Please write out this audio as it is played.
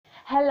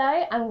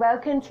Hello and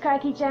welcome to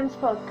Crikey Gems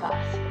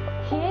podcast.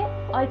 Here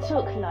I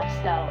talk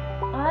lifestyle.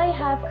 I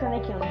have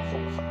chronic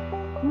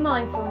illnesses,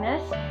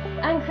 mindfulness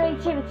and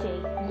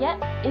creativity.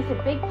 Yep, it's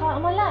a big part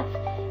of my life.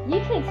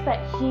 You can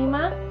expect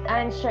humour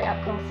and straight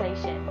up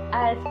conversation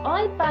as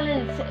I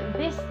balance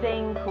this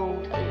thing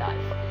called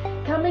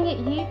life. Coming at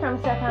you from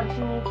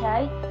Southampton,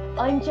 UK,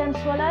 I'm Gem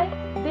Swallow.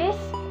 This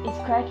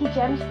is Crikey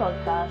Gems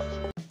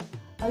podcast.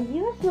 Are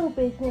you a small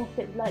business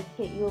that would like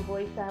to get your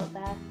voice out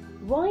there?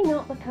 Why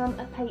not become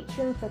a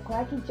patron for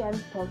Crikey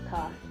Gems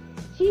podcast?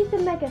 Choose the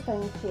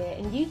megaphone tier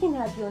and you can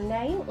have your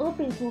name or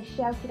business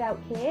shouted out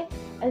here,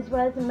 as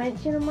well as a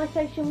mention on my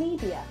social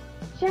media.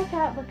 Check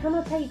out Become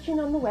a Patron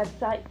on the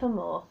website for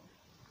more.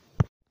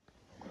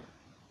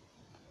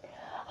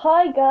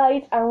 Hi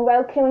guys, and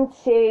welcome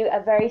to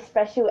a very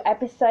special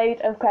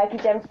episode of Crikey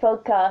Gems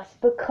podcast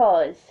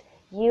because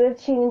you have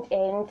tuned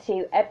in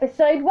to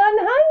episode 100!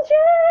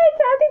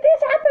 How did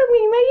this happen?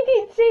 We made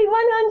it to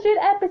 100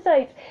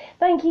 episodes.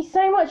 Thank you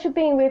so much for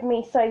being with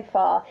me so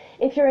far.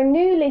 If you're a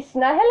new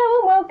listener, hello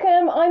and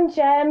welcome. I'm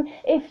Gem.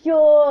 If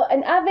you're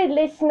an avid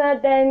listener,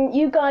 then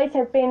you guys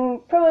have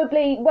been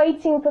probably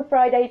waiting for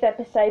Friday's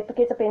episode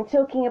because I've been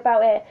talking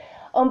about it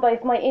on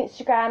both my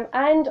Instagram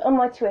and on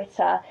my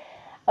Twitter.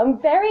 I'm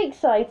very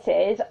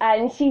excited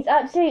and she's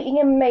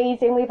absolutely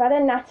amazing. We've had a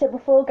natter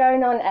before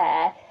going on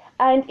air.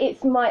 And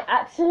it's my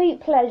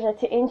absolute pleasure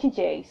to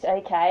introduce,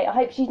 okay, I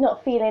hope she's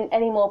not feeling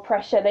any more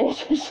pressure than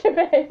she should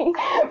be.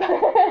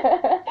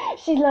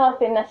 She's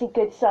laughing, that's a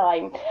good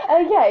sign.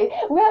 Okay,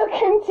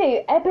 welcome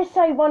to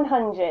episode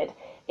 100,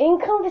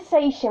 in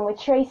conversation with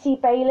Tracy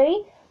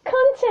Bailey,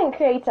 content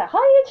creator.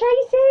 Hiya,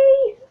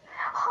 Tracy!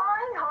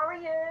 Hi, how are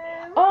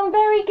you? I'm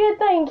very good,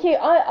 thank you.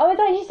 I was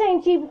actually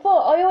saying to you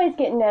before, I always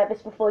get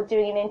nervous before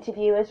doing an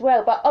interview as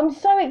well, but I'm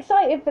so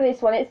excited for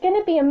this one. It's going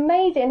to be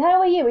amazing. How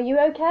are you? Are you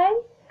okay?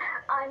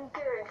 I'm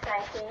good,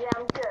 thank you. Yeah,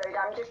 I'm good.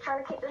 I'm just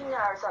trying to keep the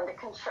nerves under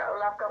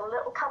control. I've got a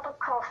little cup of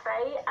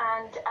coffee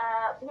and,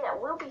 yeah,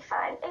 we'll be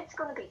fine. It's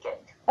going to be good.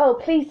 Oh,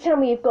 please tell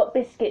me you've got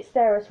biscuits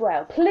there as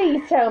well.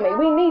 Please tell me.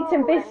 We need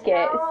some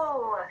biscuits.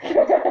 No, it's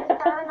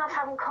bad enough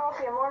having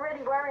coffee. I'm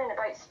already worrying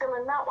about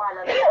spilling that while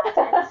I'm at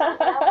it.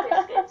 No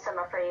biscuits, I'm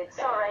afraid.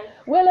 Sorry.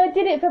 Well, I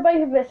did it for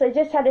both of us. I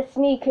just had a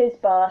Snickers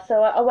bar,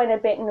 so I went a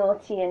bit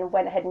naughty and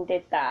went ahead and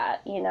did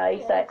that, you know.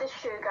 You so need the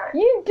sugar.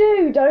 You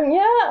do, don't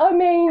you? I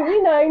mean,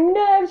 you know,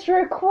 nerves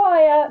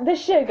require the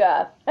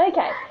sugar.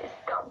 Okay. It's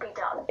got to be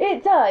done.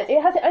 It does.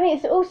 It has, and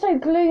it's also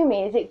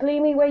gloomy. Is it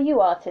gloomy where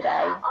you are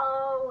today?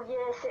 Oh,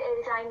 yes, it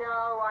is. I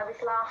know. I was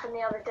laughing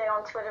the other day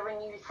on Twitter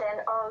when you were saying,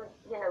 oh,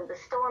 you know, the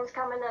storm's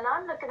coming, and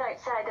I'm looking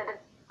outside at a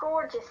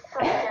gorgeous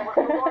sunny day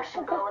with the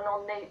washing blowing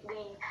on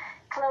the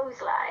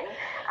clothesline.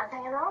 I'm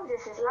thinking, oh,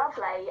 this is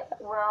lovely.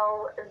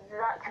 Well,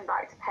 that came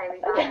back to pay me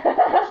back.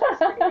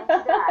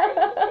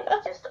 Today,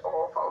 it's just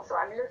awful. So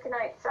I'm looking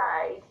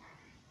outside.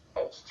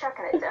 It's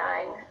chucking it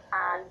down,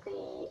 and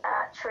the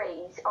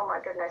trees, oh my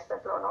goodness, they're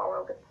blowing all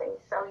over the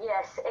place. So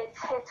yes, it's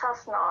hit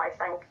us now,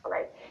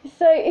 thankfully.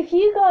 So if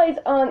you guys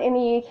aren't in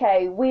the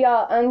UK, we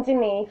are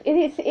underneath,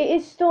 it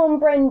is Storm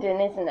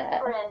Brendan, isn't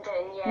it?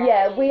 Brendan, yeah.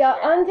 Yeah, we are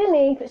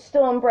underneath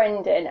Storm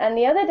Brendan, and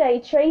the other day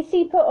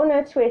Tracy put on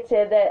her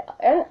Twitter that,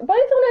 both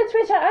on her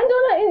Twitter and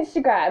on her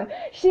Instagram,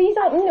 she's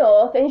up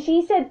north, and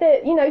she said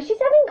that, you know, she's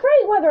having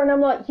great weather, and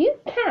I'm like, you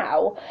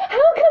cow,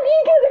 how come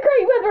you get the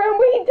great weather and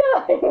we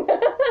don't?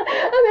 And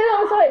then I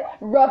was like,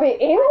 rub it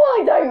in,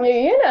 why don't you,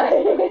 you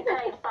know?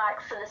 Paid back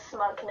for the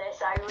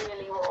smugness, I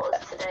really was.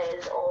 Today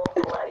is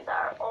awful out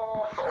there,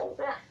 awful.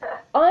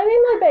 I'm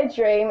in my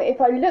bedroom.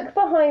 If I look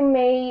behind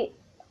me,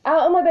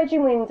 out of my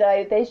bedroom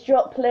window, there's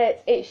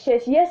droplets. It's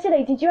just,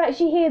 yesterday, did you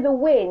actually hear the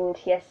wind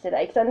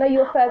yesterday? Because I know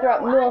you're further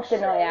up north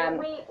than I am.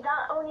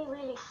 That only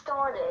really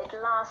started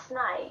last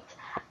night,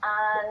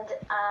 and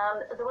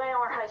the way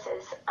our house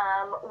is,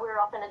 we're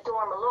up in a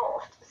dormer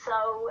loft,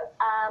 so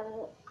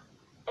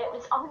it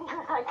was only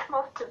when I come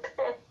up to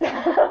bed.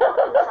 I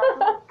was like,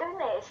 my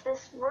goodness,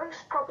 this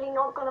roof's probably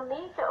not going to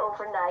make it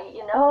overnight,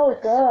 you know. Oh,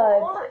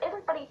 God. So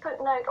everybody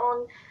putting out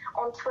on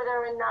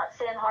Twitter and that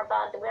saying how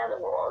bad the weather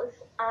was,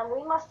 and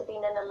we must have been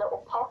in a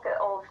little pocket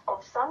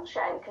of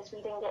sunshine because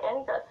we didn't get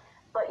any of it.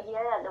 But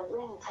yeah, the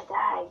wind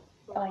today.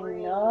 I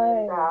really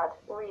know.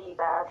 Really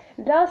bad.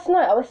 Last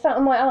night I was sat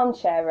on my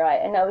armchair, right,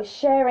 and I was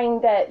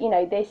sharing that, you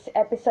know, this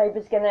episode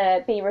was going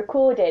to be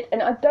recorded,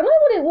 and I don't know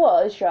what it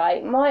was,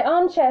 right, my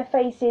armchair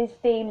faces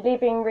the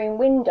living room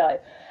window,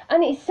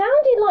 and it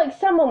sounded like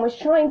someone was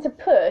trying to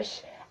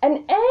push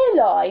an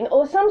airline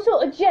or some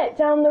sort of jet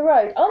down the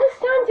road. I was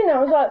standing there,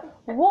 I was like,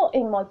 what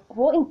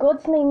in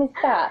God's name is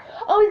that?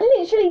 I was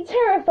literally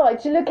terrified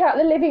to look out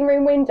the living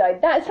room window.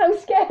 That's how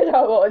scared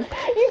I was.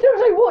 You don't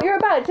know what you're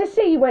about to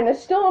see when a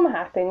storm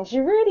happens.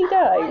 You really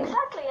don't. Well,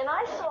 exactly, and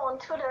I saw on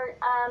Twitter,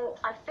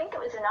 I think it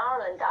was in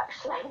Ireland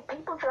actually,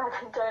 people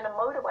driving down a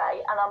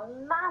motorway and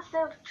a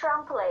massive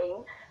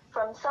trampoline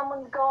from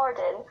someone's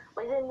garden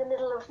was in the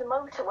middle of the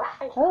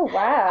motorway. Oh,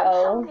 wow.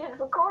 And somebody had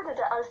recorded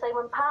it as they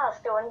went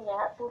past, going, yeah,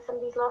 I think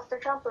somebody's lost their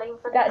trampoline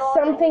for the That's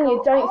garden. something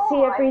you don't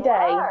see every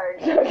day.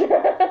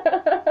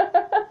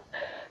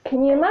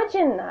 Can you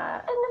imagine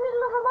that? In the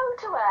middle of a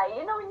motorway,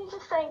 you know, and you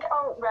just think,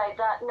 oh, right,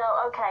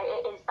 okay,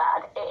 it is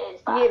bad. It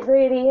is bad. It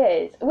really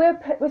is. We're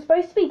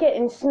supposed to be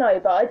getting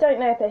snow, but I don't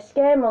know if they're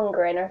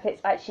scaremongering or if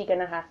it's actually going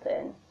to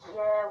happen.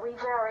 Yeah,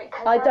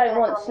 I don't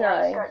want on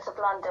snow. the outskirts of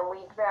London, we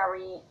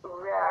very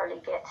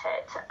rarely get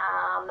it.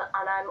 And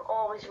I'm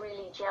always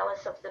really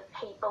jealous of the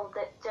people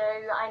that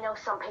do. I know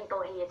some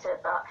people hate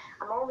it, but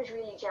I'm always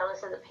really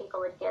jealous of the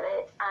people that get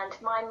it. And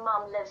my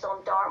mum lives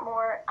on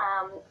Dartmoor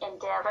in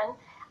Devon,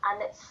 and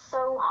it's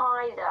so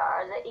high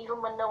there that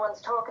even when no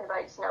one's talking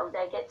about snow,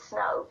 they get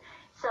snow.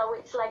 So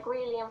it's like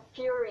really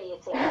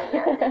infuriating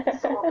here.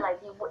 That sort of like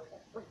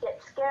we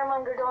get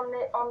scaremongered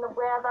on the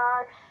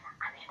weather.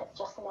 I mean, it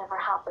just never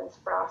happens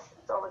for us.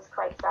 It's always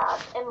quite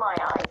sad, in my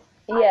eyes.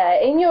 Yeah,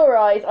 in your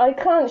eyes, I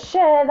can't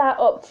share that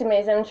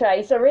optimism,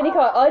 Trace. I really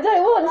can't. I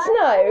don't want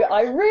snow.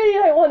 I really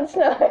don't want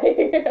snow.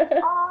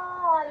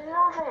 Oh, I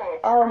love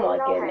it. Oh my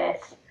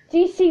goodness. Do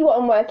you see what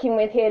I'm working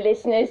with here,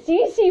 listeners? Do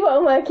you see what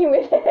I'm working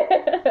with here?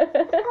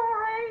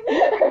 Sorry.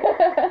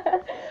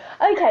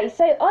 Okay,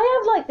 so I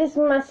have like this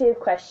massive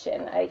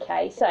question.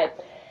 Okay, so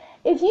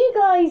if you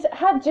guys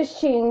have just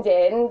tuned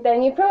in,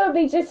 then you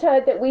probably just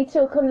heard that we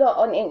talk a lot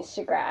on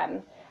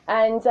Instagram.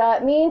 And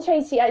me and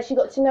Tracy actually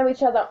got to know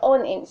each other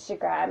on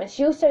Instagram. And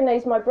she also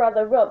knows my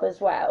brother Rob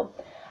as well.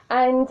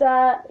 And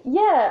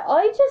yeah,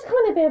 I just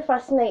kind of been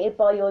fascinated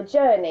by your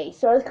journey.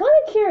 So I was kind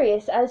of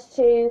curious as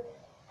to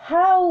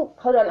how...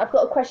 Hold on, I've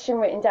got a question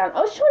written down.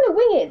 I was trying to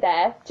wing it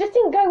there. Just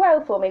didn't go well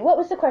for me. What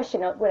was the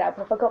question? It would have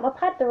if I got my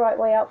pad the right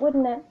way up,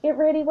 wouldn't it? It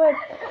really would.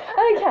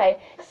 Okay,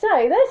 so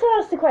let's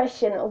ask the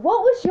question.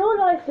 What was your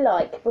life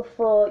like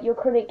before your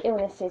chronic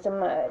illnesses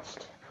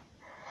emerged?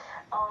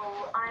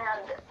 Oh, I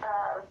had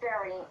a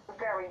very,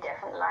 very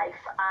different life.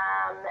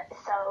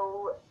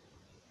 So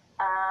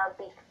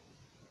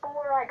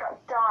before I got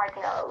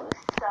diagnosed,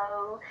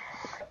 so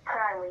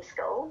primary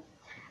school,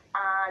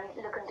 and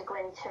looking to go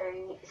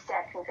into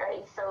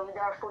secondary, so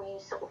therefore you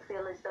sort of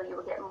feel as though you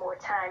were getting more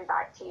time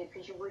back to you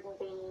because you wouldn't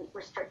be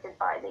restricted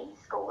by the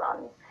school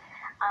runs.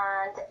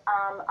 And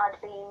I'd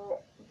been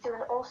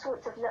doing all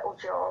sorts of little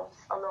jobs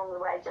along the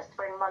way just to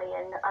bring money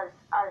in,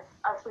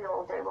 as we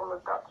all do when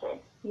we've got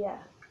kids. Yeah.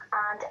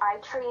 And I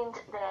trained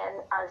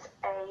then as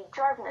a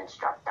driving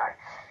instructor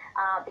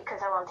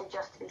because I wanted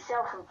just to be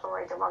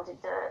self-employed. I wanted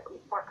to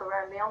work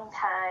around my own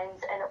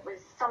times, and it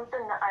was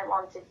something that I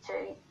wanted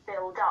to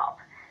build up.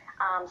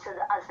 So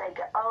that as they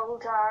get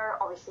older,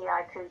 obviously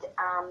I could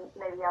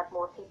maybe add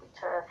more people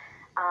to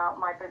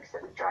my books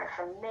that would drive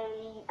from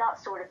me,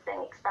 that sort of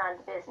thing, expand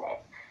the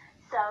business.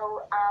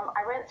 So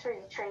I went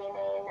through the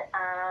training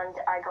and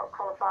I got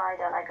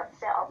qualified and I got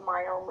set up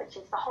my own, which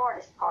is the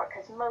hardest part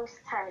because most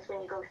times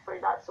when you go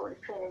through that sort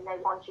of training, they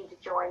want you to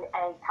join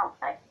a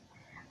company.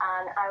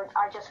 And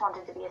I just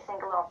wanted to be a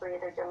single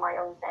operator doing my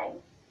own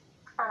thing.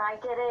 And I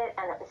did it,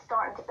 and it was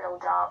starting to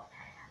build up,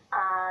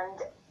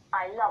 and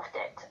I loved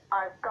it.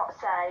 I've got to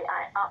say,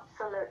 I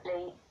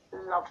absolutely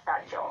loved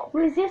that job.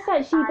 Was this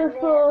actually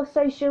before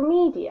social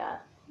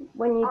media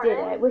when you did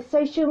it? Was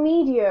social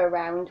media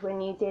around when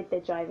you did the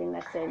driving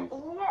lessons?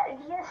 Yeah,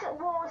 yes it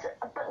was,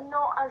 but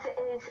not as it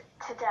is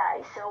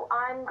today. So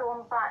I'm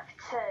going back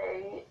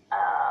to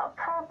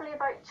probably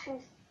about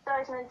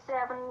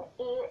 2007,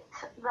 8,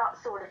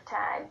 that sort of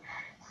time.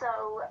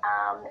 So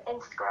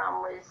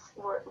Instagram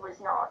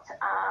was not.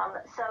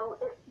 So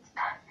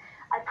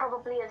I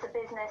probably, as a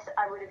business,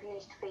 I would have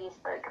used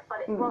Facebook, but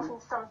it wasn't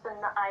something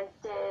that I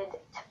did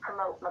to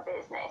promote my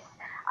business.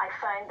 I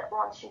found that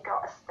once you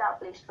got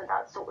established with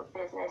that sort of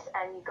business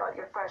and you got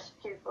your first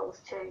pupils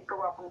to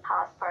go up and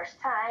pass first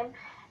time,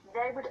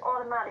 they would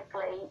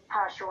automatically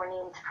pass your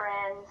name to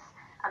friends,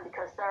 and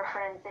because their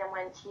friends then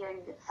went to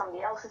you,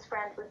 somebody else's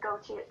friend would go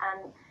to you,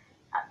 and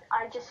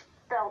I just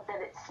felt that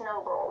it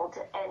snowballed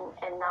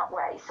in that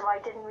way. So I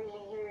didn't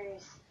really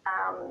use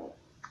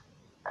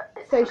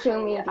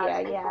social media,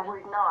 as people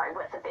would now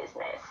with the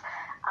business.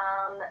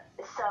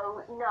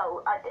 So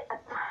no,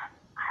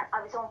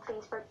 I was on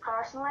Facebook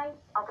personally.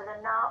 Other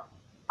than that,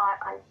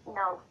 I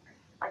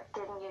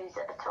didn't use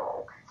it at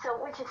all.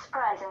 So which is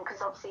surprising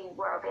because obviously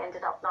where I've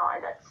ended up now,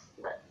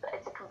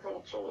 it's a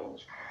complete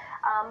change.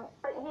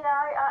 But yeah,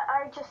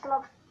 I just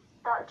loved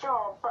that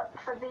job. But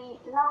for the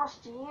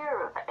last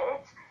year of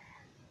it,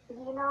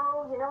 you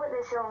know what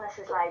this illness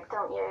is like,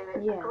 don't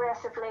you? Yeah.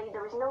 Progressively,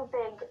 there was no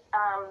big,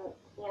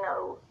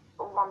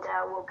 one day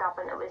I woke up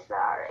and it was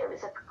there. It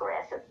was a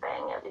progressive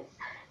thing. It was,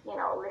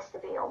 a list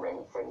of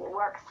ailments, and you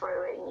work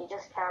through it, and you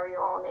just carry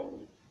on,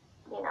 and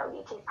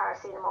you take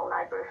paracetamol and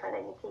ibuprofen,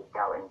 and you keep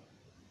going.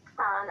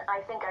 And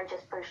I think I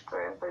just pushed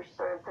through and pushed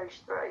through and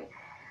pushed through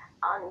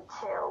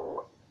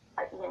until,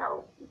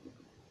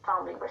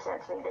 family were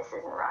saying to me, this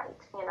isn't right.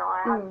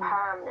 I had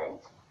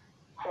permanent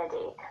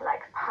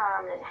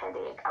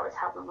headache. I was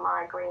having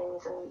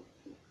migraines and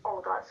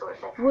all that sort of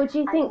thing. What do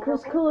you think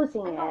was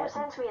causing people were it?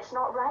 saying to me, it's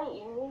not right,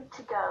 you need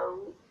to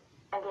go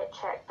and get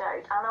checked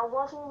out. And I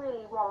wasn't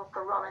really one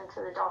for running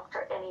to the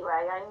doctor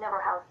anyway. I never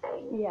have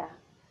been. Yeah.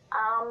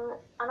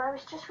 And I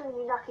was just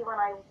really lucky when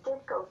I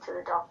did go to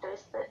the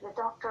doctors that the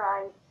doctor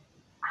I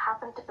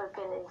happened to book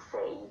in and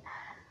see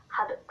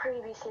had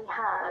previously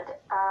had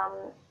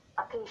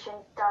a patient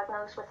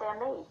diagnosed with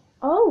ME.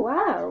 Oh,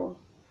 wow.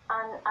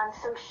 And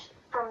so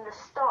from the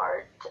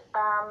start,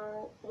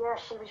 yeah,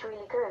 she was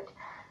really good.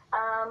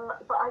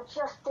 But I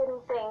just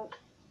didn't think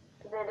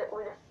that it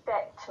would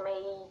affect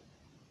me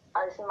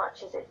as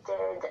much as it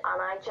did,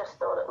 and I just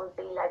thought it would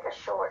be like a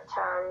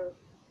short-term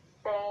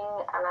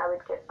thing, and I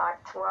would get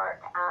back to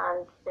work,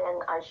 and then,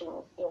 as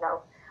you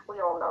know,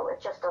 we all know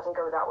it just doesn't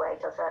go that way,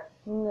 does it?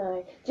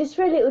 No. Just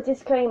for a little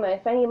disclaimer,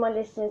 if any of my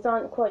listeners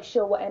aren't quite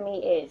sure what ME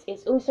is,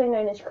 it's also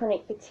known as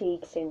chronic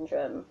fatigue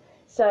syndrome.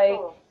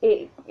 So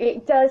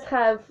it does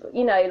have,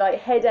 you know, like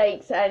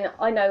headaches, and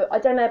I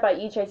don't know about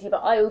you, Tracy,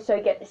 but I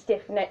also get the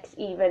stiff necks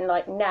even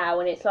like now,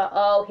 and it's like,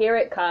 oh, here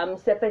it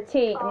comes, the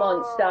fatigue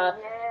monster,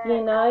 yeah.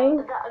 you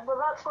know?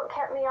 Well, that's what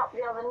kept me up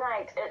the other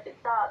night,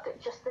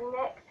 just the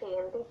neck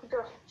pain.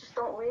 People just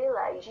don't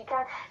realise. You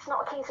can't, it's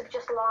not a case of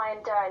just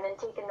lying down and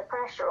taking the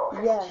pressure off,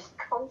 it's just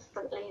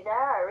constantly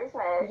there, isn't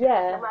it?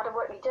 Yeah. No matter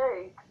what you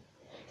do.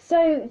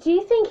 So, do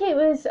you think it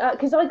was,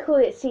 because I call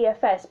it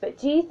CFS, but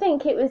do you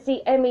think it was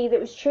the ME that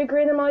was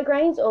triggering the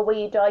migraines, or were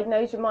you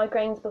diagnosed with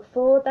migraines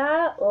before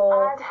that,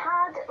 or? I'd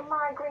had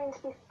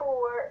migraines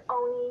before,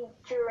 only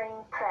during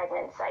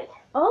pregnancy.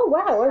 Oh,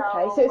 wow,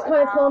 okay, so it's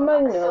kind of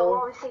hormonal. So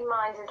obviously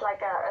mine is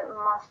like it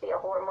must be a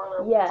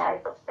hormonal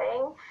type of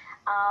thing.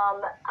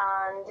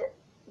 And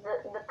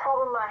the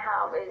problem I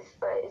have is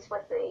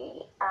with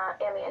the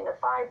ME and the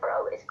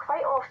fibro is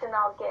quite often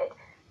I'll get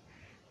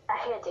a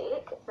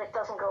headache that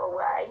doesn't go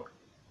away,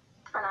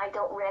 and I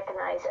don't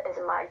recognise it as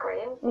a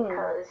migraine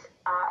because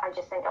I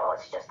just think, oh,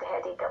 it's just a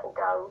headache, it will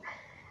go,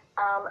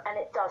 and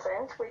it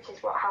doesn't, which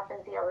is what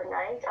happened the other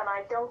night, and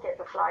I don't get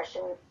the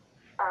flashing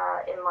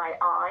in my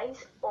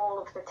eyes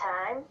all of the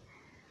time,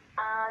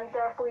 and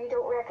therefore you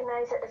don't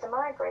recognise it as a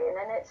migraine,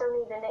 and it's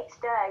only the next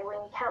day when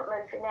you can't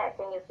move your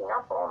neck and you've been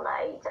up all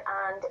night,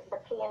 and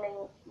the pain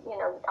in, you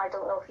know, I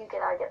don't know if you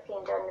get, I get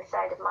pain down the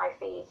side of my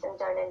face and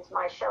down into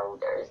my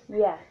shoulders.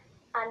 Yeah.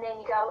 And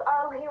then you go,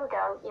 oh, here we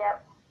go,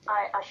 yep,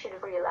 I should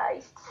have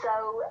realised.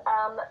 So,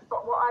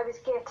 but what I was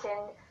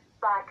getting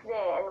back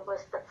then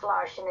was the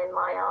flashing in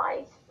my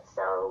eyes.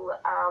 So,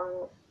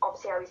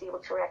 obviously I was able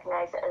to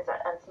recognise it as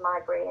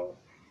migraines.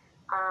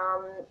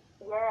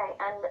 Yeah,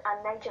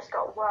 and they just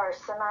got worse.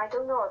 And I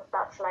don't know if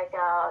that's like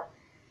a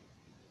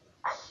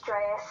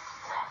stress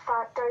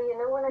factor, you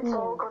know, when it's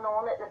all going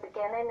on at the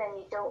beginning and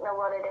you don't know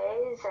what it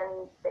is,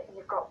 and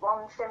you've got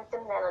one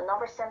symptom, then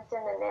another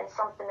symptom, and then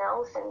something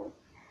else, and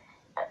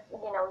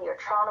you know, you're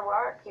trying to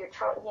work, you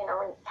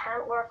know, and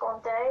can't work on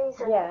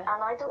days, and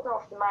I don't know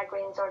if the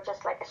migraines are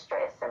just like a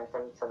stress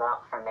symptom to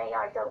that for me,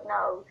 I don't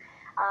know,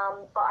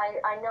 but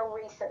I know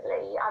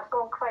recently I've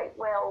gone quite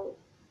well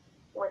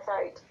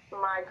without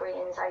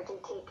migraines. I do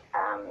take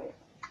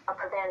a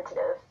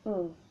preventative,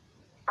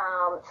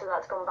 so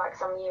that's gone back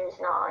some years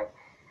now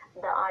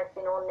that I've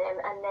been on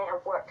them, and they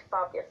have worked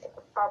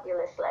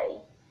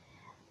fabulously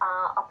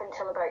up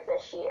until about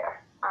this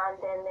year. And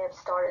then they've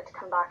started to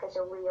come back as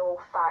a real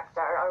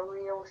factor, a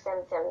real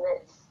symptom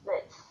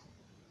that's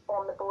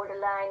on the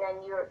borderline,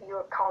 and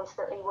you're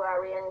constantly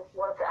worrying,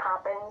 what if it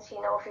happens? You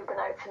know, if you've been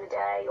out for the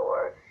day,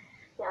 or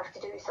you have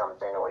to do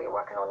something, or you're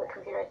working on the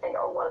computer and think,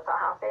 oh, what if it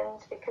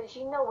happens? Because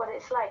you know what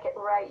it's like, it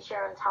writes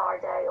your entire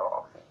day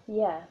off.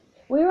 Yeah.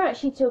 We were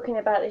actually talking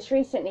about this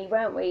recently,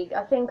 weren't we?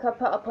 I think I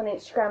put up on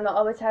Instagram that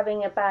I was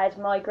having a bad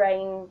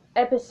migraine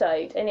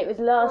episode, and it was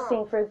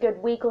lasting for a good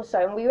week or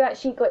so. And we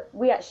actually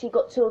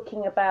got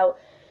talking about,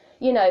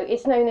 you know,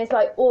 it's known as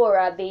like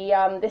aura,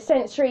 the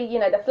sensory, you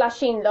know, the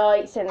flashing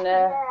lights and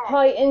the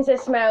heightens the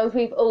smells.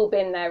 We've all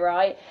been there,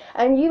 right?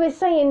 And you were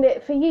saying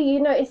that for you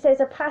notice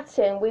there's a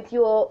pattern with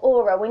your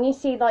aura when you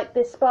see like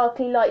the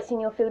sparkly lights in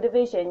your field of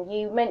vision.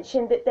 You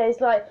mentioned that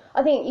there's like,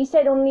 I think you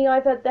said on the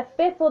either the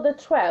 5th or the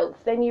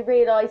 12th, then you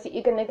realise that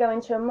you're going to go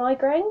into a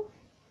migraine.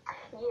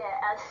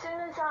 Yeah, as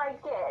soon as I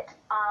get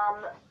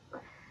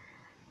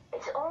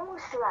it's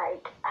almost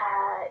like,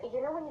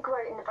 you know, when you go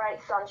out in the bright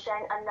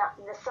sunshine and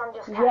the sun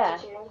just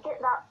catches you and you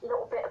get that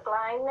little bit of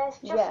blindness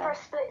just for a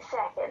split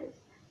second.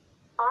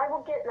 I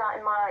will get that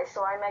in my eyes,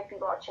 so I might be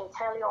watching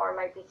telly or I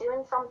might be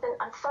doing something,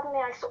 and suddenly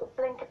I sort of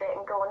blink a bit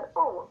and going,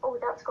 oh,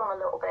 that's gone a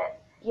little bit.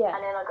 Yeah.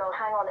 And then I go,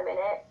 hang on a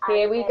minute.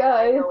 Here we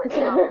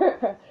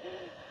go.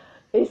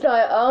 It's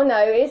like, oh no,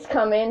 it's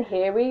coming,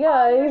 here we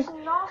go.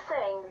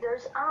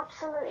 There's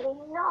absolutely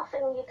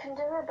nothing you can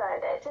do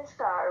about it, is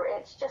there?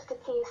 It's just a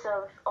case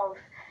of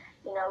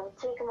you know,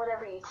 taking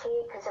whatever you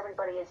take, because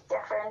everybody is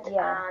different,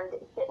 and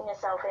getting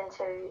yourself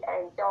into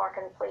a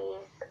darkened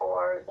place,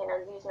 or, you know,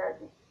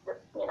 using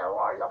you know,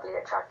 our lovely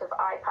attractive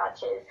eye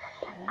patches,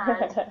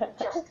 and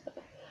just,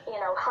 you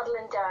know,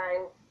 huddling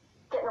down,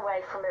 getting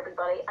away from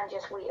everybody, and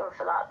just waiting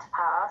for that to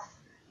pass.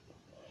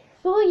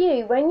 For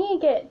you, when you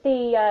get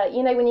the,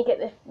 you know, when you get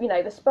the, you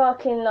know, the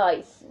sparkling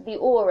lights, the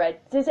aura,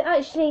 does it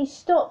actually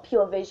stop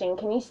your vision?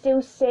 Can you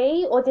still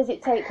see, or does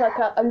it take like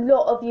a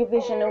lot of your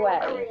vision away?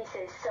 It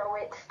increases. So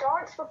it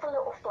starts with a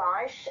little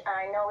flash,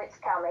 I know it's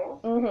coming,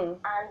 and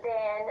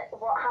then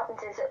what happens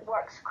is it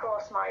works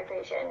across my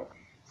vision.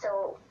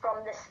 So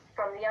from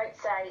the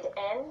outside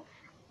in,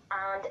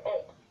 and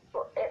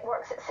it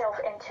works itself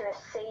into a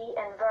C,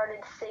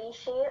 inverted C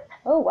shape.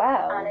 Oh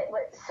wow. And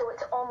so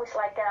it's almost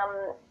like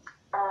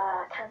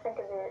I can't think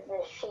of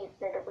the shape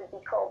that it would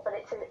be called, but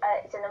it's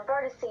an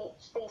inverted C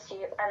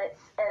shape, and it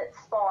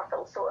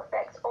sparkles, so it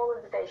affects all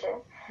of the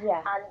vision. Yeah.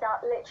 And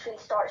that literally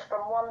starts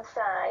from one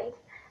side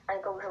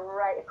and goes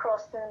right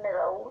across the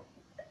middle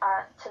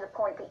to the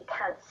point that you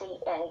can't see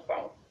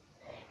anything.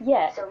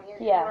 Yeah. So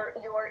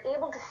you're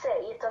able to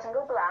see. It doesn't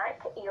go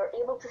black. You're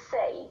able to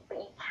see, but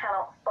you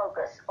cannot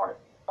focus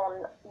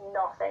on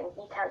nothing.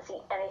 You can't see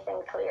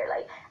anything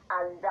clearly,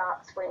 and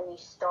that's when you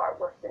start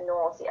with the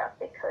nausea,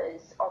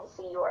 because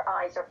obviously your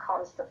eyes are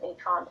constantly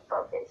trying to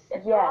focus.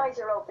 If your eyes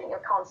are open,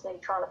 you're constantly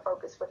trying to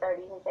focus without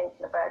even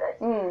thinking about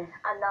it.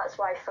 And that's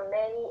why for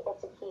me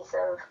it's a case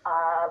of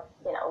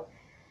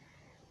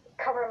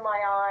covering my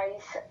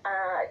eyes,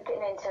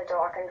 getting into a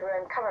darkened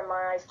room, covering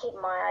my eyes,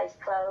 keeping my eyes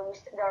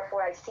closed.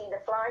 Therefore, I see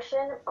the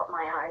flashing, but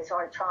my eyes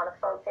aren't trying to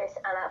focus.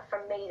 And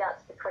for me,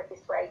 that's the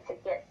quickest way to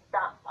get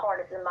that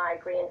part of the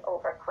migraine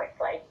over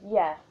quickly.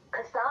 Yeah.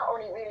 Because that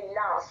only really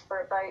lasts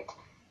for about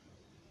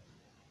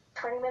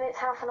 20 minutes,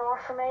 half an hour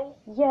for me.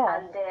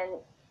 Yeah. And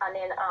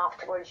then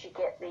afterwards, you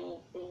get the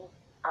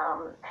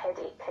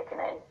headache kicking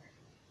in.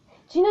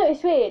 Do you know,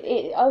 it's weird.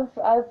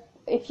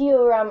 If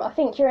you're, I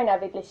think you're an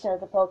avid listener of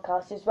the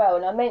podcast as well,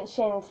 and I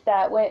mentioned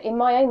that in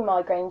my own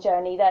migraine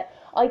journey that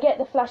I get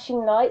the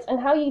flashing lights,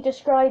 and how you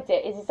described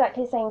it is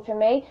exactly the same for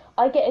me.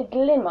 I get a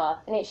glimmer,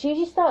 and it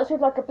usually starts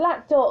with like a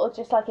black dot or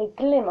just like a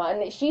glimmer,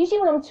 and it's usually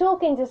when I'm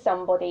talking to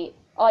somebody,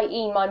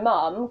 i.e. my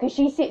mum, because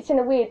she sits in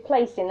a weird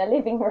place in the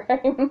living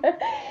room.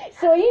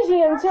 So I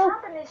usually am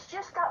talking. It's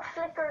just that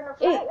flicker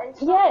of light.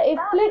 It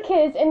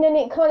flickers, and then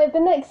it kind of, the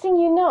next thing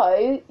you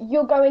know,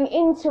 you're going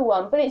into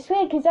one. But it's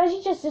weird, because as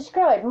you just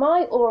described,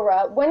 my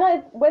aura, when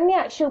the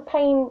actual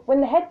pain,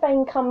 when the head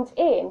pain comes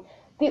in,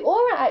 the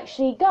aura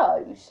actually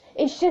goes.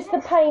 It's just the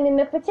pain and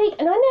the fatigue,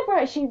 and I never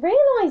actually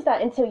realised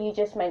that until you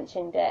just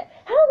mentioned it.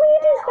 How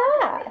weird is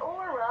that? The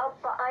aura,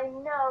 but I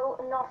know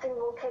nothing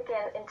will kick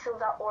in until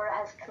that aura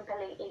has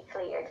completely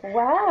cleared.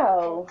 Wow.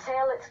 And you can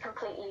tell it's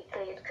completely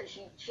cleared because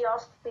you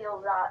just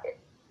feel that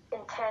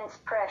intense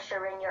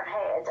pressure in your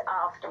head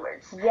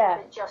afterwards. Yeah.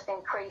 It just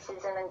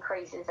increases and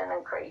increases and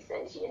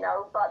increases,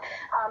 But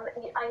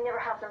I never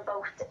have them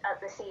both at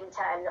the same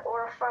time. The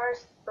aura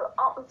first, but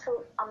up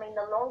until,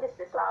 the longest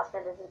this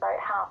lasted is about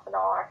half an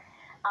hour.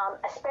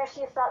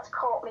 Especially if that's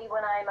caught me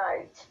when I'm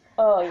out.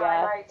 Oh, if yeah.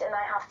 I'm out and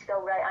I have to go,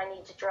 right, I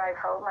need to drive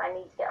home, I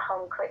need to get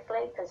home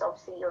quickly, because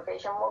obviously your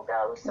vision will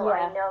go, so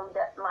Yeah. I know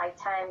that my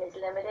time is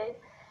limited.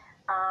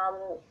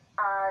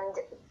 And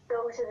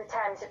those are the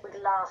times it would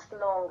last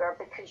longer,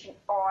 because you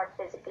are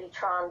physically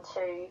trying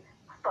to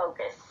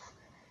focus.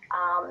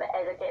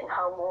 Either getting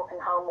home, walking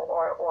home,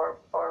 or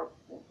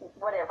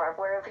whatever,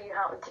 wherever you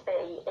happen to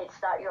be, it's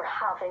that you're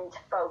having to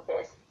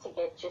focus to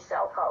get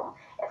yourself home.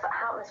 If it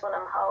happens when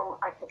I'm home,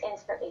 I can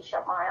instantly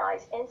shut my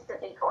eyes,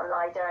 instantly go and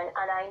lie down,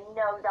 and I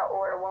know that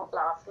aura won't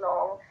last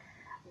long,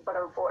 but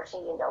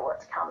unfortunately you know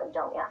what's coming,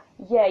 don't you?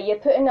 Yeah, you're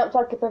putting up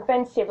like a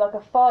preventive, like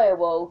a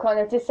firewall, kind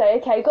of to say,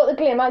 okay, got the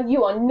glimmer,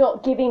 you are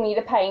not giving me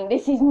the pain,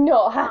 this is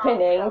not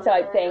happening,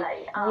 type thing.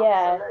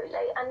 Yeah.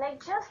 Absolutely, and they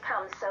just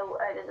come so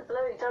out of the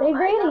blue, don't They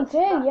really do,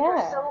 yeah.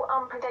 They're so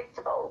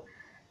unpredictable.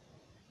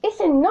 It's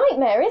a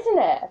nightmare, isn't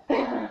it?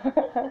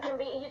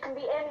 You can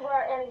be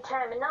anywhere,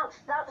 anytime, and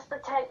that's the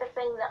type of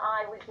thing that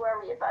I would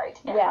worry about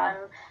if Yeah.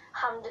 I'm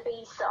having to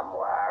be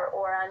somewhere,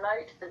 or I'm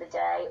out for the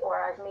day,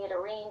 or I've made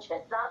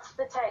arrangements. That's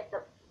the type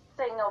of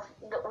thing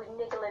that would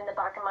niggle in the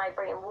back of my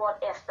brain. What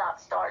if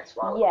that starts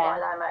while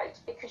I'm out?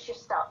 Because you're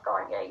stuck,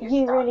 aren't you?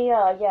 You really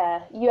are,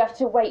 yeah. You have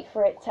to wait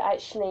for it to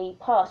actually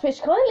pass,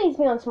 which kind of leads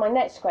me on to my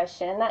next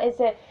question, and that is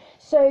that.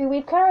 So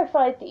we've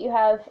clarified that you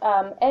have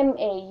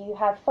ME, you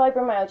have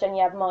fibromyalgia, and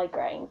you have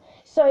migraine.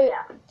 So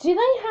do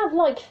they have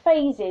like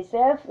phases? They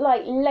have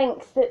like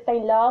lengths that they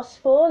last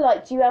for?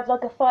 Like, do you have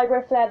like a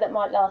fibro flare that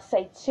might last,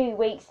 say, 2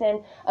 weeks,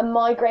 and a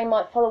migraine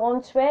might follow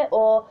on to it?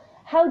 Or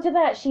how do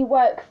they actually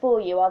work for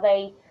you? Are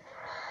they,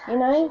 You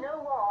know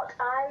what?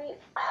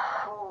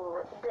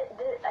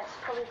 It's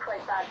probably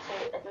quite bad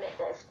to admit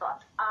this,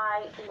 but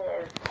I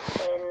live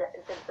in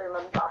the boom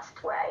and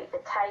bust way, the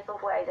type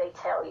of way they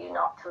tell you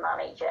not to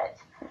manage it.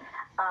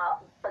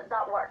 But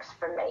that works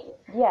for me.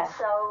 Yeah.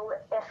 So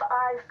if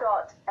I've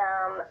got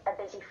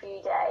a busy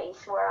few days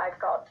where I've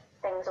got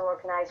things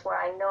organised, where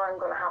I know I'm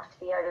going to have to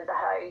be out of the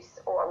house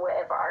or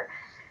whatever,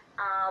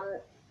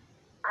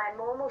 I'm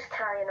almost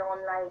carrying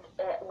on like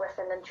with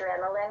an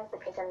adrenaline,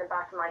 because in the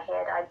back of my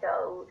head I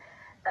go,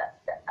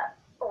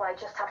 I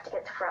just have to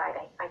get to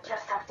Friday. I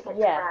just have to get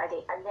to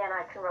Friday, and then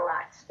I can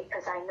relax,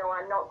 because I know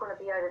I'm not going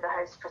to be out of the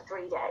house for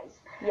 3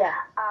 days. Yeah.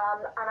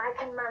 And I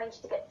can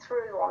manage to get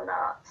through on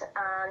that.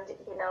 And,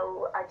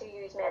 I do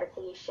use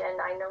medication.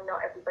 I know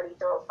not everybody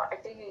does, but I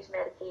do use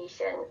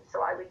medication.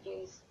 So I would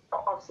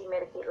obviously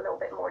medicate a little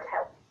bit more to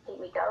help keep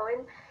me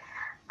going.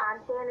 And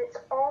then it's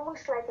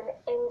almost like an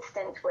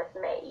instinct with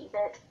me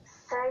that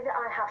say that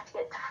I have to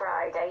get to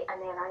Friday,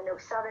 and then I know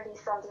Saturday,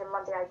 Sunday, and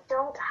Monday I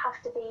don't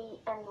have to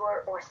be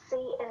anywhere or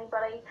see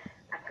anybody.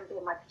 I can be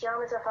in my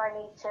pajamas if I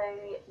need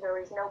to. There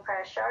is no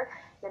pressure.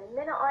 The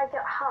minute I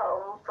get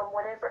home from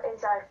whatever it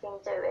is I've been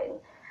doing,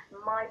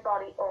 my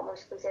body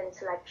almost goes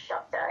into like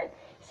shutdown.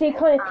 So you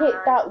kind of hit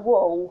that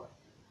wall.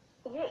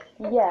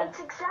 Yeah, it's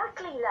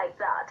exactly like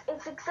that.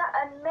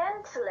 And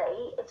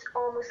mentally, it's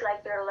almost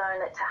like you're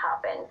allowing it to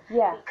happen.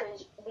 Yeah.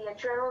 Because the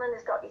adrenaline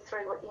has got you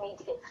through what you need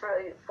to get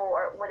through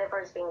for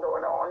whatever's been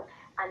going on,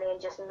 and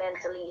then just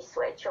mentally you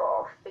switch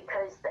off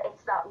because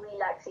it's that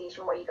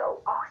relaxation where you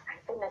go, oh,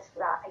 thank goodness for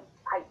that.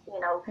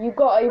 You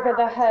got over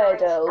the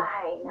hurdle.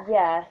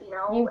 Yeah.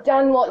 You've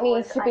done what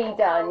needs to be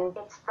done.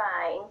 It's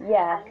fine.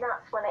 Yeah. And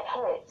that's when it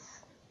hits.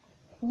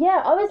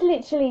 Yeah, I was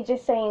literally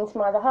just saying to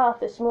my other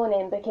half this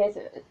morning, because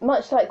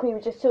much like we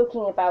were just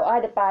talking about, I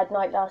had a bad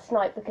night last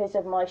night because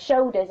of my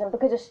shoulders and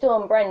because of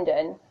Storm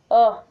Brendan.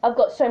 Oh, I've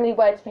got so many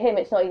words for him,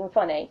 it's not even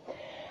funny.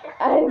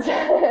 And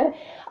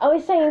I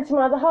was saying to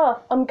my other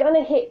half, I'm going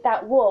to hit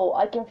that wall.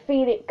 I can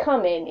feel it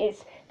coming.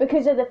 It's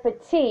because of the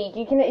fatigue.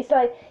 It's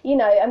like,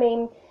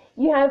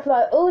 you have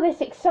like all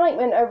this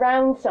excitement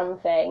around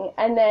something,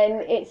 and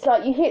then it's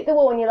like you hit the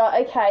wall and you're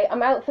like, okay,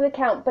 I'm out for the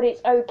count, but it's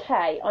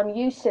okay, I'm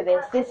used to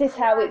this. This is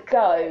how it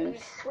goes. You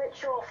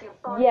switch off, your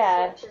body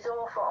switches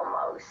off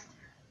almost.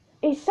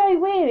 It's so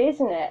weird,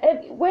 isn't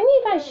it? When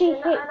you've actually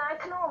hit... And I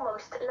can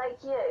almost, like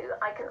you,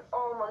 I can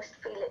almost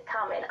feel it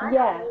coming. I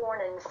have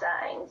warning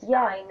signs that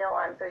I know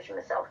I'm pushing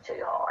myself too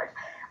hard.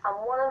 And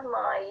one of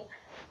my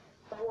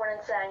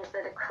warning signs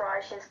that a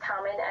crash is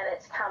coming and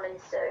it's coming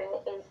soon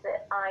is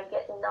that I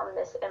get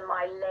numbness in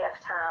my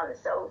left hand.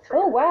 So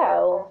through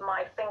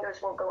my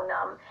fingers will go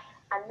numb,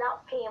 and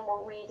that pain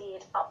will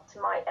radiate up to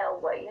my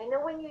elbow. You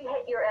know when you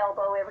hit your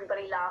elbow,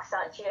 everybody laughs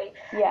at you,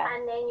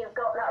 and then you've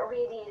got that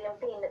radiating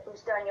pain that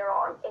goes down your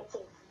arm. It's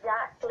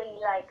exactly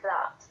like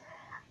that.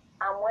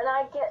 And when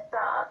I get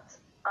that,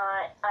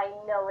 I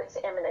know it's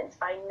imminent.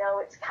 I know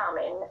it's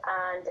coming,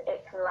 and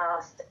it can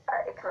last.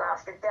 It can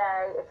last a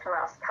day. It can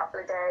last a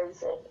couple of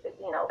days.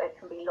 It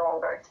can be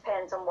longer. It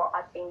depends on what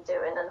I've been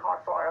doing and how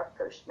far I've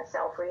pushed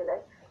myself, really.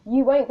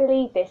 You won't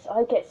believe this.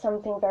 I get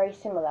something very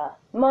similar.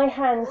 My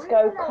hands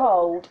go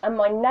cold and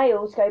my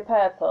nails go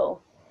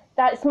purple.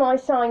 That's my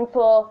sign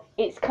for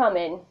it's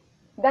coming.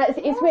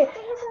 It's weird.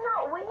 Isn't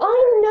that weird?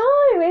 I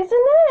know, isn't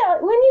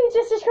it? When you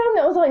just described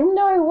that, I was like,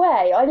 no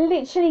way. I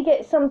literally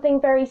get something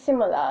very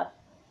similar.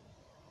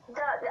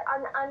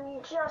 And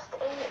you're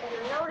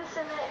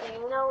noticing it,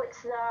 you know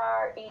it's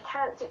there, you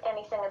can't do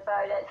anything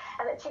about it,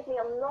 and it took me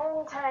a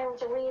long time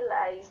to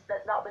realise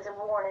that was a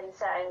warning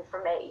sign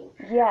for me.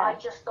 Yeah. I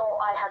just thought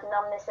I had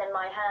numbness in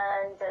my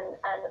hands and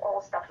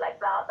all stuff like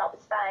that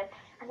was fine.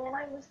 And then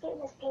I was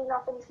getting this pain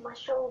up into my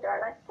shoulder,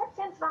 and I kept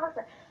saying to my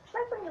husband, it's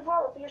like when you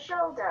roll up your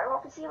shoulder, and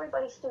obviously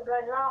everybody stood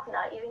around laughing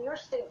at you, and you're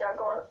stood there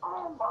going,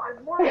 oh my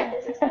word,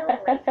 this is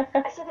killing me.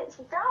 I said, it's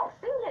that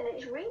feeling,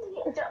 it's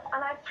really,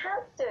 and I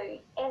can't do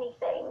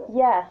anything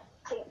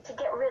to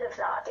get rid of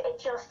that. It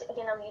just,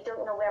 you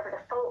don't know whether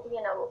to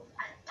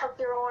tuck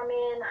your arm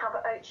in, have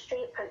it out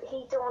straight, put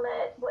heat on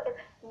it,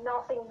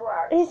 nothing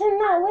works. Isn't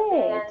that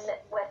weird? And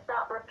with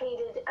that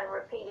repeated and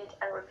repeated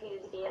and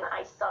repeated again,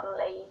 I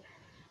suddenly...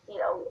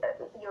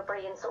 your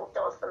brain sort of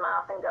does the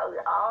math and goes,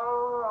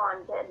 oh,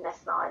 I'm getting this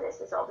now. This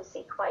is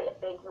obviously quite a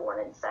big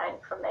warning sign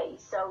for me.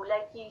 So,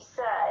 like you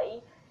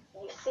say,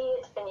 you see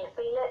it and you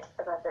feel it,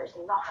 but there's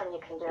nothing you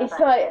can do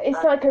about it.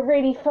 It's like a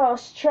really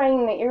fast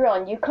train that you're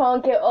on. You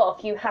can't get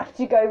off. You have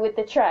to go with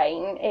the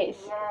train.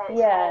 It's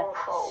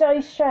awful.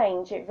 So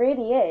strange. It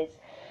really is.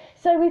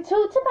 So we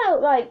talked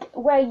about like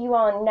where you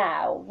are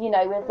now,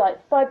 with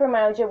like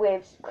fibromyalgia,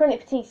 with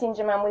chronic fatigue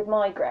syndrome, and with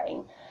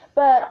migraine,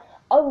 but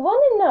I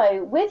want to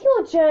know, with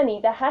your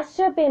journey, there has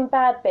to have been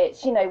bad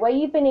bits, where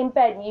you've been in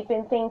bed and you've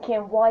been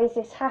thinking, why is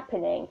this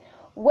happening?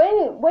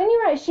 When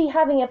you're actually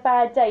having a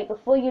bad day,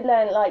 before you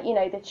learn,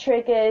 the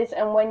triggers,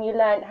 and when you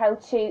learn how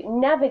to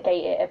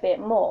navigate it a bit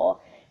more,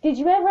 did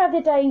you ever have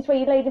the days where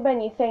you lay in bed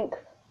and you think,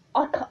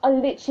 I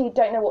literally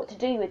don't know what to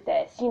do with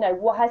this?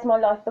 What has my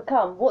life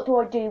become? What do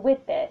I do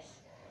with this?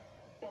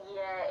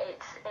 Yeah,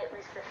 it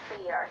was the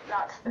fear.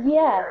 That's the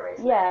fear,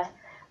 isn't it?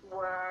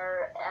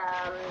 Where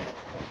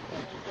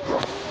you get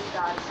a really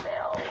bad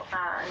spell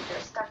and you're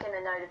stuck in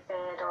and out of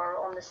bed or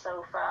on the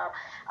sofa.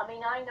 I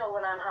mean, I know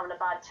when I'm having a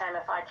bad time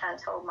if I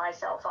can't hold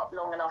myself up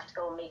long enough to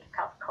go and make a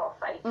cup of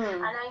coffee.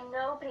 And I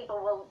know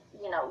people will,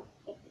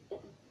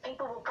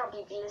 people will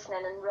probably be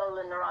listening and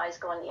rolling their eyes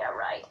going, yeah,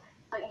 right.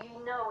 But it's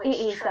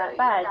it is true. that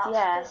bad,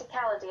 That's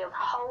physicality of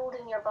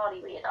holding your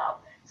body weight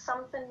up.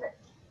 Something that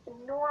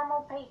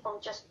normal people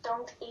just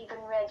don't even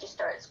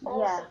register. It's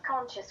all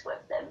subconscious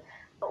with them.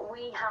 But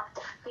we have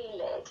to feel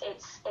it.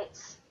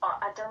 It's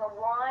I don't know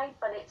why,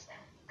 but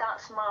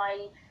that's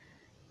my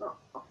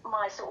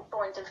sort of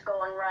point of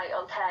going, right,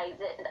 okay,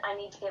 I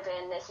need to give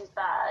in, this is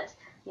bad.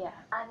 Yeah.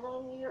 And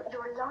then you're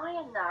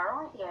lying there,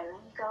 aren't you? And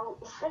you go,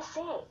 is this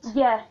it?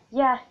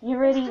 Yeah, you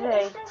really do.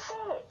 Is this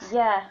it?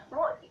 Yeah.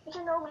 What,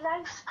 you know,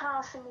 life's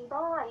passing me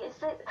by.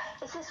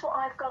 Is this what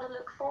I've got to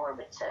look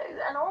forward to?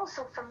 And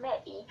also for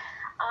me,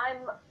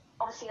 I'm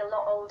obviously a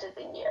lot older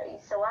than you,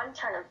 so I'm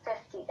turning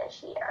 50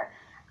 this year,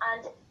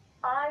 and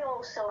I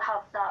also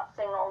have that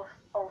thing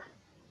of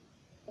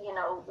you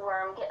know,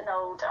 where I'm getting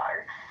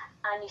older,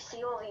 and you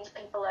see all these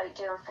people out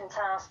doing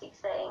fantastic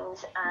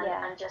things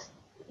and just,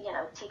 you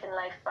know, taking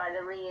life by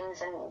the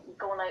reins and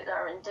going out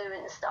there and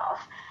doing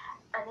stuff.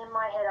 And in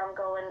my head, I'm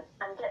going,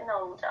 I'm getting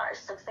older,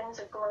 so things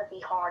are going to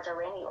be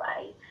harder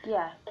anyway.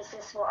 Yeah. Is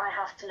this what I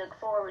have to look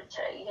forward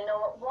to? You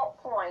know, at what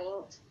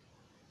point,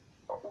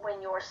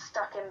 when you're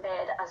stuck in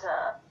bed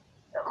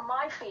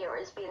my fear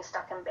is being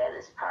stuck in bed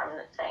is a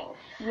permanent thing.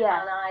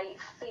 Yeah. And I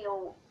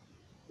feel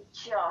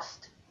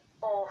just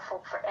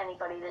awful for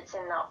anybody that's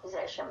in that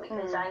position,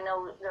 because I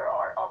know there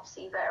are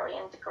obviously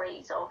varying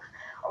degrees of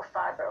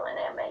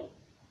fibromyalgia,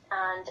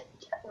 and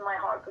my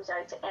heart goes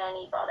out to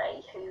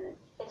anybody who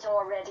is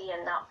already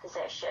in that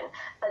position.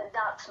 But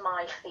that's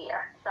my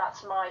fear.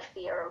 That's my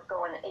fear of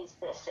going, is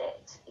this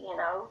it? You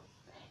know?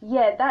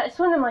 Yeah, that's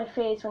one of my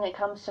fears when it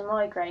comes to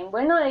migraine.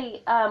 When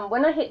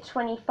I hit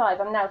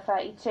 25, I'm now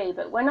 32,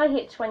 but when I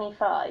hit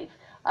 25,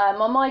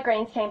 my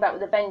migraines came back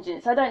with a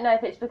vengeance. I don't know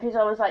if it's because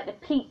I was like the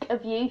peak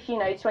of youth, you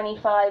know,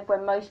 25,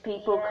 when most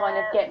people kind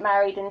of get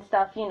married and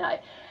stuff, you know.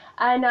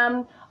 And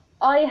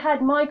I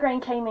had migraine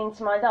came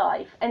into my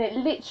life, and it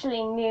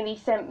literally nearly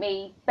sent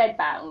me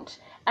bedbound.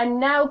 And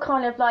now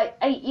kind of like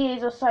 8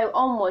 years or so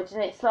onwards,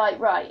 and it's like,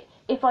 right,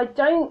 if I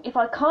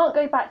can't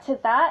go back to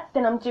that,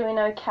 then I'm doing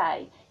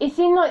okay. It's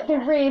in like the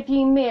rear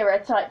view mirror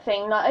type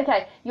thing. Like,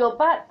 okay, you're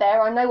back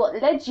there, I know what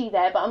led you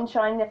there, but I'm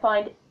trying to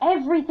find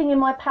everything in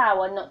my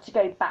power not to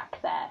go back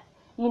there.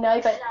 You know,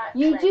 but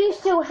you do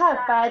still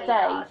have bad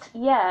days.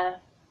 Yeah.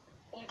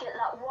 You get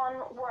that one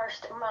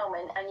worst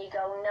moment and you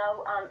go,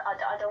 no,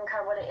 I don't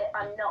care what it is,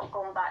 I'm not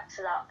going back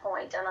to that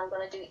point, and I'm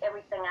going to do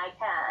everything I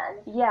can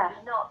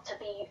not to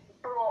be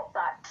brought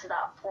back to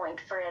that point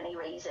for any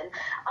reason.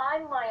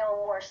 I'm my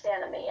own worst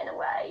enemy in a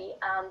way,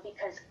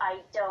 because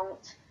I don't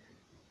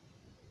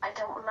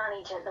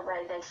manage it the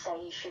way they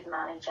say you should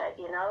manage it,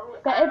 you know.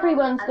 But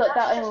everyone's got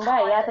their own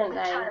way, haven't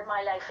they? The time of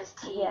my life is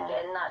taken.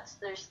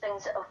 There's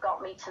things that have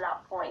got me to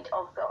that point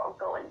of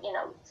going, you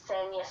know,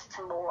 saying yes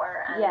to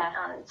more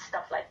and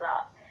stuff like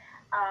that.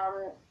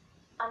 And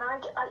I,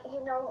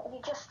 you know, you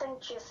just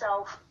think to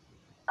yourself,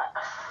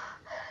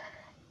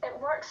 it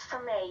works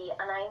for me,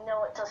 and I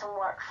know it doesn't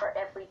work for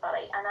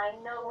everybody, and I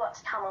know what's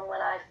coming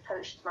when I've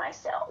pushed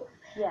myself.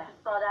 Yeah.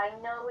 But I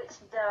know it's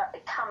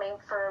coming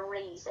for a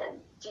reason.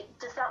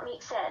 Does that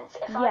make sense?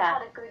 If I've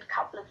had a good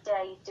couple of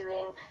days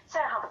doing, say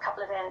I have a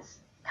couple of events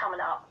coming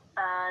up,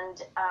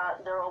 and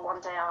they're all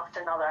one day after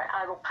another,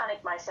 I will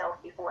panic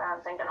myself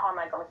beforehand, thinking, how am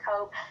I going to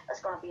cope?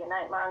 That's going to be a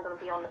nightmare. I'm going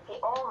to be on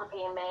all the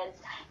pain meds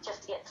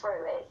just to get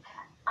through it.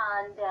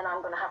 And then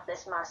I'm going to have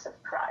this massive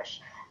crash.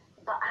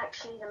 But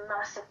actually, the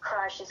massive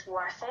crash is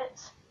worth it.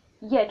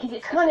 Yeah, because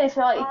it's kind of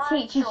like, it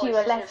teaches you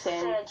a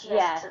lesson. Said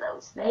yes to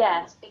those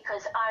things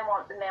because I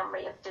want the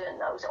memory of doing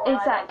those, or I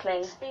want the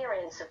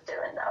experience of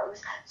doing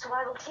those. So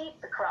I will take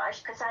the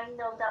crash because I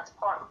know that's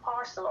part and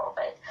parcel of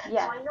it.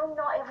 Yeah. So I know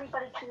not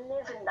everybody can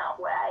live in that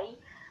way,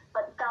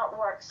 but that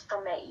works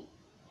for me.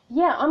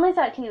 Yeah, I'm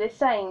exactly the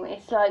same.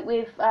 It's like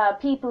with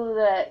people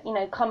that, you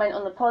know, comment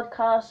on the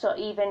podcast, or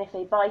even if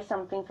they buy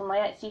something from my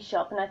Etsy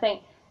shop, and I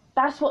think,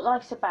 that's what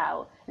life's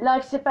about.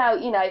 Life's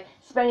about, you know,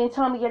 spending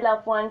time with your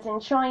loved ones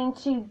and trying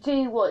to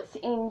do what's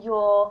in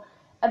your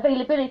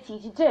availability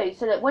to do,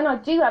 so that when I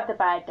do have the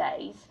bad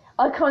days,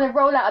 I kind of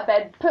roll out of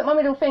bed, put my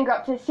middle finger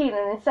up to the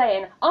ceiling and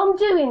saying, I'm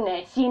doing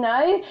this, you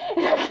know?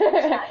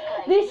 Exactly.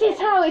 This is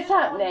how it's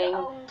happening.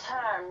 On your own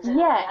terms,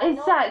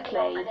 exactly.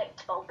 I know it's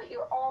unpredictable, but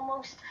you're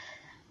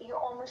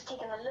almost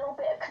taking a little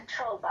bit of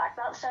control back.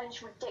 That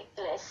sounds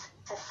ridiculous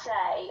to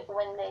say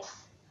when this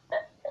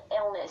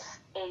illness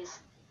is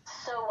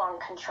so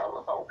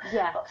uncontrollable.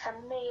 Yeah. But for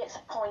me, it's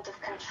a point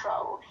of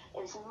control.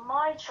 It was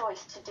my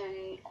choice to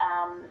do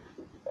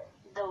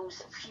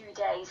those few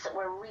days that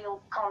were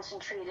real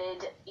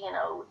concentrated, you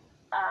know,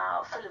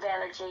 full of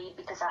energy,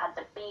 because I had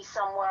to be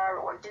somewhere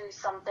or do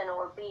something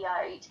or be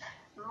out.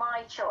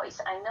 My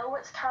choice. I know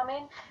what's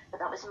coming, but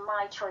that was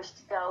my choice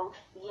to go,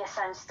 yes,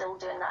 I'm still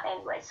doing that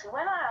anyway. So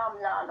when I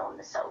am lying on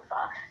the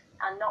sofa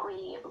and not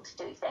really able to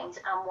do things,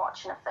 I'm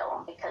watching a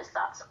film because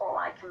that's all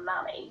I can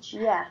manage.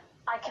 Yeah.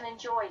 I can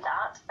enjoy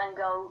that and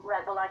go,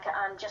 right, well,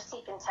 I'm just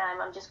taking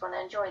time, I'm just going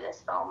to enjoy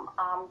this film.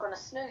 I'm going to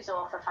snooze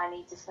off if I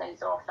need to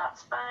snooze off,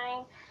 that's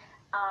fine.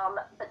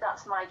 But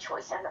that's my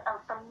choice. And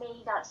for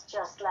me, that's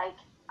just like,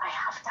 I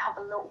have to have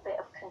a little bit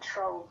of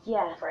control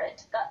over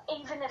it.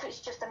 Even if it's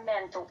just a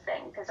mental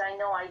thing, because I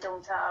know I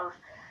don't have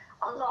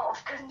a lot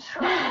of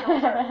control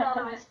over it, none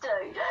of us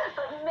do.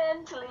 But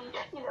mentally,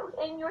 you know,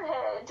 in your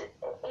head,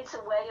 it's a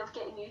way of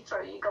getting you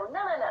through. You go, no,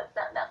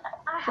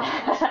 I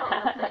have control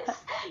of this.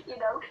 You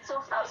know,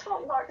 so if that's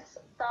what works,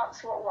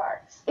 that's what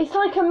works. It's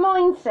like a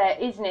mindset,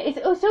 isn't it?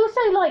 It's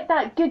also like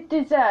that good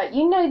dessert.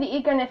 You know that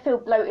you're going to feel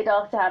bloated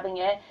after having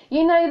it.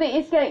 You know that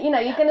it's going,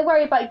 you're going to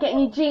worry about getting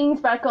your jeans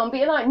back on, but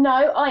you're like, no,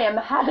 I am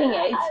having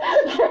it.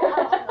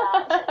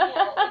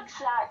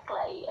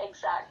 Yeah,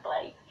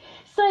 exactly.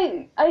 So,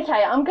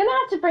 okay, I'm going to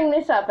have to bring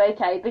this up,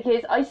 okay,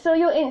 because I saw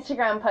your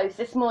Instagram post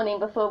this morning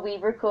before we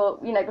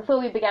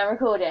began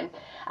recording,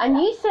 and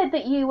you said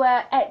that you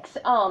were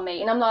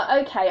ex-army, and I'm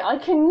like, okay, I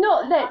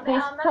cannot let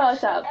this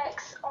pass up. I'm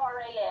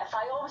ex-RAF.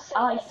 I always say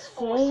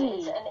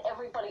ex-forces, and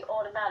everybody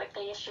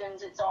automatically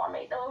assumes it's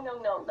army. No.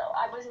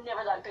 I was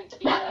never that good to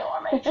be in the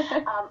army.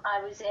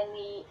 I was in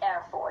the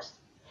Air Force.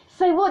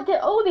 So what did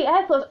all the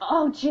Air Force?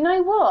 Oh, do you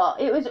know what?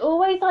 It was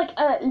always like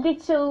a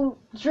little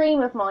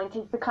dream of mine to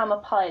become a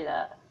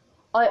pilot.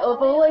 I've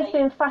always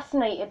been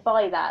fascinated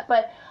by that.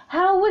 But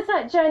how was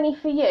that journey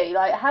for you?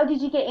 Like, how did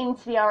you get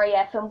into the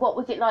RAF, and what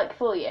was it like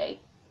for you?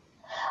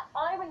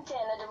 I went in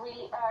at a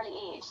really early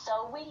age.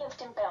 So we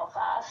lived in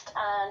Belfast,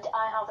 and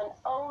I have an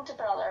older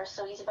brother,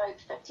 so he's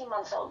about 15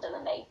 months older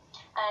than me,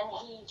 and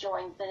he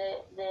joined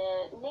the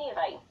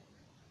Navy.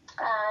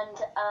 And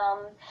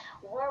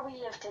where we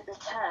lived at the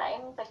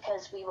time,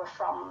 because we were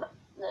from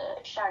the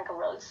Shankill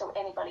Road, so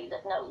anybody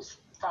that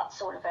knows that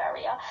sort of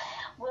area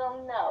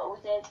will know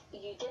that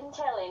you didn't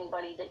tell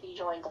anybody that you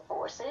joined the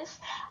forces,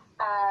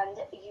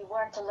 and you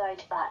weren't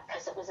allowed back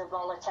because it was a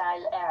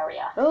volatile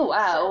area. Oh,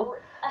 wow.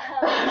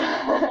 So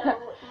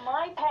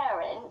my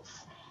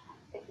parents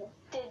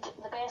did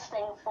the best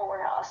thing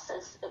for us,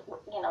 as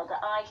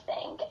that I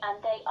think,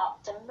 and they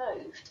upped and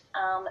moved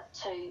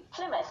to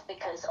Plymouth,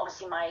 because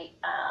obviously my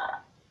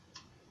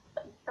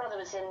brother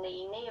was in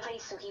the Navy,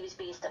 so he was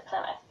based at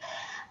Plymouth.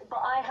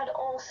 But I had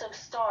also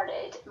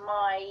started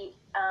my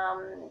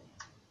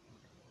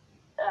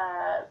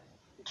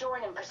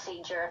joining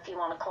procedure, if you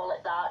want to call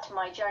it that,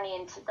 my journey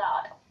into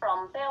that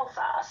from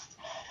Belfast.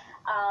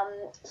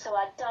 So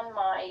I'd done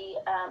my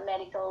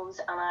medicals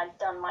and I'd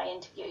done my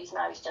interviews, and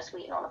I was just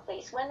waiting on a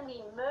place. When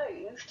we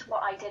moved,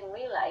 what I didn't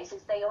realise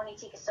is they only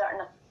take a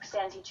certain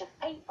percentage of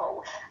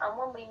people, and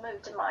when we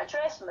moved and my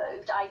address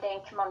moved, I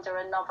then came under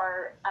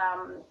another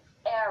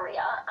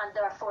area, and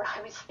therefore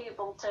I was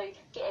able to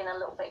get in a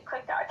little bit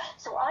quicker.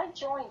 So I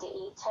joined at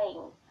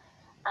 18,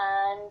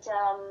 and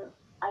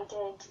I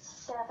did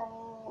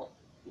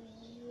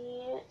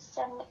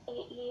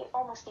 8 years,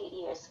 almost 8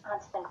 years. I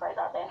had to think about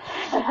that then.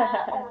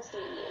 Almost 8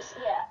 years,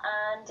 yeah,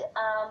 and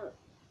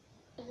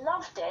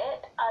loved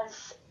it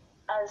as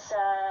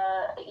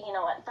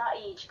at that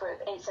age group.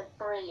 It's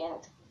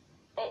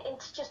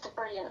just a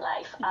brilliant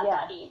life at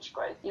that age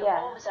group. You're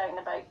always out and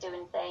about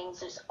doing things.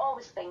 There's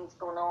always things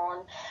going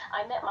on.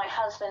 I met my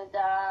husband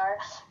there.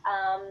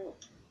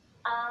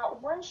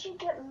 Once you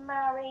get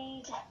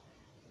married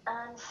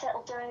and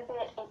settle down a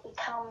bit, it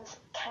becomes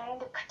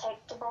kind of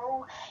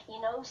predictable,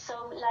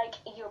 so like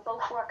you're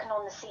both working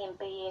on the same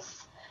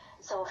base.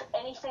 So if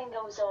anything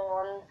goes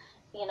on,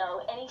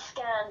 any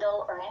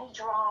scandal or any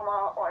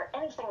drama or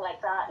anything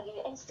like that,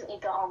 you instantly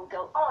go home and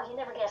go, oh, you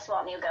never guess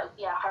what, and you go,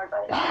 yeah, I heard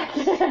about that.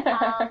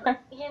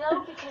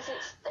 Because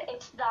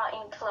it's that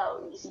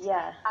enclosed.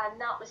 Yeah. And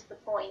that was the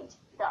point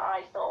that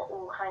I thought,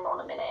 oh, hang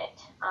on a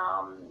minute,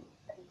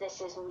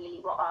 this isn't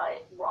really what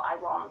I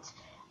want.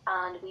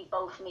 And we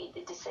both made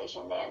the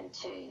decision then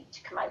to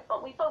come out.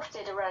 But we both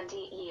did around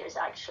 8 years,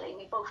 actually.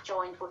 We both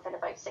joined within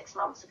about 6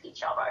 months of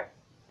each other.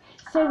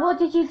 So what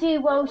did you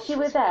do whilst you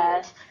were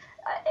there?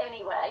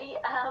 Anyway,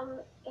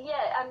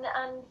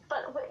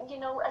 but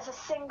as a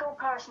single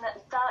person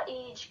at that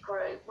age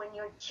group, when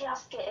you're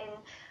just getting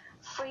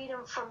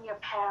freedom from your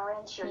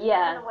parents, you're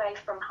living away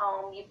from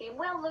home, you've been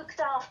well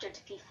looked after,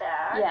 to be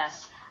fair.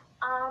 Yes.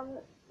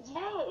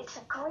 It's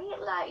a great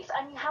life,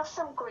 and you have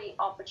some great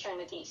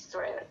opportunities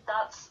through it.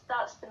 That's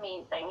the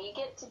main thing. You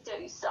get to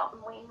do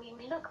something. We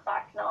look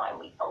back now and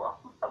we go,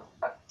 oh,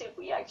 did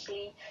we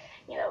actually,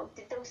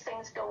 did those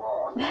things go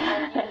on?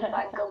 And you look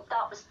back and go,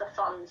 that was the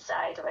fun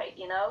side of it,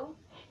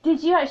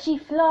 Did you actually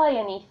fly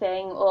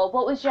anything, or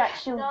what was your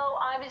actual... No,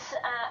 I was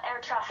air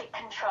traffic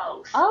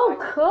control. So oh, I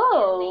was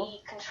cool. in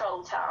the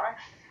control tower.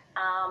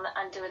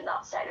 And doing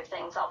that side of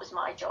things, that was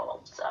my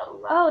job.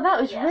 So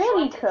that was really so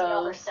I did cool. The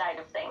other side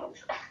of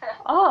things.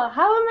 Oh,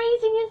 how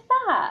amazing is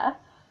that?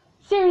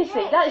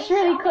 Seriously, that's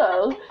really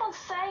cool. People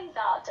say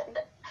that.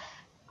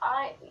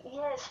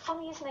 It's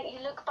funny, isn't it? You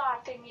look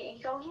back and you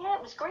go, yeah,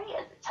 it was great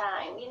at the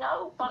time,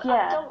 But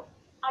I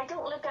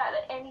don't look at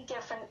it any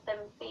different than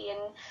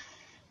being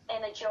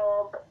in a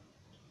job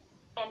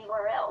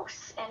anywhere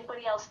else,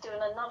 anybody else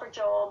doing another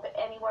job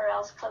anywhere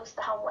else close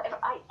to home, whatever.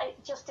 I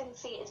just didn't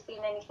see it as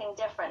being anything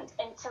different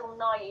until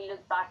now. You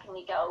look back and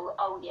you go,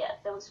 oh yeah,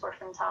 those were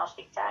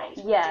fantastic times.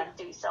 Yeah. We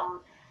did do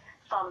some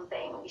fun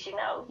things,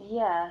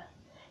 Yeah.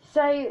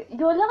 So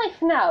your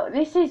life now,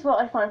 this is what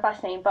I find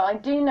fascinating, but I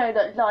do know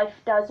that life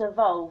does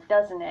evolve,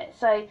 doesn't it?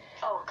 So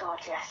Oh God,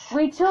 yes.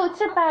 we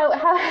talked about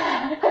how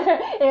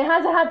it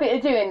has a habit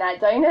of doing that,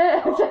 don't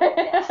it? Oh,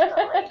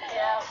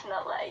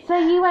 definitely. So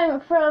you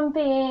went from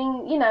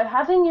being,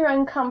 having your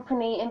own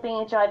company and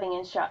being a driving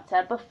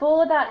instructor.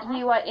 Before that,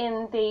 you were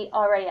in the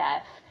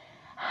RAF.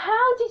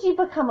 How did you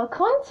become a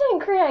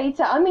content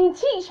creator? I mean,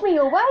 teach me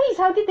your ways.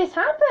 How did this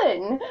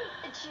happen?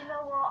 Do you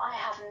know what? I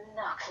have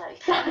no clue.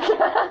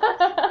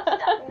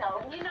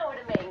 No, you know what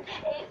I mean.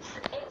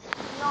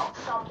 It's not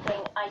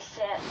something I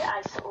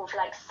sort of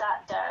like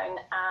sat down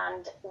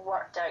and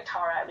worked out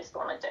how I was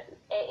going to do.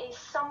 It is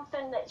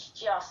something that's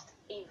just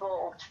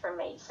evolved for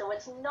me. So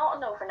it's not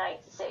an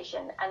overnight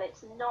decision, and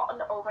it's not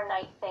an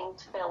overnight thing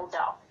to build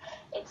up.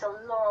 It's a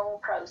long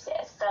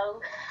process.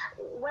 So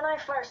when I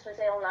first was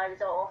ill and I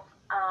was off,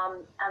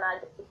 and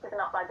I'd given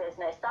up my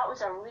business, that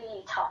was a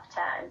really tough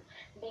time,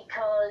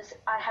 because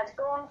I had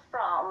gone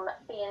from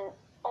being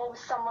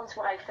someone's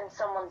wife and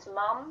someone's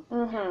mum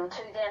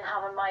to then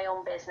having my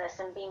own business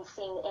and being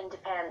seen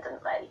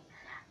independently.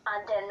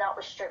 And then that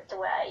was stripped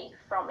away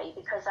from me,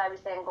 because I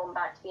was then going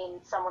back to being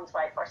someone's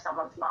wife or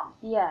someone's mum.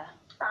 Yeah.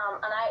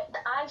 And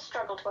I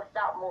struggled with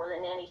that more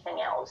than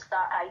anything else,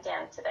 that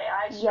identity.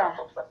 I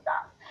struggled with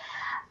that.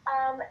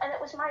 And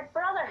it was my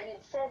brother who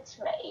had said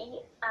to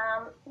me,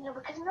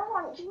 because no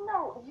one, you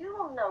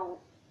will know,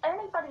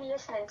 anybody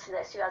listening to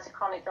this who has a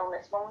chronic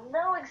illness will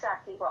know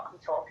exactly what I'm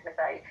talking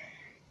about.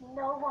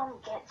 No one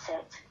gets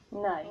it.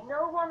 No.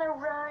 No one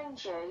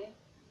around you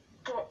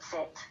gets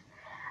it.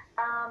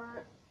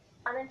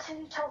 And until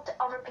you talk to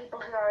other people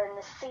who are in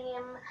the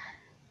same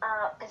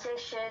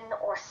position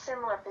or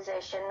similar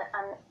position,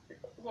 and,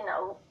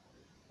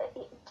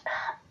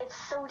 it's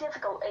so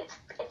difficult.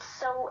 It's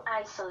so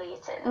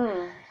isolating.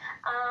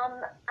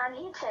 And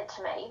he'd said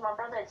to me, my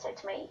brother had said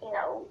to me,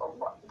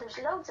 there's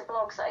loads of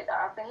blogs out there.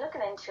 I've been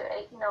looking into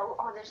it.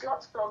 There's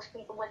lots of blogs,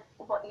 people with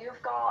what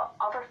you've got,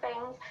 other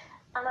things.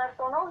 And I've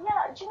gone, oh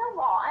yeah, do you know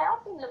what? I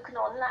have been looking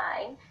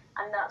online,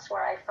 and that's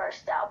where I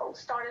first dabbled.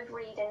 Started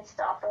reading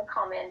stuff and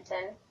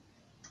commenting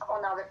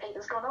on other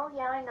people's, going, oh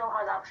yeah, I know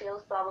how that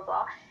feels, blah blah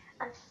blah.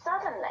 And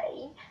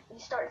suddenly you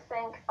start to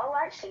think, oh,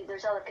 actually,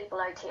 there's other people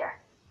out here.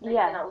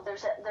 Yeah.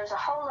 There's a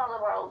whole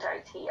other world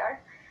out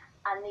here,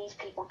 and these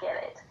people get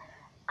it.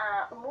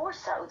 More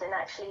so than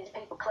actually the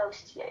people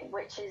close to you,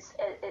 which is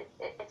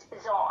it's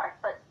bizarre,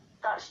 but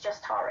that's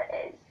just how it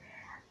is.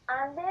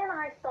 And then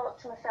I thought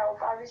to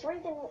myself, I was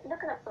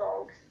looking at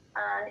blogs,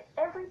 and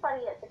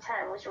everybody at the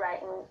time was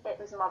writing, it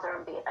was mother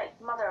and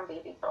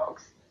baby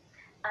blogs.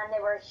 And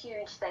they were a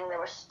huge thing. They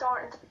were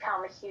starting to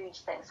become a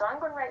huge thing. So I'm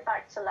going right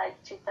back to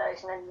like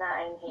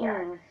 2009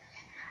 here.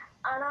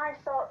 And I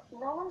thought,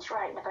 no one's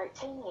writing about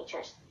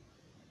teenagers.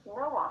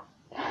 No one.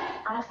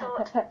 And I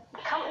thought,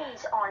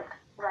 companies aren't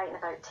writing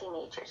about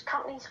teenagers.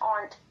 Companies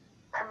aren't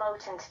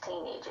promoting to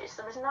teenagers.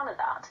 There was none of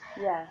that.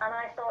 Yeah. And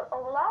I thought,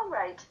 oh, well, I'll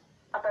write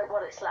about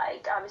what it's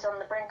like. I was on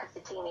the brink of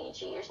the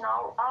teenage years, and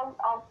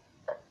I'll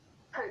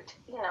put,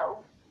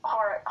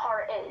 how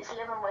it is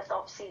living with,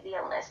 obviously, the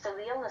illness. So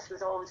the illness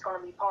was always going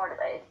to be part of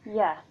it.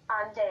 Yeah.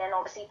 And then,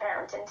 obviously,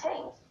 parenting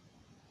teens.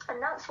 And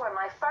that's where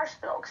my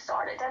first blog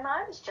started, and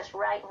I was just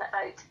writing it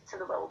out to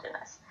the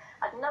wilderness.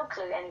 I had no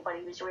clue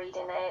anybody was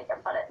reading it,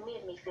 but it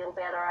made me feel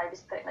better. I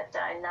was putting it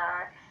down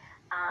there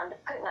and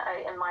putting it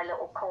out in my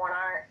little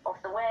corner of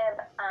the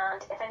web,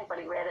 and if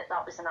anybody read it,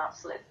 that was an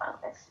absolute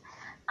bonus.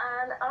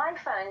 And I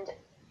found,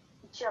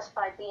 just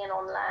by being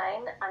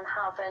online and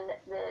having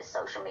the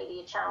social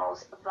media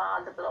channels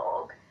via the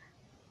blog,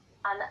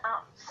 an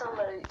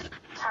absolute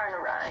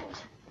turnaround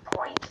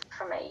point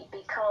for me,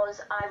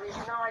 because I was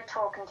now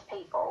talking to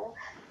people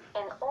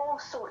in all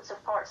sorts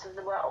of parts of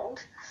the world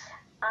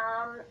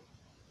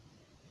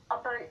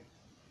about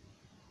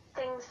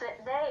things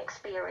that they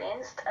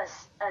experienced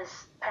as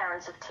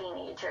parents of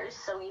teenagers.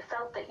 So you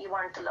felt that you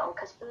weren't alone,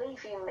 because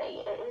believe you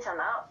me, it is an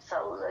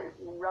absolute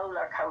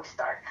roller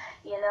coaster.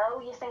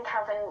 You think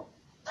having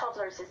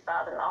toddlers is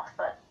bad enough,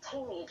 but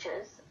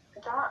teenagers,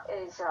 that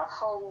is a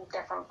whole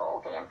different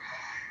ballgame.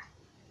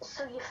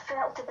 So you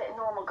felt a bit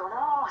normal, going,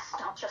 oh, it's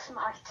not just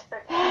my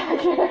turn.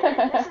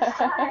 This is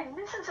fine.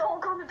 This is all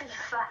going to be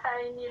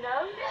fine,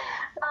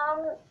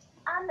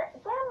 And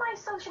then my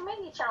social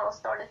media channel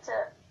started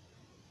to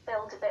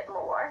build a bit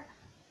more.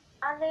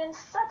 And then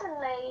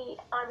suddenly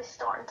I was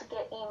starting to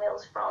get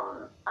emails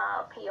from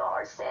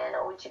PR saying,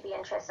 oh, would you be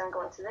interested in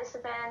going to this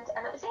event?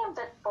 And it was aimed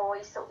at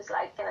boys, so it was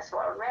like Guinness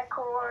World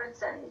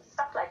Records and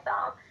stuff like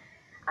that.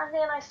 And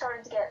then I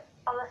started to get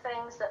other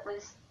things that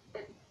was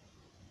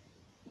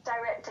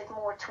directed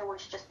more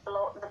towards just the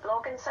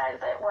blogging side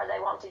of it, where they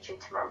wanted you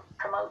to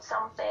promote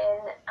something,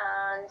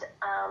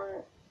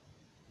 and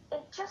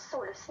it just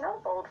sort of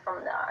snowballed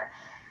from there.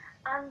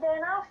 And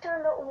then after a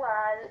little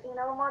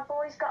while, my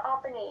boys got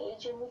up in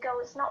age, and you go,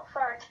 it's not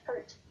fair to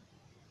put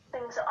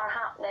things that are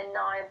happening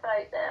now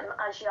about them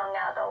as young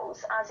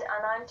adults,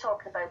 and I'm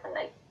talking about when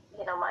they,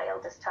 my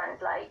eldest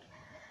turned like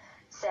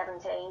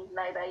 17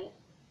 maybe,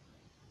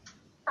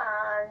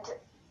 and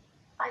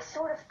I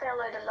sort of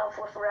fell out of love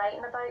with writing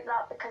about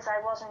that because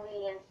I wasn't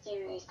really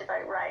enthused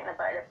about writing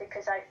about it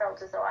because I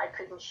felt as though I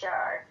couldn't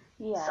share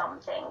some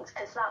things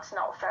because that's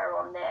not fair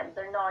on them.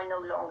 They're now no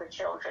longer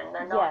children.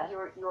 They're not.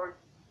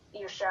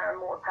 You're sharing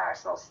more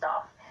personal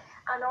stuff.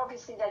 And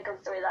obviously they go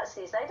through that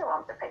stage. They don't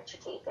want the picture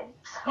taken.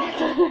 So you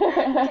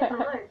get the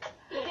look.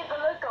 You get the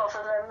look off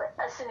of them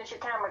as soon as your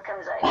camera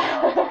comes out.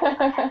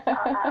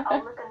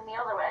 I'll look in the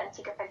other way and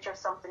take a picture of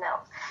something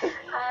else.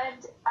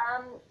 And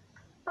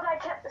but I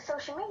kept the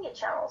social media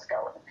channels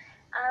going.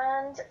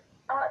 And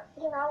I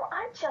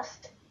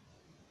just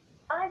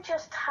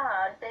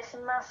had this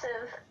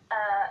massive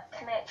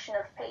connection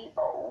of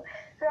people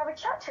who I would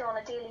chat to on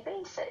a daily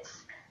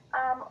basis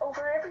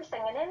over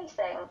everything and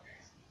anything.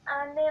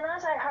 And then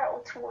as I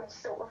hurtled towards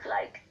sort of 50,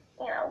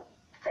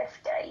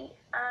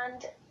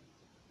 and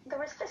there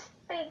was this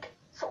big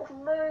sort of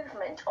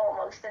movement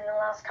almost in the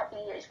last couple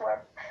of years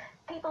where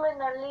people in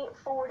their late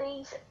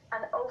 40s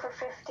and over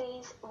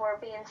 50s were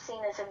being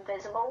seen as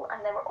invisible,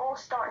 and they were all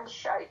starting to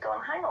shout,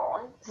 going, hang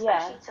on,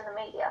 especially to the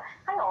media,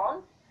 hang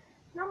on,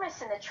 you're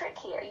missing a trick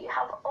here. You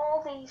have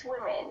all these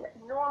women,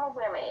 normal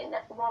women,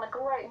 want to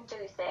go out and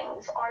do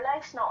things. Our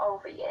life's not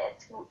over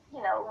yet.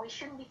 We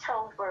shouldn't be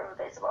told we're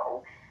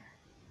invisible.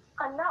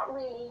 And that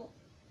really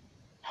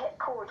hit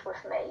chord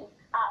with me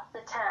at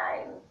the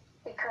time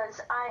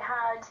because I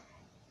had,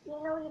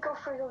 you go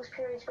through those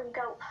periods where you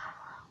go,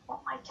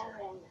 what am I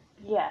doing?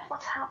 Yeah.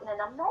 What's happening?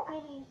 I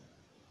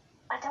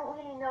don't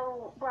really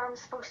know where I'm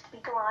supposed to be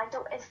going.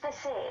 Is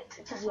this it?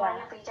 Just my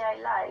everyday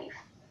life.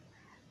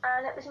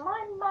 And it was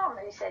my mum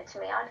who said to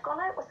me, I'd gone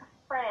out with a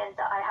friend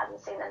that I hadn't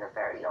seen in a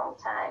very long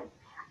time.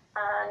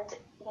 And,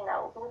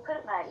 we'll put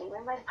it mildly, we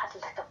might have had a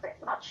little bit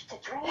much to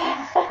drink.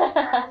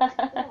 And,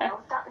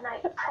 that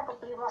night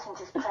probably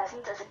wasn't as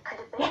pleasant as it could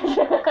have been.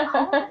 Like,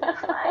 oh,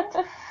 never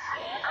mind.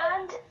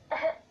 And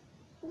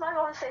my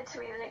mum said to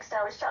me the next day,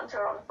 I was chatting to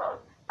her on the phone,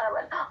 and I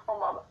went, oh,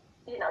 Mum,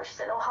 she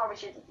said, oh, how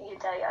was your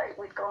day out?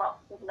 We'd gone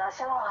up, and I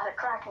said, oh, I had a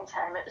cracking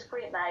time. It was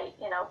great, mate,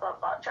 blah,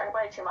 blah, drank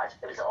way too much.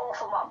 It was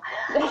awful, Mum.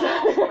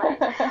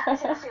 I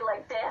said, I feel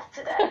like death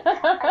today.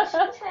 And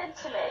she said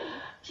to me,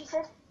 she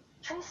said,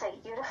 Tracy,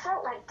 you'd have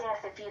felt like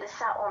death if you'd have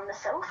sat on the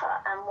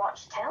sofa and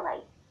watched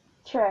telly.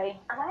 True.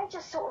 And I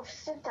just sort of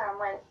stood there and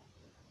went,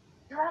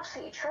 you're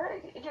absolutely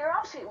true. You're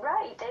absolutely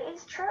right. It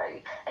is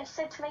true. And she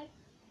said to me,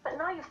 but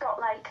now you've got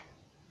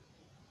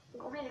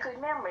really good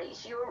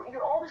memories.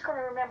 You're always going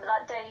to remember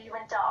that day you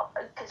went up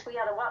because we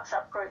had a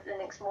WhatsApp group the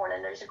next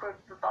morning. There's a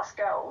group of us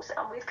girls,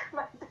 and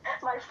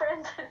my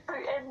friend had put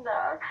in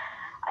there,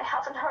 I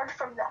haven't heard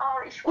from the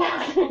Irish one.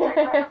 I think I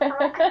might have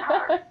broken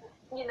her.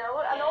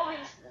 And all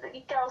these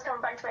girls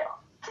coming back to me,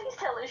 please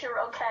tell us you're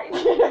okay.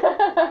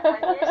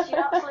 Yes, you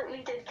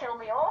absolutely did kill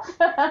me off,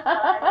 but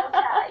I'm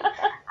okay.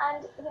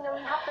 And, you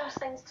have those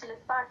things to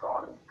look back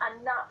on,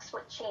 and that's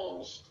what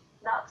changed.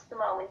 That's the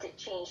moment it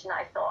changed, and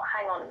I thought,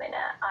 hang on a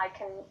minute, I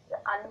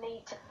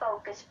need to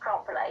focus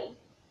properly,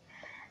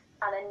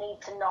 and I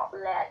need to not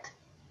let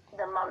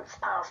the months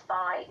pass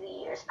by, the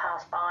years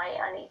pass by.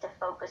 I need to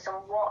focus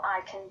on what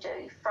I can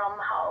do from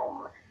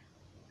home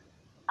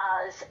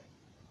as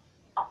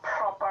a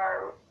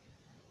proper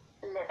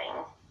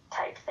living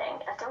type thing.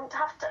 I don't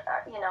have to,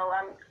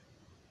 I'm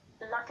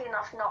lucky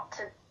enough not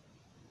to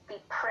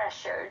be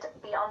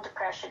under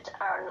pressured to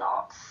earn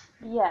lots.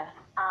 Yeah.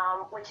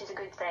 Which is a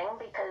good thing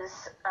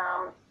because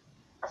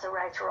as a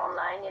writer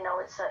online,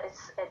 it's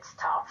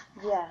tough.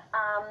 Yeah.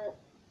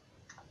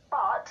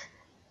 But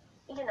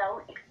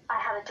I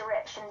had a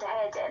direction to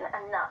head in,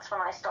 and that's when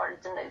I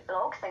started the new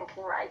blog,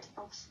 thinking, right,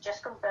 it's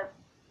just going to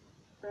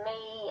be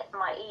me,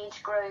 my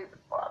age group,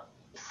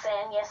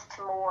 saying yes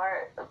to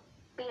more,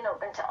 being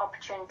open to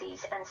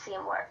opportunities and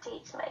seeing where it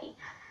takes me.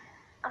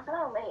 And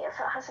blow me if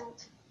it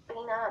hasn't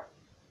been an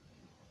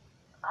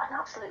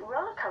absolute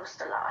roller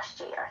coaster last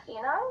year,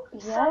 Yeah.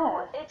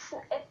 So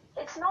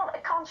it's not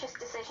a conscious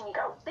decision. You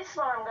go, this is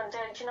what I'm going to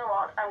do. Do you know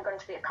what? I'm going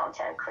to be a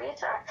content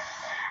creator,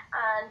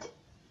 and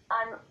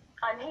I'm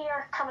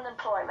here. Come and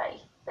employ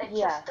me. It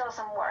just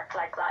doesn't work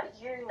like that.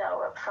 You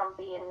know it from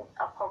being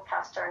a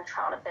podcaster and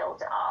trying to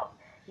build it up.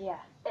 Yeah.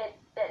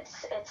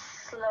 It's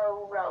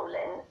slow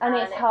rolling, and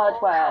it's hard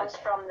work. It comes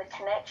from the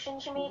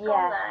connections you make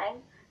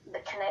online, the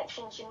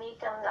connections you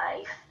make in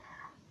life.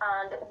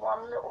 And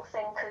one little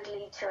thing could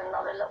lead to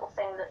another little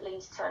thing that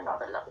leads to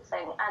another little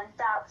thing. And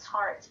that's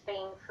how it's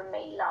been for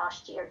me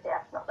last year,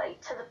 definitely,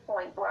 to the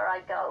point where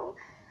I go,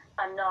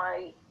 I'm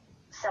now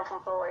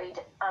self-employed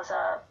as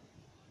a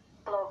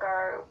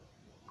blogger,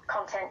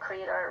 content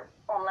creator,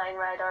 online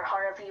writer,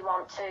 however you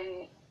want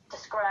to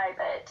describe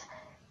it.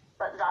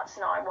 But that's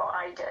now what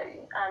I do.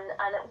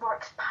 And it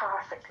works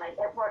perfectly.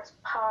 It works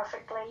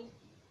perfectly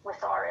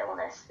with our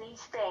illness.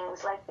 These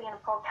things, like being a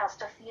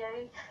podcaster for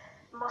you,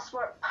 must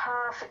work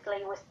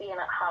perfectly with being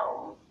at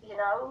home,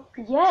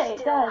 Yeah,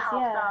 it does,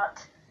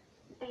 that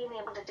being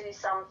able to do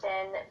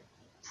something,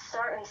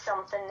 certainly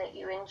something that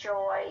you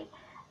enjoy,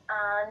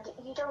 and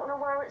you don't know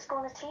where it's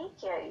going to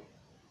take you.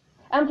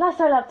 And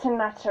plus I love to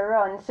natter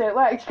on, so it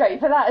works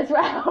great for that as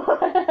well.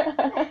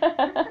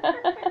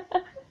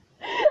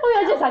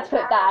 I just had to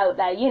put that out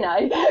there, you know.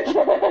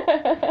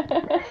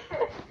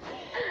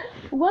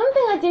 One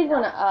thing I did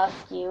want to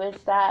ask you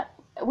is that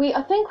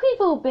I think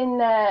we've all been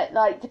there,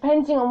 like,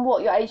 depending on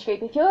what your age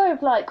group, if you're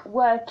of, like,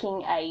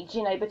 working age,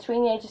 you know,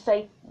 between the age of,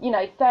 say, you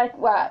know,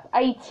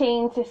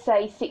 18 to,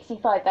 say,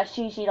 65, that's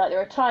usually, like, the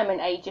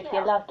retirement age if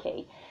you're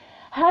lucky.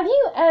 Have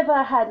you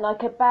ever had,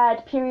 like, a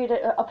bad period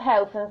of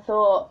health and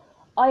thought,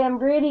 I am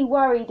really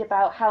worried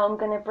about how I'm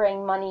going to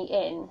bring money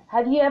in?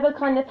 Have you ever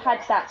kind of had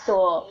that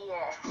thought?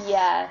 Yes.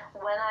 Yeah.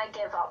 When I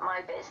gave up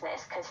my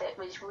business, because it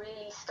was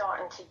really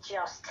starting to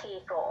just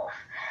take off,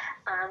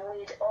 and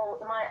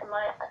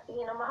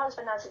my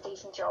husband has a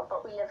decent job,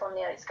 but we live on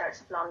the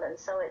outskirts of London,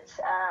 so it's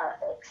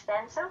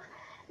expensive.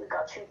 We've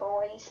got 2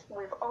 boys.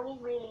 We've only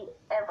really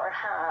ever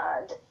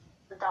had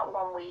that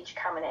one wage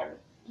coming in.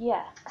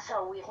 Yeah.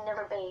 So we've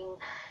never been,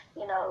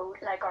 you know,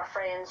 like our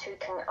friends who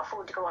can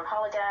afford to go on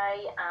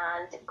holiday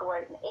and go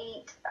out and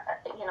eat,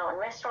 you know, in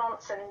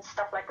restaurants and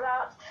stuff like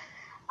that.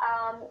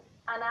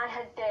 And I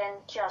had then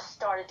just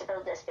started to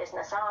build this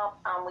business up,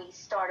 and we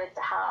started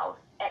to have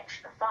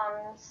extra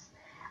funds.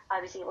 I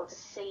was able to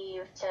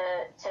save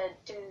to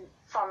do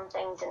fun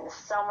things in the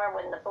summer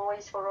when the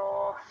boys were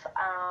off.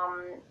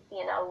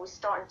 You know, was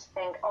starting to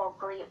think, oh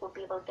great, we'll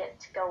be able to get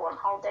to go on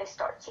holiday,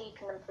 start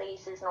taking them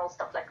places and all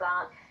stuff like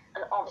that.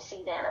 And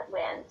obviously then it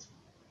went.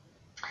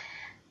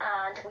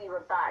 And we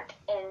were back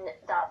in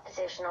that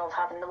position of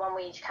having the one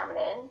wage coming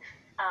in,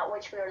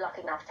 which we were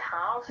lucky enough to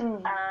have.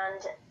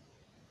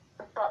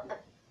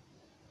 But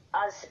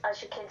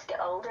as your kids get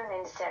older and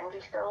into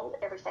secondary school,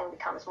 everything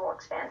becomes more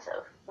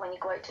expensive. When you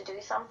go out to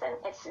do something,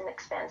 it's an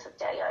expensive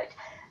day out.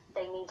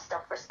 They need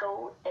stuff for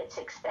school, it's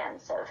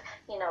expensive.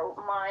 You know,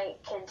 my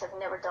kids have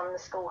never done the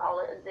school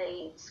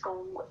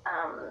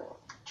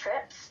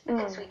trips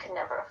because we could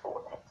never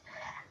afford it.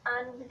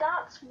 And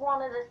that's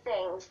one of the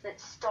things that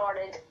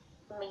started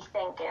me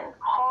thinking,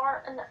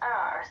 how on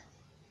earth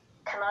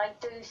can I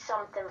do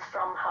something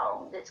from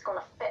home that's going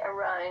to fit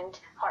around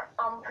how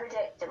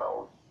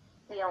unpredictable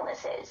the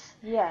illness is?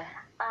 Yeah.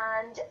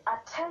 And I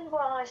tell you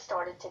what I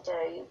started to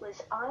do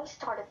was I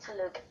started to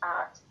look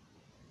at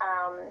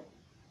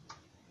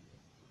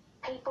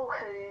people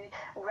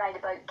who write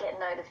about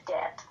getting out of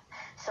debt.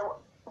 So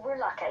we're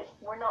lucky.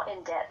 We're not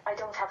in debt. I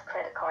don't have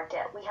credit card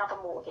debt. We have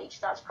a mortgage.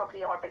 That's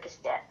probably our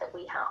biggest debt that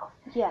we have.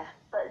 Yeah.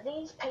 But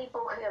these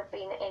people who have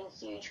been in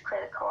huge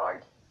credit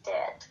card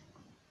debt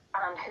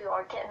and who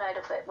are getting out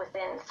of it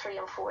within 3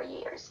 and 4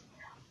 years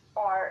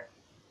are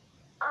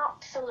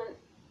absolute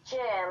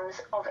gems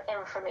of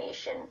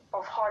information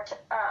of how to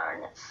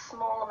earn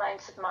small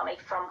amounts of money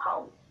from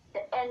home,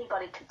 that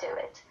anybody could do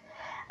it.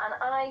 And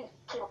I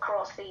came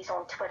across these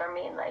on Twitter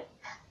mainly,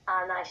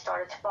 and I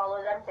started to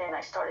follow them. Then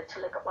I started to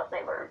look at what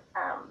they were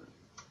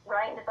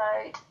writing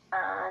about,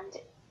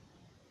 and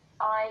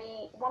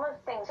one of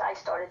the things I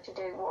started to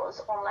do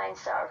was online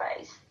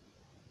surveys,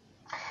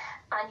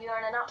 and you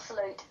earn an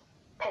absolute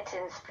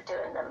pittance for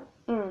doing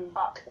them.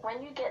 But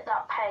when you get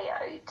that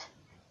payout,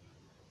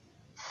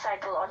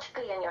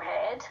 psychologically in your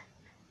head,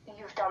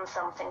 you've done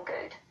something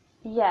good.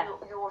 Yeah.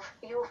 You're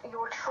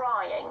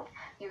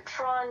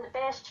trying the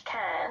best you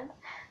can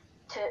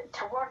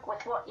to work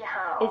with what you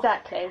have.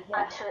 Exactly.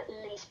 Yeah. And to at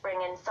least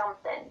bring in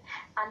something.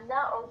 And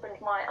that opened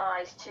my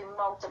eyes to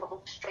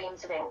multiple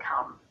streams of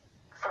income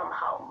from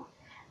home.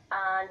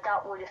 And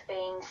that would have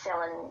been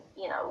selling,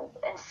 you know,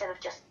 instead of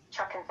just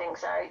chucking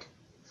things out,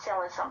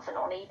 selling something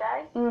on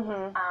eBay,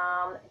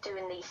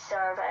 doing these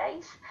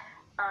surveys.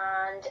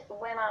 And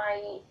when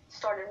I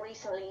started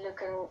recently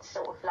looking,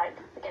 sort of like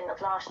the beginning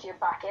of last year,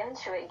 back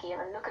into it again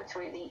and looking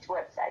through these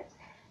websites,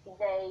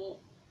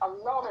 a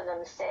lot of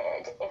them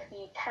said if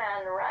you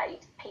can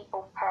rate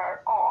people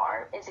per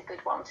hour is a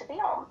good one to be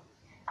on.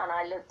 And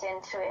I looked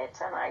into it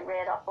and I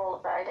read up all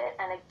about it.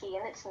 And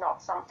again, it's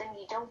not something,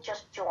 you don't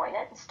just join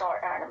it and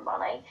start earning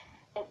money.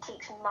 It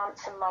takes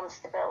months and months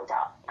to build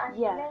up. And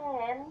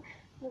then,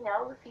 you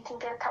know, if you can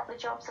get a couple of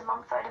jobs a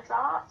month out of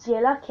that,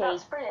 you're lucky.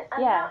 That's brilliant.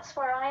 And that's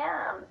where I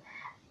am.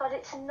 But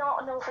it's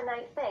not an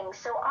overnight thing.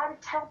 So I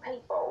would tell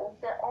people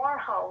that are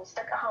home,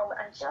 stuck at home,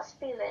 and just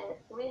feeling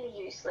really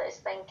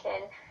useless,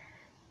 thinking,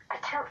 I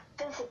can't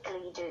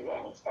physically do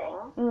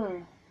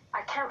anything.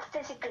 I can't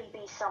physically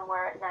be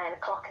somewhere at 9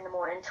 o'clock in the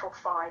morning until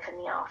 5 in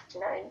the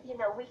afternoon. You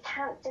know, we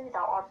can't do that.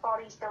 Our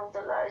bodies don't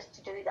allow us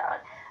to do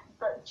that.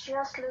 But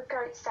just look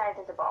outside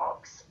of the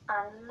box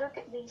and look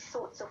at these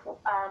sorts of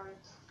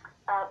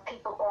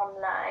people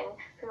online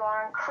who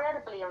are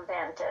incredibly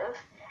inventive.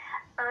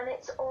 And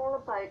it's all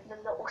about the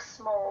little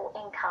small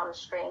income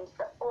streams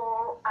that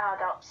all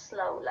add up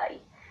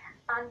slowly.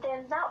 And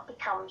then that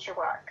becomes your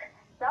work.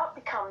 That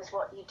becomes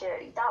what you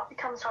do. That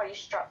becomes how you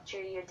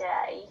structure your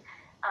day.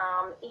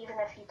 Even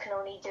if you can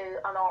only do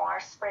an hour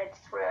spread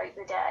throughout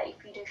the day,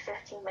 if you do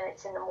 15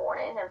 minutes in the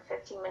morning and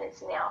 15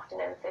 minutes in the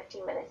afternoon,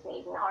 15 minutes in the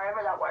evening,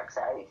 however that works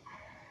out,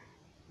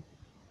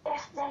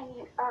 if then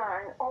you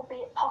earn,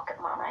 albeit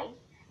pocket money,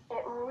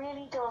 it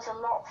really does a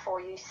lot for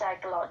you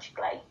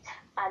psychologically.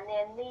 And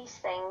then these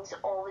things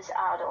always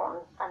add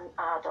on,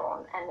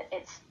 and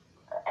it's,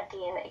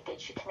 again, it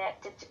gets you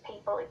connected to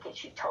people, it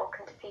gets you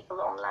talking to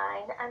people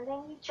online, and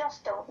then you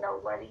just don't know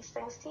where these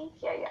things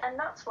take you. And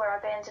that's where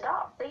I've ended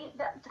up.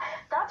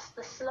 That's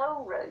the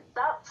slow route.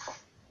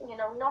 That's, you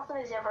know, nothing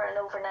is ever an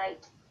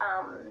overnight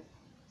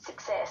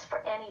success for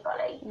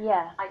anybody.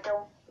 Yeah. I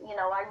don't, you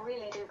know, I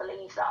really do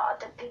believe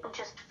that people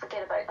just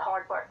forget about the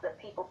hard work that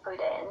people put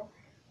in.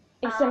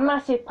 It's a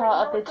massive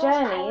part of the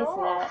journey,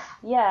 isn't it?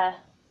 Yeah.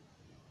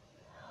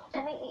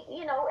 And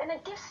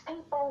it gives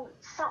people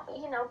some,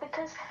 you know,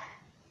 because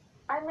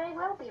I may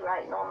well be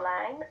writing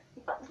online,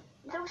 but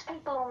those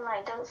people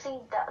online don't see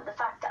the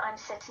fact that I'm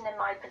sitting in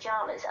my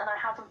pajamas and I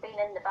haven't been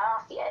in the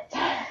bath yet.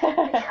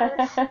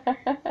 Because,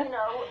 you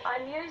know,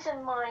 I'm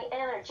using my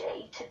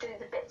energy to do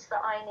the bits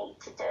that I need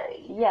to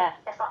do. Yeah.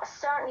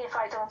 Certainly if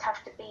I don't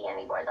have to be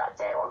anywhere that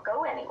day or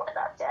go anywhere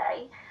that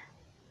day,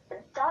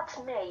 that's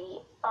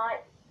me.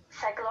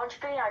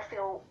 Psychologically, I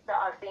feel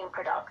that I've been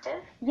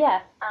productive.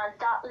 Yeah. And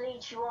that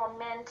leads you on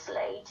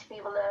mentally to be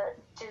able to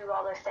do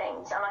other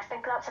things. And I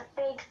think that's a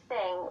big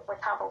thing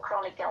with having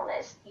chronic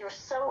illness. You're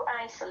so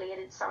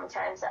isolated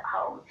sometimes at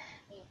home.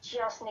 You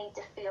just need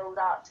to feel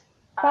that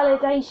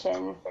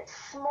validation.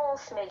 Small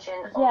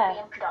smidgen of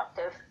being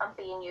productive and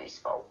being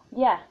useful.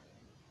 Yeah.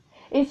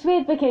 It's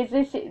weird because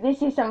this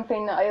is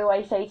something that I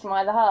always say to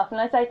my other half, and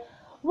I say,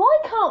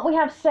 why can't we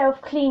have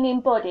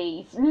self-cleaning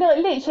bodies? Look,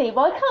 literally,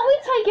 why can't we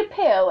take a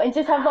pill and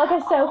just have like a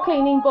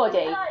self-cleaning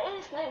body? That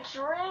is the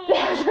dream.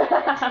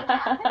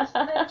 That is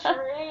the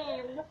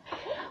dream.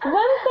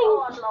 One thing,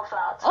 I'd love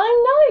that. I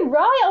know,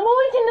 right? I'm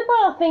always in the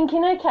bath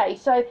thinking, okay,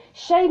 so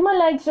shave my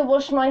legs or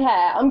wash my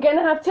hair. I'm going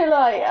to have to,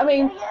 like, I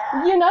mean,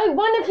 you know,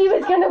 one of you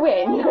is going to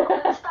win.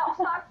 It's that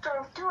factor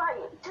of, do I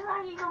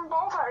even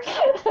bother? Do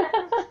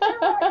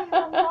I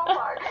even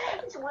bother?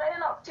 It's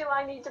when up do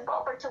I need to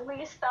bother to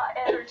waste that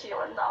energy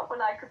on that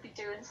when I could be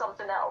doing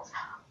something else?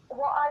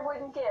 What I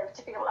wouldn't give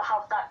to be able to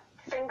have that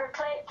finger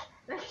click.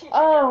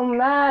 Oh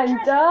man,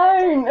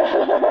 don't!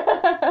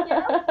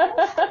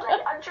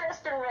 Instantly, I'm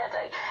dressed and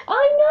ready.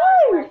 I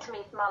know! Right to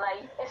make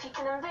money. If you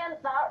can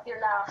invent that, you're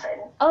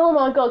laughing. Oh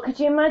my god, could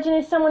you imagine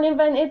if someone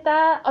invented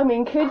that? I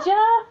mean, could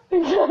ya?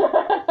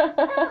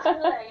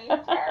 Definitely.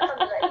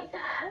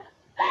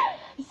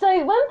 So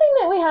one thing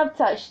that we have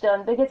touched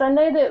on, because I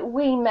know that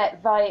we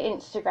met via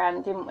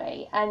Instagram, didn't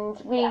we? And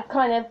we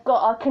kind of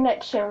got our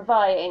connection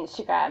via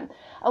Instagram.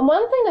 And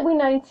one thing that we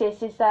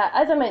noticed is that,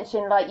 as I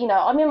mentioned, like, you know,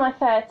 I'm in my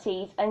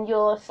 30s and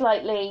you're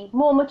slightly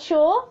more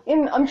mature.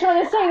 I'm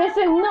trying to say this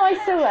in a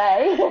nicer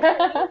way.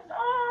 How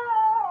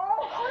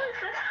has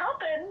this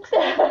happened?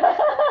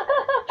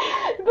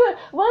 But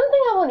one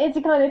thing I wanted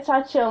to kind of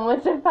touch on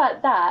was the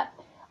fact that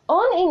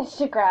on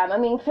Instagram, I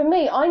mean, for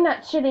me, I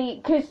naturally,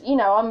 because, you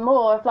know, I'm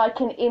more of like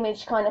an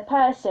image kind of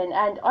person,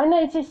 and I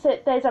noticed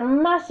that there's a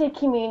massive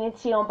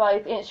community on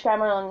both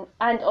Instagram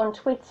and on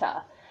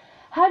Twitter.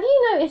 Have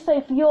you noticed, though,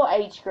 for your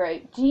age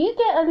group, do you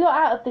get a lot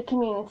out of the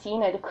community, you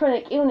know, the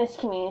chronic illness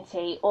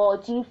community, or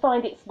do you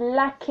find it's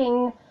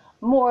lacking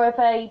more of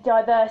a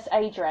diverse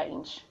age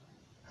range?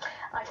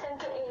 I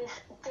think it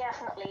is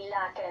definitely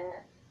lacking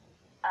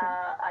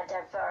a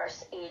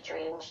diverse age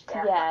range,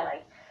 definitely. Yeah.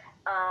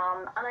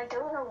 And I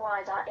don't know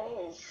why that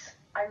is.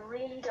 I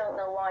really don't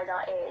know why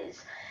that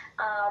is.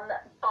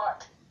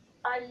 But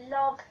I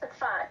love the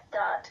fact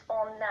that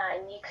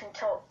online you can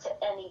talk to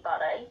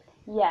anybody.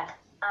 Yeah.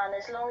 And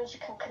as long as you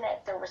can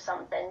connect over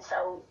something,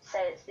 so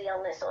say it's the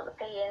illness or the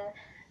pain,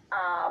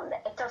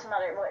 it doesn't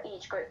matter what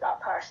age group that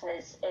person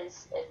is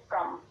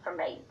from. For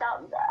me,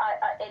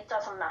 it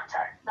doesn't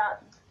matter.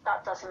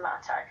 That doesn't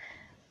matter.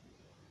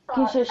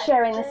 Because you're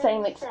sharing the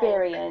same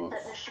experience.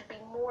 That there should be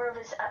more of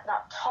us at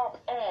that top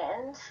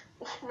end,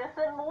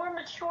 the more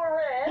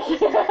mature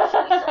end, you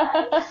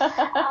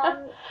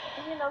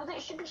know, that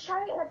should be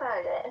shouting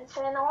about it and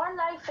saying, our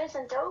life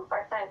isn't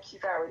over, thank you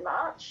very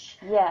much.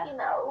 Yeah. You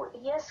know,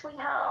 yes, we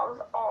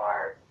have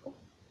our,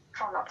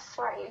 try not to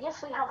swear here,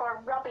 yes, we have our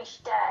rubbish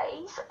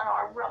days and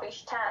our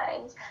rubbish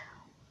times,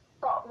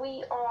 but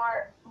we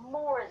are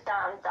more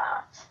than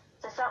that.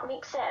 Does that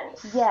make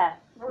sense? Yeah.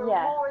 We're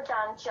more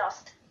than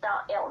just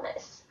that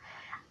illness.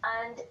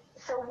 And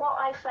so what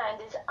I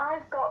find is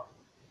I've got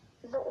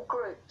little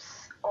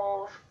groups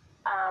of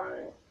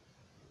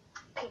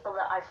people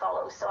that I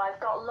follow. So I've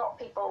got a lot of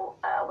people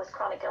with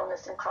chronic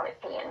illness and chronic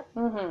pain.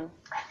 Mm-hmm. And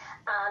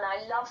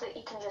I love that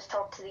you can just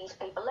talk to these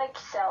people like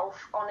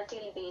yourself on a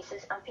daily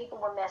basis, and people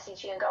will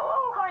message you and go,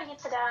 oh, how are you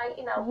today?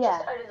 You know,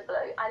 just out of the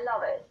blue. I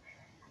love it.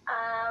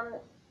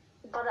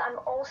 But I'm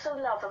also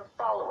loving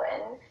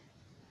following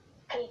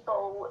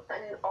people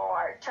who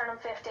are turning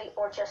 50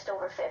 or just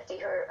over 50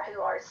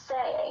 who are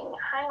saying,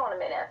 hang on a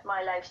minute,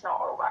 my life's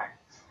not over,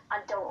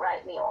 and don't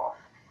write me off.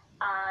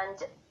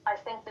 And I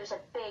think there's a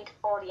big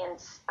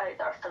audience out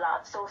there for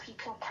that. So if you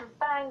can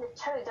combine the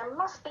two, there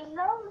must be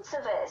loads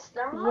of us.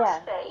 There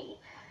must be.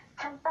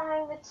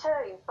 Combine the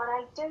two. But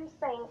I do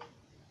think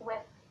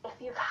if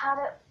you've had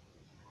a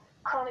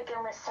chronic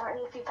illness,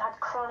 certainly if you've had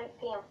chronic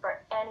pain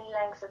for any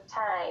length of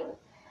time,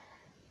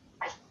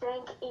 I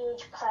think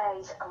age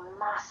plays a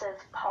massive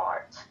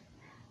part,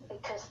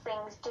 because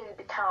things do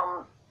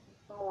become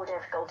more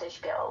difficult as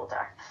you get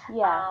older.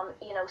 Yeah.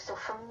 You know, so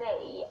for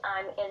me,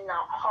 I'm in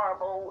that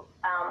horrible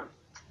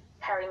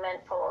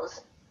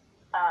perimenopause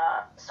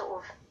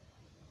sort of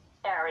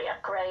area,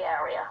 grey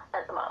area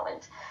at the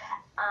moment.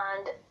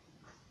 And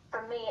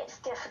for me, it's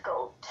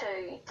difficult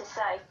to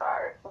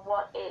decipher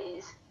what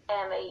is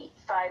ME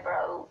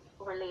fibro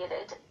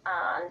related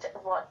and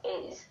what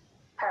is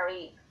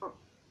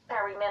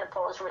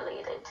perimenopause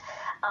related,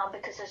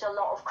 because there's a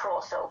lot of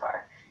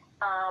crossover.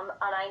 And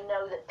I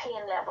know that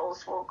pain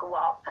levels will go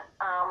up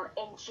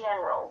in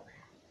general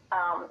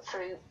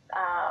through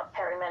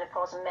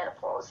perimenopause and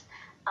menopause.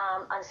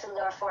 And so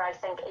therefore I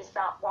think, is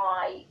that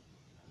why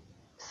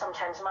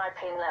sometimes my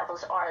pain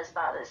levels are as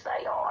bad as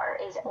they are?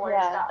 Or is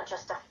that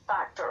just a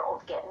factor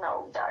of getting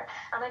older?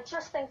 And I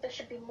just think there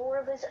should be more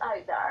of us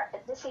out there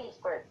at this age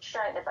group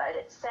shouting about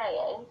it,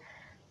 saying,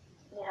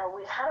 you know,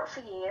 we've had it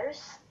for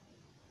years,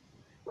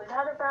 we've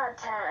had our bad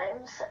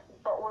times,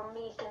 but we're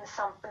making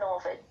something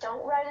of it.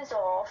 Don't write us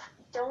off.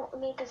 Don't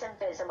make us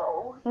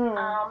invisible.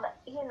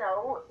 You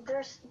know,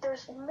 there's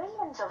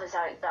millions of us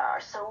out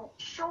there, so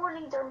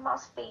surely there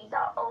must be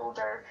that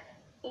older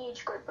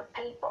age group of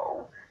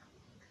people,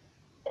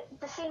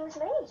 the same as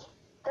me.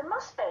 There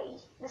must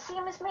be the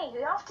same as me, who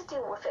have to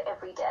deal with it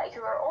every day,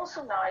 who are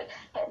also now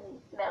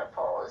hitting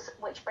menopause,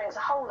 which brings a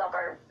whole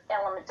other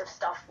element of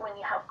stuff when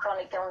you have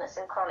chronic illness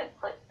and chronic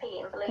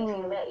pain, believe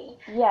you me.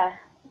 Yeah.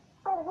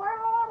 But where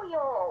are we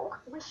all?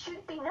 We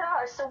should be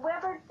there. So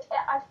whether,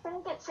 I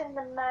think it's in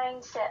the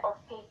mindset of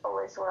people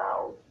as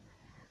well.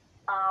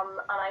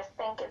 And I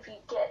think if you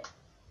get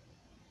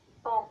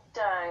bogged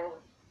down,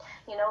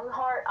 you know,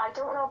 I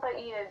don't know about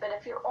you, but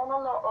if you're on a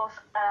lot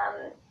of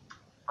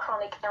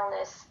chronic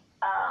illness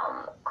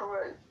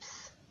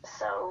groups,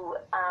 so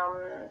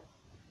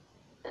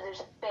there's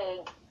a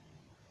big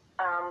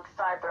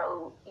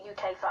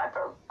UK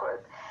fibro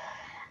group.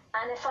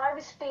 And if I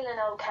was feeling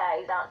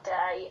okay that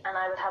day, and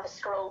I would have a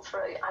scroll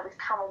through, I would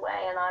come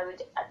away, and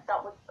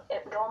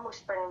it would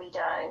almost bring me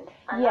down.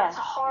 And that's a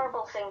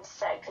horrible thing to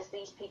say, because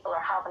these people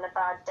are having a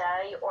bad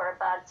day or a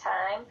bad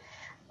time.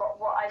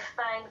 But what I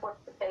find with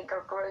the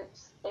bigger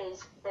groups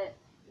is that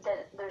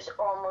there's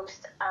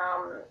almost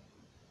a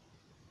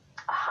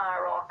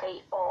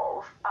hierarchy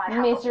of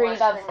misery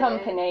loves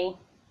company.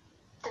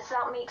 Does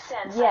that make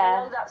sense? Yeah.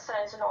 I know that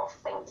sounds an awful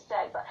thing to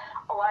say, but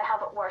I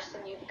have it worse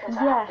than you because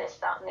I have this,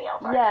 that, and the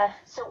other. Yeah.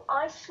 So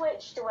I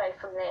switched away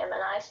from them,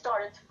 and I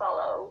started to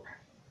follow,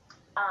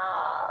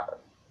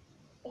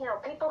 you know,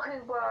 people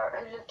who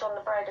looked on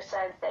the brighter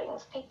side of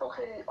things, people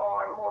who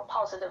are more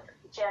positive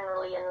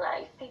generally in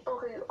life, people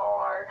who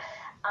are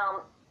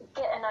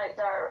getting out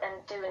there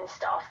and doing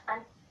stuff,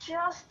 and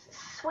just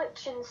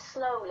switching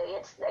slowly.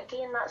 That's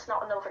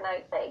not an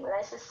overnight thing.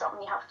 This is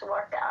something you have to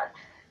work at.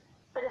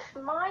 But if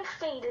my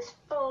feed is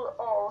full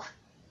of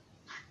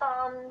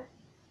fun,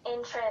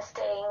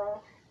 interesting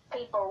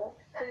people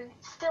who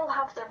still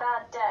have their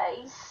bad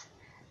days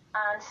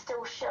and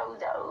still show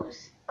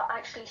those, but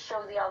actually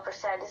show the other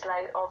side of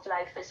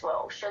life as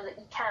well, show that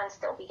you can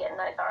still be getting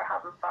out there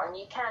having fun,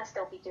 you can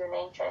still be doing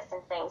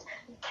interesting things,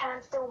 you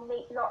can still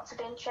meet lots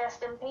of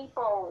interesting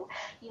people,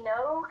 you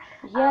know?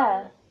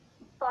 Yeah.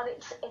 But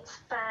it's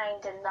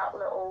found in that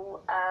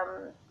little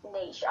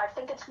niche. I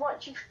think it's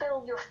what you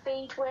fill your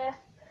feed with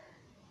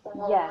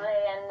will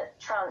then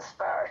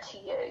transfer to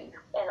you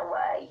in a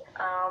way.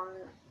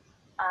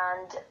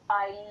 And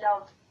I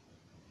love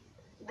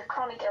the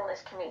chronic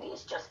illness community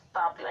is just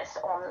fabulous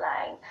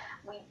online.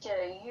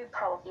 You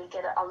probably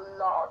get it a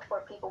lot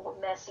where people will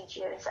message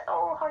you and say,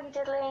 oh, how are you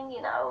diddling,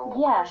 you know,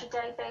 how's your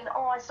day been,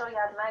 oh, I saw you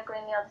had a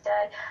migraine the other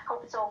day,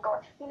 hope it's all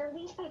gone. You know,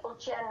 these people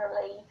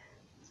generally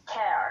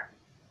care.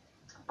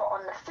 But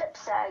on the flip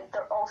side,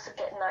 they're also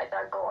getting out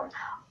there going,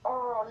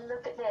 oh,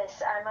 look at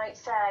this, I'm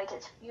outside,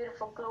 it's a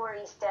beautiful,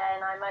 glorious day,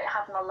 and I'm out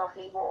having a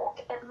lovely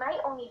walk. It might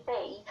only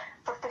be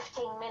for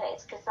 15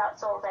 minutes, because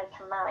that's all they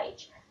can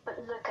manage. But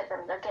look at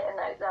them, they're getting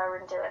out there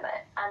and doing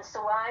it. And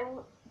so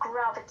I'm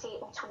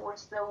gravitating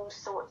towards those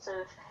sorts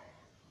of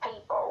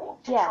people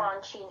to try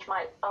and change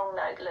my own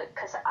outlook,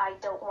 because I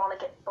don't want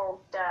to get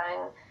bogged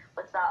down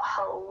with that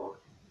whole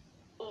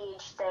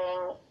age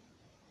thing.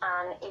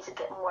 And is it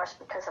getting worse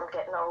because I'm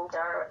getting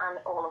older and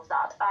all of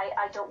that?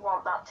 I don't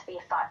want that to be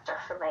a factor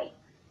for me.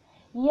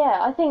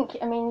 Yeah, I think,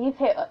 you've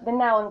hit the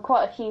nail on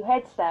quite a few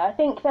heads there. I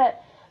think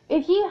that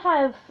if you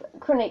have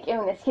chronic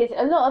illness, because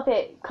a lot of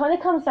it kind of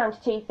comes down to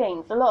two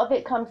things. A lot of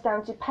it comes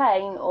down to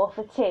pain or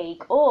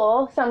fatigue,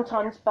 or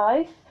sometimes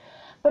both.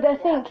 But I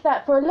think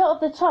that for a lot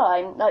of the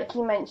time, like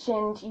you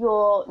mentioned,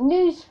 your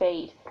news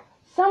feed,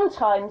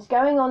 sometimes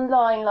going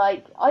online,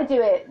 like I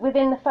do it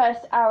within the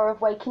first hour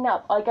of waking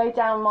up, I go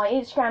down my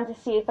Instagram to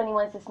see if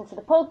anyone's listened to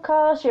the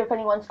podcast or if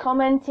anyone's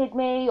commented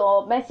me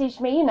or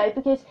messaged me,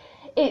 because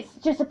it's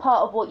just a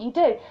part of what you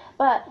do.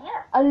 But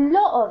a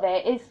lot of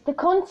it is the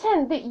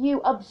content that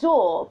you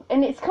absorb,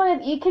 and it's kind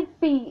of, you could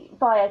be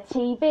via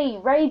TV,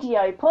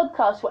 radio,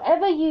 podcast,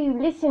 whatever you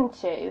listen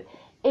to,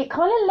 it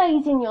kind of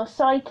lays in your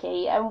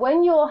psyche. And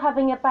when you're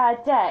having a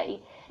bad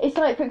day, it's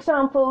like, for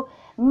example,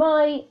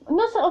 I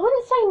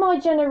wouldn't say my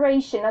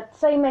generation, I'd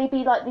say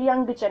maybe like the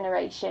younger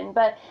generation,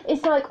 but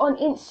it's like on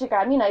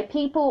Instagram, you know,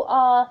 people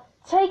are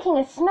taking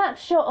a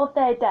snapshot of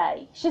their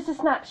day. It's just a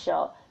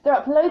snapshot. They're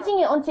uploading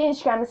it onto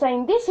Instagram and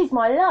saying, this is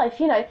my life,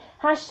 you know,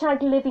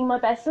 hashtag living my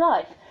best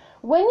life.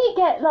 When you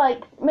get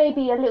like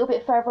maybe a little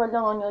bit further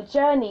along on your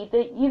journey,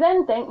 that you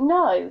then think,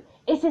 no,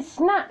 it's a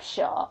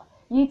snapshot.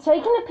 You've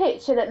taken a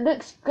picture that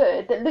looks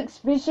good, that looks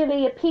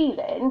visually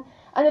appealing,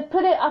 and have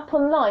put it up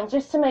online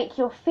just to make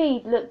your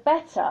feed look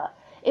better.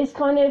 It's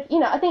kind of, you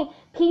know, I think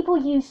people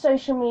use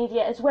social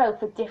media as well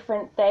for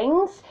different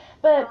things,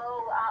 but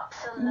Oh,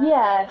 absolutely.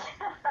 yeah.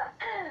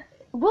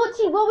 What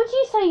would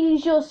you say you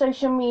use your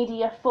social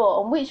media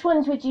for? And which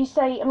ones would you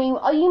say, I mean,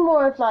 are you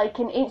more of like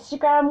an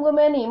Instagram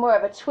woman? Are you more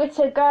of a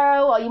Twitter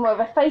girl? Are you more of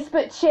a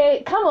Facebook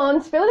chick? Come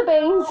on, spill the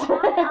beans. I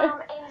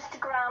am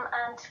Instagram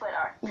and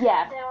Twitter.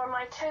 Yeah. They are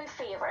my two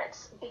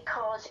favourites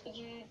because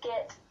you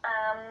get,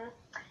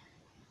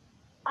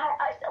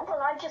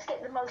 I just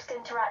get the most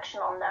interaction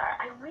on there.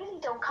 I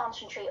really don't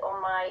concentrate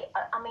on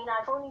I mean,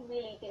 I've only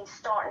really been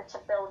starting to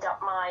build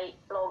up my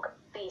blog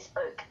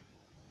Facebook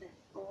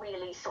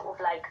really sort of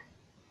like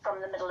from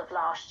the middle of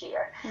last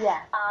year.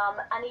 Yeah.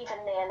 And even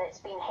then it's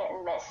been hit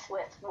and miss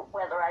with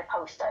whether I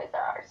post out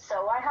there.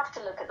 So I have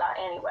to look at that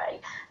anyway.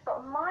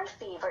 But my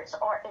favourites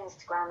are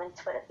Instagram and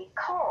Twitter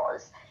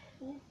because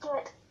you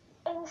get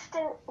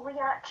instant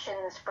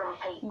reactions from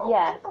people.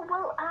 Yeah. People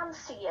will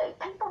answer you.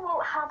 People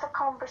will have a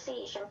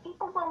conversation.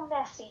 People will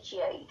message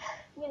you,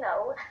 you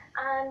know.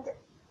 And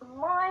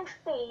my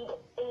feed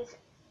is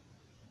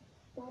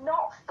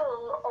not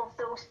full of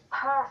those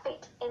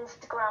perfect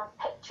Instagram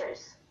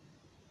pictures.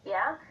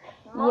 Yeah?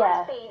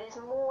 My feed is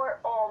more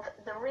of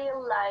the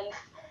real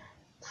life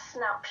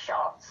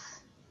snapshots.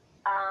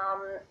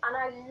 And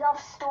I love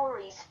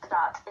stories for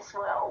that as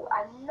well.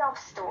 I love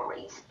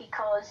stories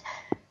because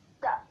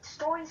that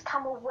stories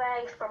come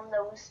away from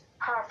those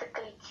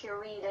perfectly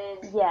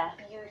curated,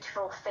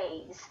 beautiful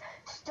feeds.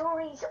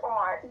 Stories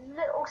are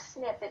little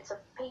snippets of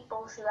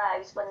people's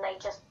lives when they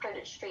just put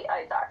it straight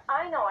out there.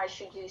 I know I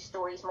should use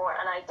stories more,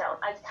 and I don't.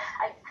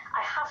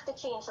 I have to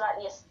change that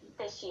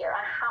this year.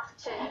 I have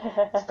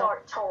to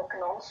start talking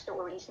on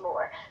stories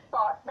more.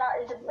 But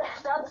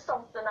that's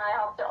something I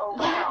have to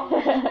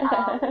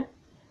overcome.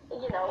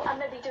 You know, I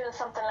may be doing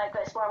something like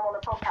this where I'm on a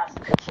podcast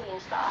to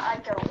change that.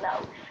 I don't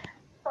know.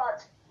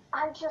 But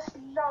I just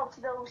love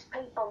those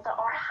people that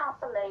are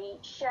happily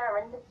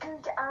sharing the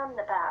good and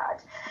the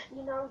bad.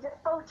 You know, the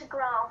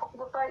photograph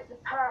without the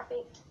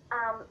perfect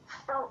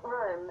front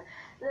room.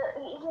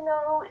 You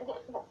know,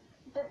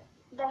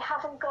 they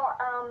haven't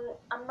got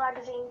a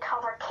magazine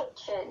cover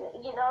kitchen.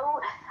 You know,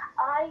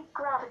 I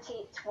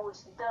gravitate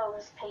towards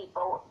those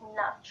people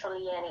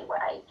naturally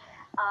anyway.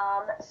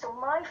 So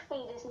my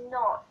feed is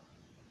not.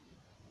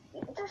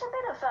 There's a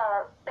bit of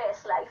a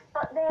best life,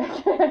 but then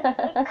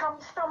it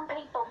comes from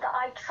people that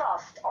I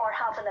trust are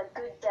having a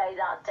good day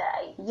that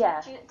day.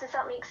 Yeah. Does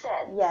that make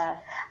sense? Yeah.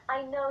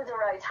 I know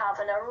they're out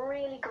having a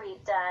really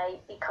great day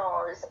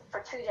because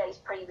for 2 days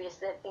previous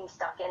they've been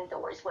stuck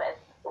indoors with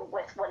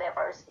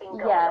whatever's been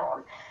going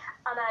on.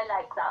 And I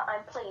like that.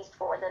 I'm pleased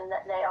for them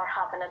that they are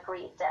having a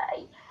great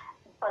day.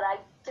 But I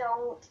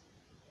don't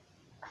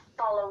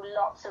follow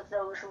lots of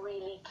those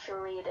really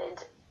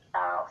curated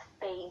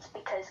feeds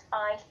because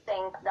I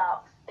think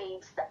that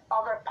feeds the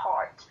other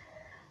part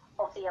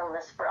of the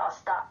illness for us,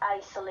 that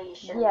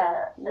isolation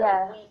that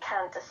we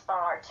can't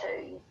aspire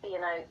to,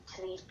 being out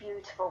to these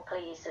beautiful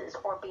places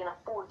or being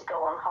afford to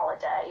go on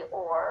holiday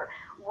or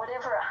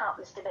whatever it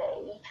happens to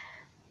be,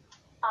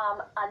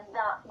 and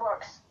that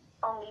works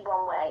only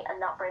one way,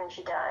 and that brings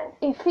you down.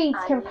 It feeds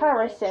and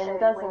comparison,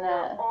 doesn't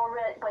it?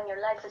 When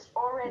your life is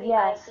already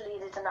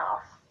isolated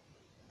enough,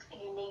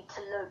 you need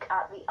to look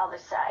at the other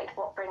side,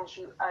 what brings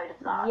you out of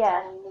that,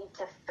 and you need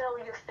to fill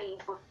your feed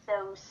with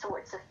those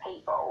sorts of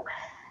people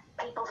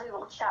who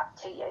will chat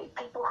to you,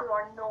 people who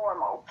are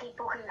normal,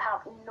 people who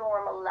have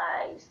normal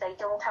lives. They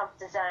don't have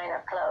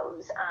designer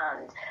clothes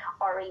and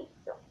are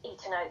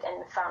eating out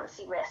in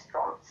fancy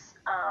restaurants,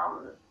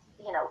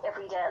 you know,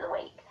 every day of the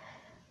week.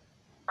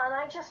 And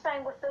I just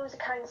find with those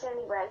accounts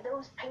anyway,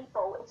 those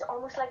people, it's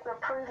almost like they're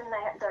proving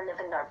they're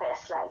living their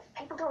best life.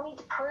 People don't need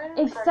to prove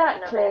they're living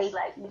their best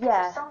life.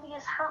 Because if somebody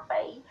is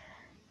happy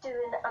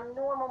doing a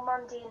normal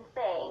mundane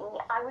thing,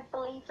 I would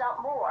believe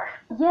that more.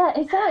 Yeah,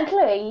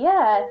 exactly,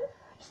 yeah.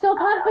 Stop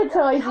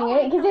advertising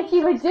it, because if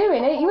you were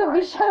doing it, you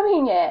wouldn't be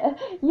showing it.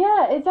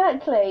 Yeah,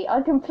 exactly.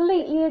 I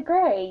completely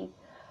agree.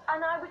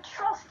 And I would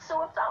trust,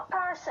 so if that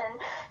person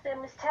then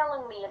was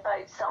telling me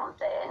about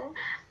something,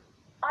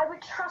 I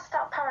would trust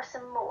that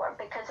person more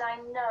because I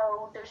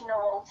know there's no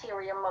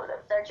ulterior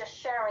motive. They're just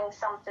sharing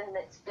something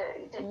that's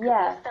good. It could be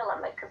a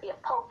film, it could be a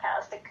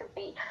podcast, it could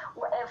be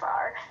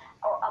whatever,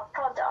 or a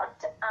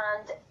product,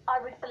 and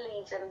I would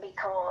believe them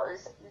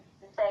because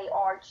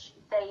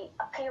they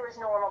appear as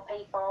normal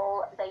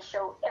people. They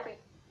show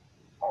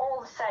all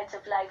the sides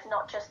of life,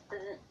 not just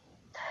the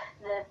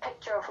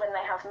picture of when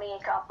they have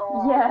makeup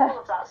on, all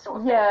of that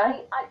sort of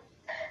thing.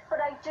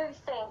 But I do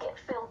think it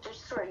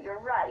filters through. You're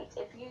right.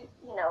 If you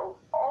know,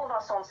 all of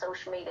us on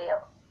social media,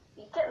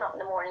 you're getting up in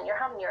the morning, you're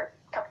having your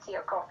cup of tea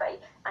or coffee,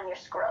 and you're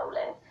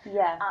scrolling.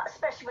 Yeah.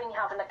 Especially when you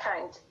have an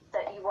account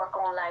that you work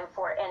online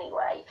for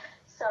anyway.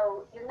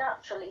 So you're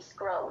naturally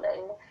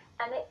scrolling,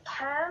 and it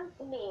can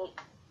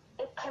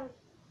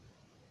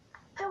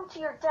filter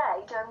your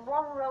day down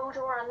one road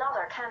or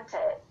another, can't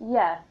it?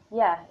 Yeah,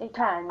 it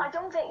can. I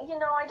don't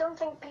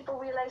think people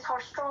realise how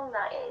strong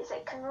that is.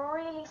 It can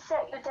really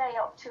set your day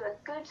up to a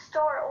good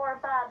start or a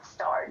bad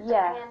start,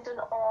 depending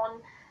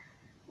on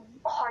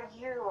how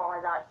you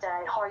are that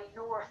day, how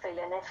you're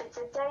feeling. If it's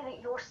a day that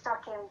you're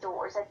stuck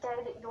indoors, a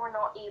day that you're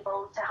not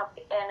able to have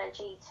the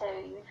energy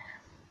to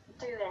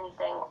do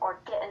anything or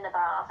get in the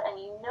bath, and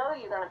you know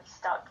you're going to be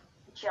stuck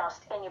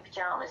just in your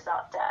pajamas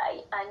that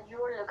day, and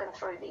you're looking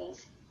through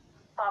these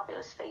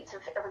fabulous feeds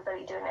of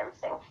everybody doing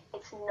everything,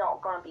 it's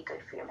not going to be good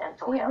for your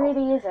mental health. It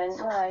really isn't,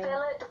 so no.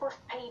 Fill it with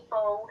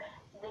people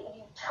that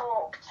you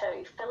talk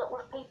to, fill it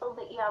with people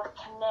that you have a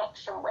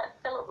connection with,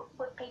 fill it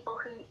with people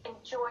who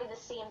enjoy the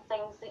same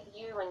things that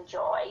you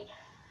enjoy,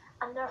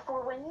 and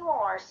therefore when you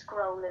are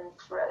scrolling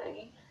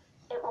through,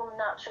 it will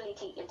naturally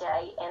take your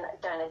day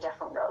down a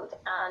different road,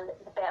 and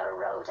the better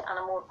road, and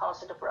a more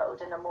positive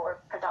road, and a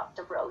more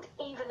productive road,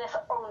 even if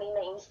it only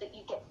means that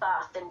you get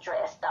bathed and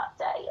dressed that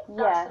day. If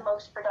that's the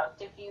most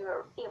productive you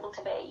are able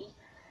to be,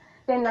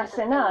 then that's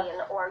enough. Pain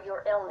or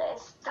your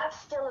illness, that's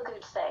still a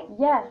good thing.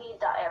 Yeah. You need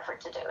that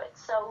effort to do it.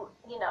 So,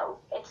 you know,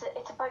 it's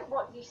about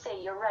what you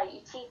see. You're right.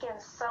 You take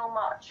in so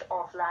much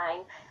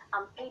offline,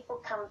 and people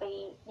can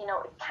be, you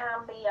know, it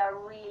can be a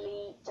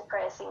really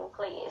depressing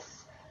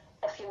place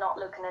if you're not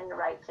looking in the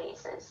right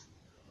places.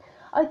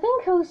 I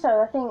think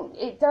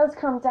it does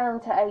come down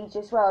to age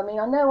as well. I mean,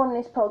 I know on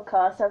this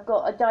podcast I've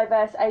got a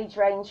diverse age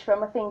range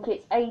from, I think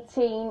it's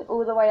 18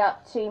 all the way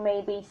up to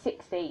maybe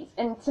 60s.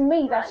 And to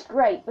me that's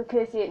great,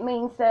 because it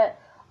means that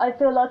I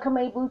feel like I'm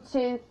able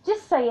to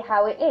just say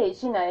how it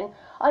is, you know. And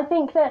I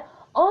think that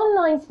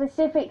online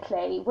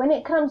specifically, when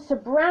it comes to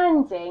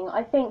branding,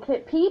 I think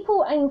that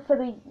people aim for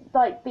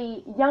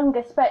the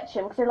younger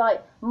spectrum, because they're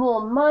like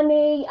more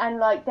money, and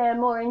like they're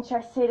more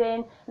interested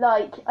in,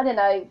 like, I don't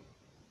know,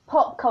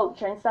 pop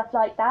culture and stuff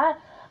like that.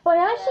 But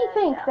I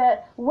actually think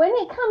that when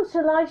it comes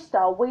to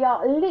lifestyle, we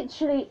are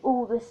literally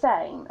all the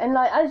same. And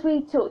like, as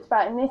we talked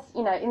about in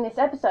this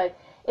episode,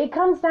 it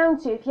comes down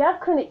to, if you have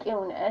chronic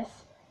illness,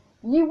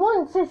 you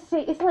want to see,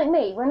 it's like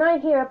me, when I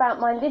hear about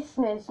my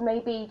listeners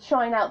maybe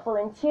trying out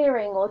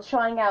volunteering or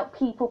trying out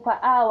people per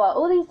hour,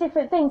 all these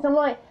different things, I'm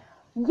like,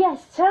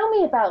 yes, tell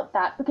me about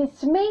that, because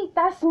to me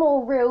that's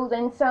more real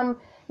than some,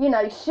 you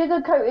know,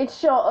 sugar-coated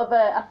shot of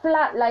a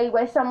flat lay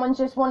where someone's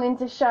just wanting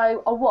to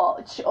show a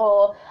watch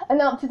or an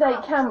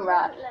up-to-date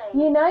camera.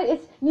 You know,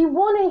 it's, you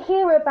want to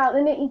hear about the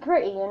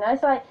nitty-gritty, you know.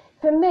 It's like,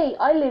 for me,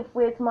 I live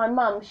with my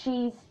mum.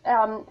 She's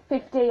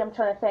 50. I'm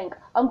trying to think.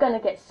 I'm going to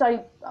get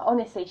so,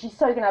 honestly, she's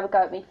so going to have a go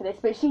at me for this,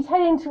 but she's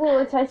heading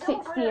towards her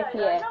 60th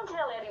year. Don't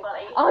tell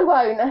anybody. I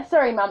won't.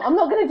 Sorry, Mum. I'm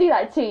not going to do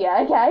that to you,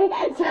 okay?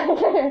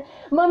 So,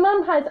 my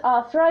mum has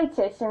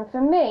arthritis, and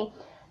for me,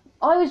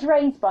 I was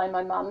raised by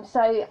my mum,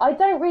 so I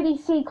don't really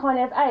see kind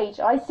of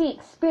age. I see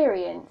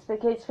experience,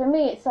 because for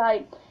me, it's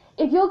like,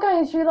 if you're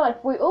going through life,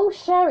 we all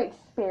share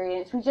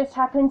experience. We just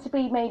happen to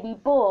be maybe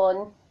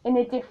born in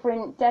a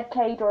different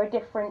decade or a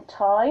different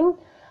time.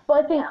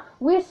 But I think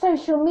with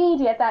social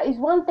media, that is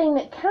one thing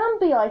that can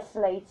be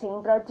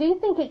isolating, but I do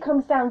think it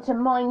comes down to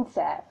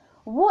mindset.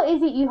 What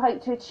is it you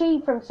hope to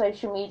achieve from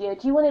social media?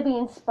 Do you want to be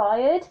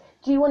inspired?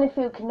 Do you want to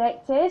feel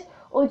connected?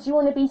 Or do you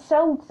want to be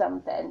sold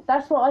something?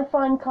 That's what I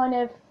find kind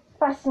of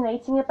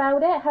fascinating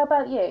about it. How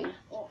about you?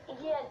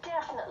 Yeah,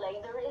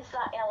 definitely. There is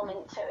that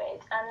element to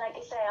it. And like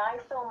I say, I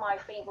fill my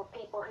feed with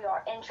people who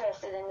are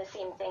interested in the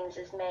same things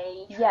as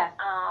me. Yeah.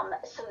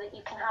 So that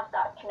you can have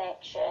that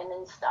connection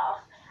and stuff.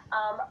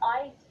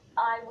 I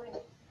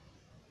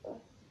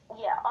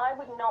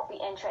would not be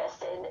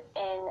interested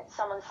in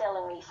someone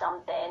selling me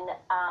something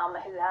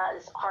who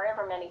has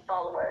however many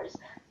followers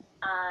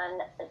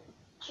and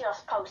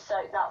just posts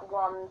out that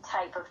one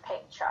type of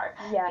picture,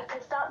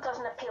 because that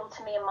doesn't appeal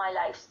to me in my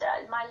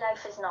lifestyle. My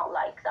life is not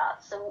like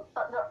that. So,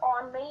 but there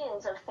are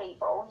millions of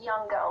people,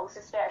 young girls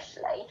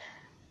especially,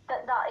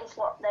 that is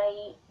what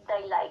they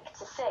like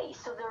to see.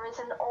 So there is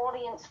an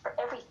audience for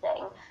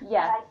everything.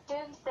 Yeah. But I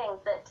do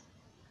think that,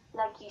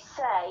 like you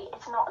say,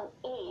 it's not an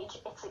age,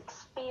 it's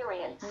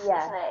experience, isn't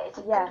it? It's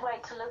a good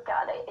way to look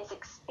at it, is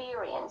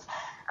experience.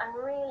 And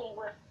really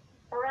with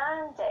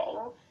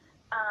branding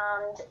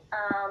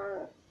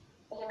and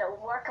you know,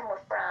 working with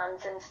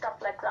brands and stuff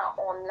like that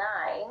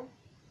online,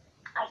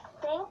 I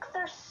think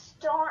they're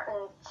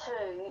starting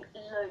to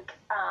look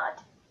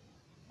at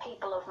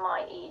people of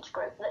my age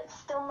group. That's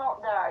still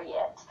not there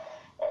yet,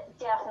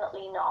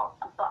 definitely not,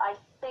 but I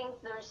think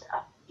there's a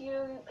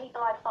few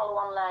people I follow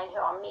online who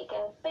are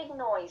making big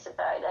noise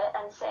about it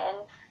and saying,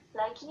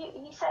 like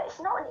you said, it's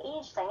not an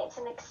age thing, it's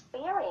an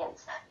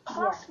experience.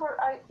 Plus we're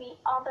out the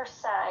other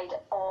side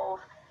of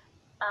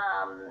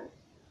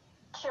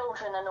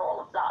children and all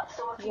of that.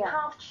 So if you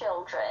have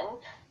children,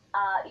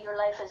 your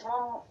life is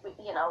one,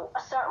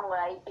 a certain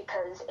way,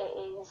 because it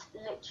is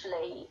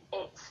literally,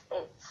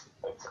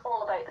 it's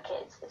all about the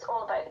kids. It's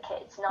all about the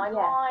kids. Now,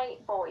 my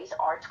boys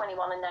are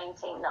 21 and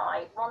 19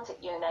 now. One's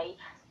at uni,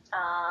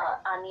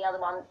 and the other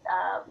one,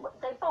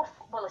 they both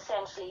will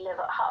essentially live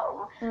at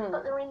home,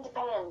 but they're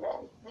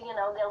independent.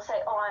 They'll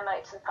say, oh, I'm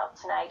out to the pub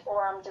tonight,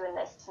 or I'm doing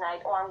this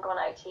tonight, or I'm going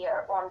out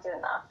here, or I'm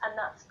doing that, and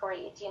that's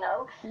great,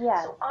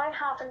 Yeah. So I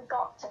haven't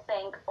got to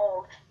think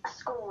of a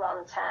school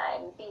run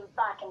time, being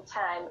back in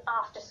town,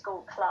 after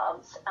school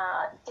clubs,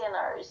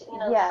 dinners.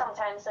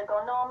 Sometimes they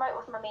go, no, I'm out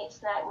with my mates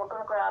tonight, and we're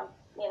going to grab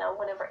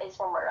whatever it is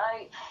when we're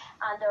out,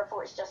 and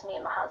therefore it's just me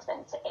and my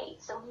husband to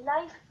eat. So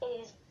life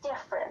is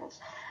different.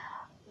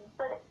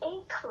 But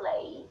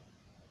equally,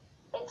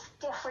 it's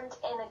different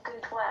in a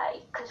good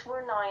way, because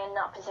we're now in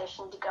that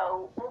position to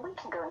go, well, we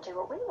can go and do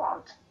what we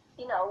want.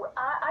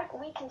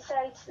 We can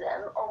say to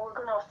them, oh, we're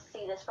going to have to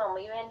see this film. Are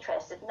you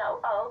interested? No.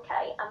 Oh,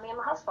 okay. And me and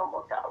my husband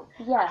will go.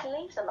 Yeah. I can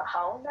leave them at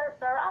home.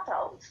 They're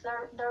adults.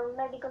 They're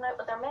maybe going out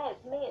with their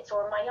mates,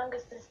 or my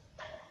youngest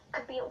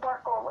could be at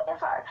work or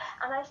whatever.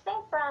 And I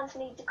think brands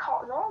need to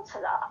cotton on to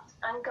that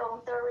and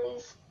go, there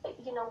is,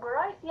 we're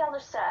out the other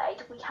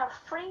side. We have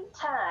free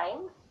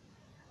time.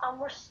 And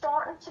we're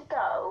starting to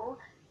go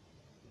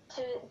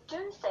to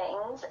do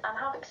things and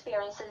have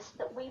experiences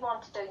that we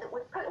want to do, that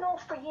we've put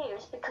off for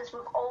years, because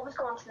we've always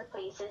gone to the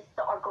places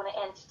that are going to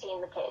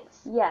entertain the kids.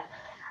 Yeah.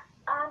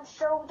 And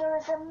so there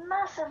is a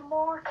massive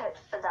market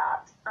for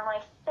that. And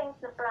I think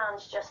the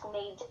brands just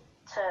need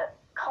to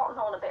cotton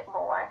on a bit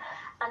more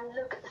and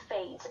look at the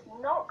feeds.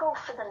 Not go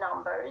for the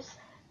numbers.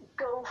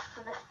 Go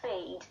for the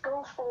feed.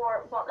 Go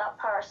for what that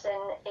person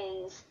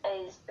is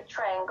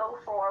portraying. Go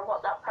for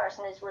what that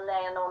person is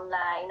relaying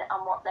online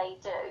and what they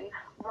do,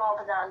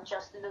 rather than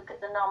just look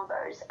at the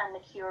numbers and the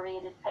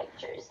curated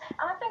pictures.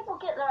 And I think we'll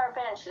get there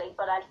eventually,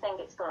 but I think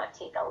it's going to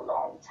take a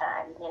long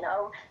time,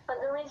 But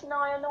there is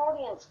now an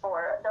audience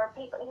for it. There are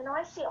people,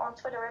 I see it on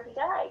Twitter every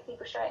day,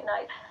 people shouting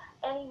out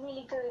any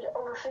really good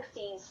over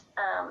 50s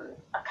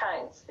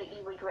accounts that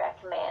you would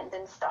recommend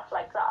and stuff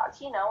like that,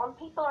 and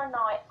people are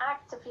now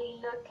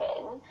actively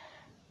looking,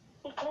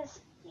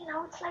 because,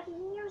 it's like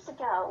years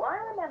ago. I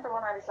remember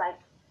when I was like,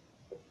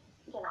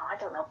 I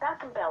don't know,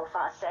 back in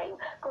Belfast, say,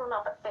 growing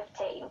up at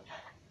 15,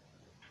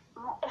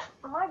 if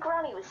my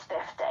granny was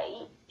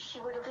 50, she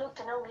would have looked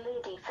an old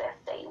lady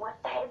 50 with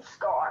the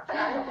headscarf and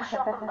a little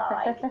shopping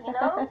bag,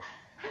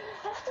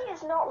 50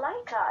 is not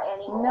like that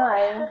anymore.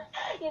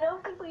 No.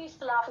 People used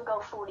to laugh and go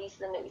 40's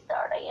the new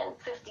 30 and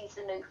 50's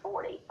the new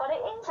 40. But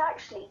it is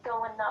actually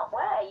going that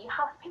way. You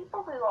have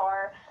people who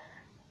are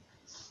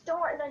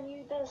starting a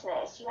new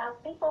business. You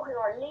have people who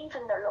are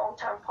leaving their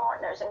long-term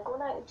partners and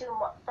going out and doing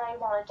what they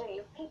want to do. You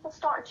have people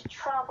starting to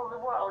travel the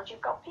world.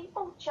 You've got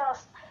people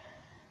just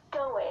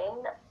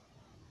going,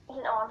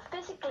 I'm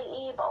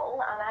physically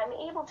able and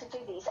I'm able to do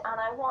these, and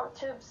I want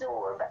to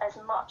absorb as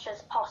much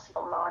as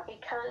possible now,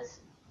 because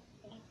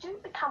you do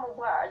become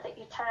aware that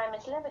your time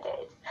is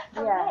limited.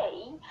 For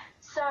me,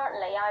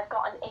 certainly, I've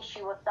got an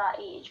issue with that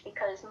age,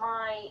 because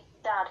my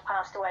dad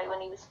passed away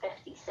when he was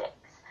 56.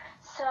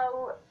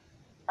 So,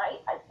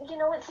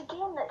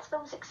 it's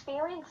those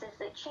experiences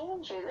that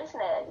change you,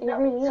 isn't it? It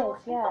really so is,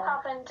 if people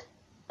haven't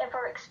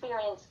ever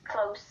experienced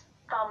close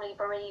family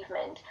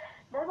bereavement,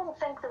 they won't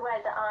think the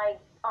way that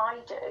I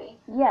do.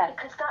 Yeah.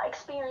 Because that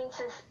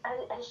experience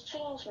has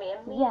changed me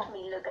and made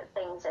me look at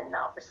things in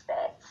that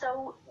respect.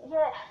 So,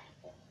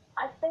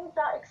 I think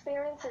that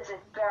experiences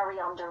is very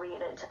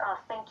underrated. I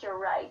think you're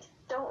right.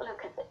 Don't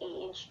look at the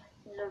age.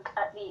 Look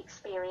at the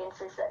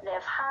experiences that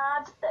they've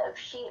had, that have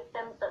shaped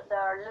them, that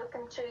they're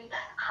looking to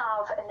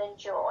have and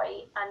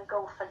enjoy, and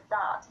go for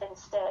that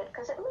instead.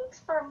 Because it makes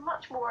for a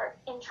much more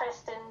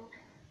interesting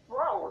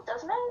world,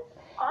 doesn't it?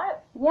 I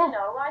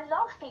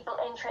love people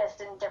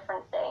interested in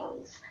different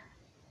things.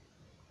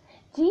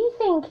 Do you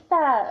think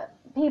that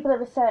people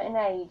of a certain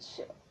age,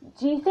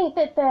 do you think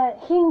that the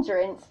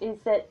hindrance is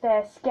that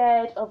they're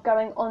scared of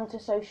going onto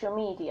social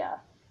media?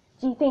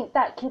 Do you think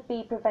that could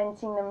be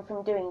preventing them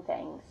from doing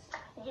things?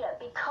 Yeah,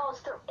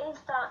 because there is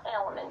that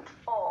element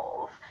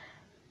of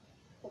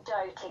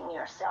doubting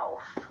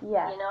yourself.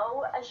 Yeah.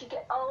 As you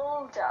get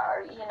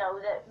older,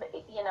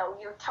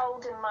 you're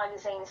told in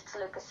magazines to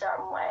look a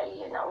certain way,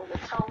 you're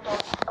told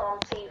on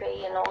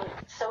TV and on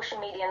social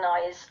media now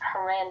is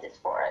horrendous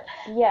for it.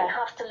 Yeah. You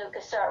have to look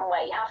a certain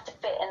way, you have to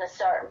fit in a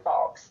certain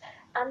box.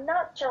 And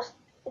not just,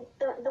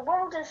 the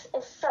world is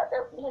such,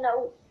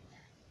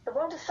 the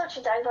world is such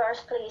a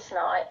diverse place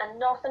now, and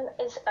nothing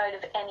is out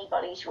of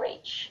anybody's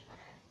reach.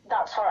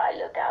 That's how I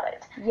look at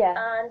it. Yeah.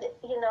 And,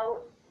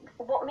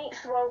 what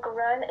makes the world go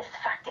round is the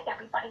fact that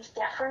everybody's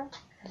different.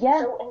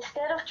 Yeah. So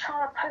instead of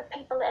trying to put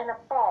people in a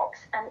box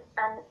and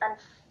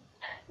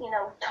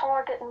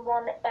target in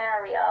one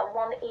area,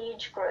 one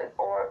age group,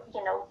 or,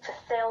 to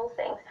sell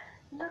things,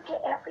 look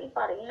at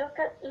everybody. Look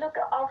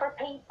at other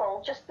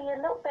people. Just be a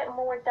little bit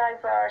more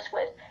diverse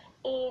with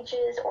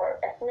ages or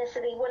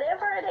ethnicity,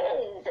 whatever it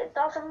is. It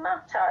doesn't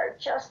matter.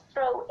 Just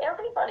throw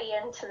everybody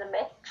into the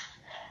mix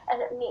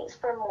and it makes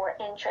for a more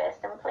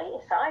interesting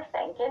place, I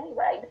think,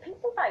 anyway. The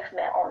people I've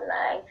met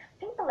online,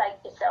 people like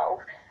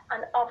yourself,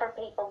 and other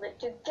people that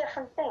do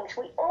different things.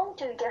 We all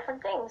do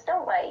different things,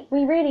 don't we?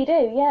 We really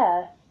do,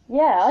 yeah.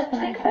 Yeah, so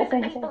think about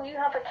the people you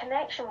have a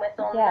connection with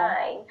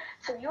online.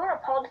 So you're a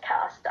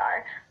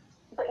podcaster,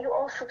 but you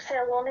also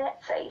sell on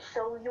Etsy,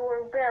 so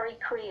you're very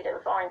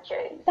creative, aren't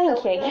you?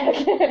 Thank you.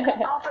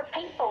 Other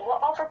people,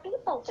 what other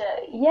people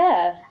do.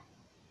 Yeah.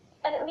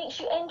 And it makes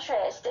you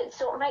interested,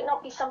 so it might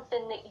not be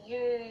something that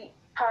you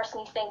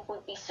personally think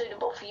would be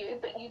suitable for you,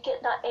 but you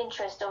get that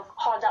interest of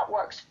how that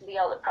works for the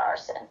other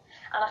person.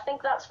 And I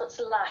think that's what's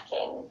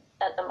lacking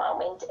at the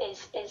moment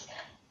is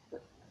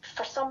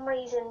for some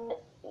reason,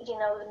 you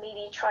know, the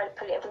media try to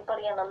put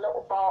everybody in a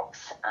little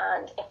box,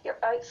 and if you're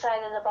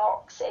outside of the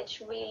box,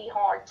 it's really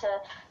hard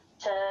to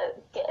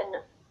get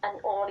an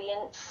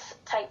audience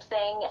type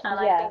thing. And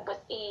I think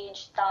with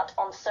age, that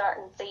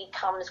uncertainty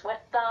comes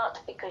with that,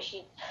 because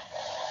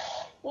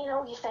you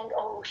know, you think,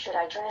 oh, should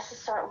I dress a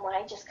certain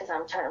way just because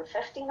I'm turning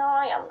 50 now?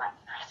 I'm like,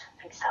 I don't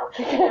think so.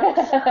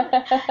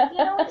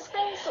 You know, it's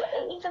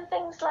even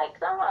things like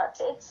that.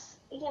 It's,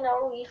 you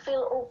know, you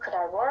feel, oh, could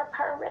I wear a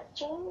pair of ripped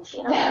jeans?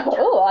 You know,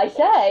 oh, I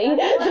say.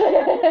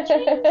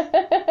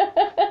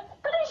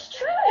 But it's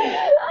true.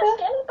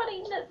 Ask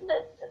anybody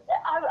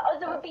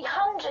there would be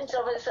hundreds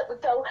of us that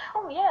would go,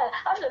 oh yeah,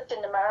 I've looked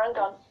in the mirror and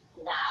gone,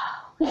 no.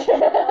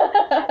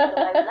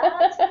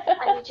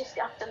 And you just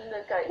have to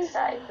look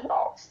outside the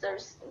box.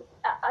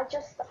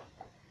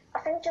 I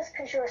think just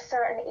because you're a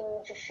certain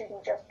age, you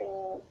shouldn't just be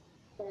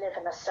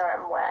living a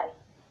certain way.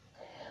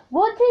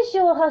 What does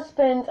your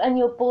husband and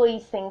your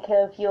boys think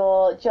of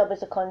your job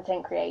as a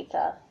content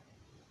creator?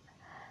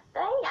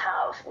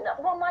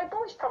 Well, my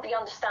boys probably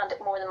understand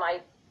it more than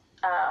my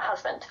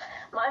husband.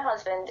 My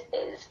husband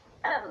is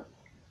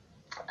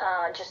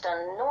just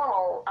a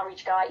normal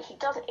average guy.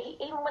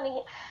 Even when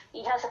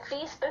he has a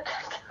Facebook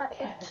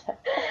account,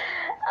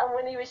 and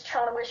when he was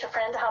trying to wish a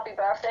friend a happy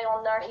birthday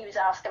on there, he was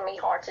asking me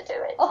how to do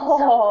it.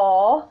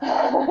 Oh.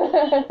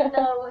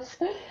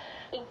 So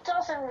he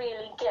doesn't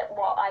really get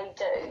what I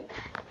do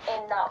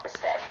in that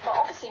respect. But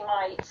obviously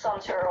my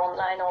sons who are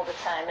online all the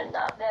time and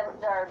that,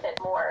 they're a bit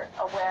more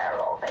aware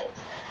of it.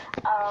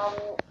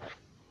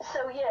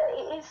 So yeah,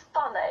 it is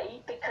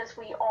funny because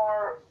we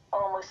are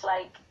almost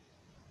like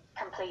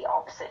complete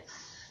opposites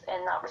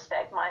in that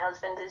respect. My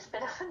husband is a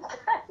bit of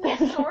a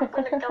dinosaur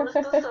when it comes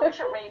to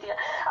social media.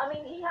 I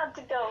mean, he had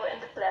to go,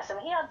 and bless him,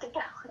 he had to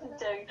go and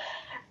do,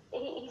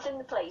 he's in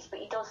the police, but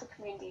he does the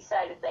community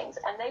side of things,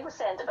 and they were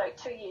sent about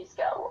 2 years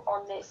ago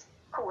on this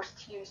course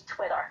to use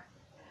Twitter.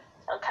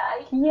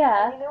 Okay?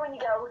 Yeah. And you know when you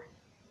go,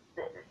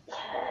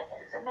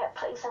 isn't there a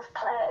place I've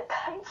played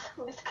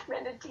in this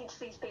community to teach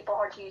these people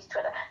how to use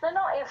Twitter? Now,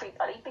 not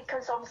everybody,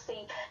 because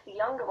obviously the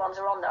younger ones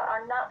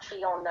are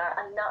naturally on there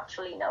and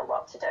naturally know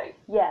what to do.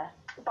 Yeah.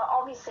 But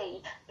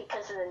obviously,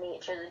 because of the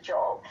nature of the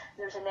job,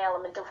 there's an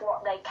element of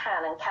what they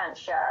can and can't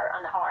share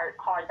and how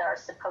they're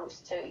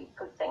supposed to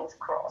put things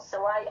across.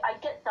 So I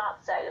get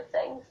that side of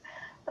things.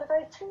 But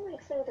about 2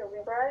 weeks later, we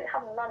were out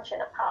having lunch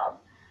in a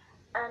pub,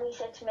 and he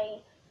said to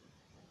me,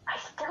 I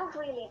still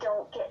really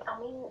don't get, I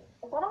mean,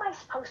 what am I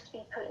supposed to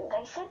be putting?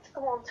 They said to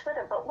go on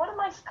Twitter, but what am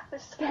I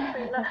supposed to be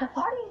putting?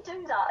 How do you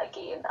do that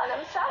again? And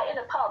I'm sat in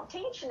a pub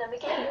teaching them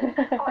again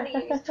how to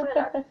use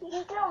Twitter. He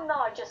still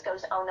now just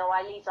goes, oh no,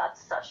 I leave that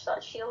to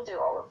such. She'll do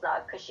all of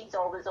that because she's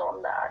always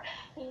on there.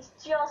 It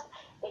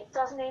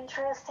doesn't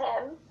interest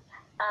him.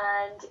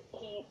 And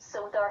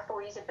so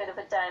therefore he's a bit of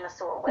a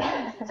dinosaur with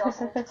it. He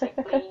doesn't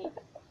particularly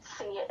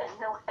see it in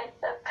the way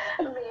that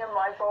me and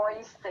my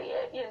boys see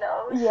it, you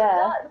know.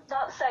 Yeah. So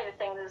that side of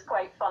things is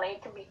quite funny.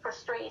 It can be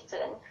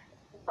frustrating,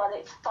 but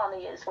it's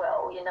funny as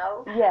well, you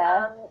know.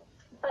 Yeah.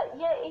 But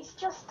yeah, it's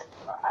just,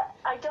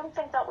 I don't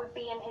think that would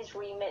be in his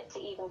remit to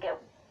even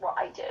get what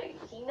I do.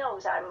 He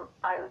knows I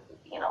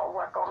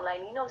work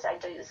online. He knows I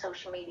do the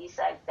social media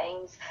side of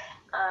things,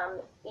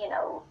 you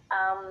know.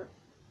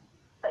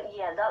 But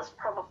yeah, that's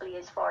probably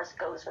as far as it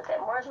goes with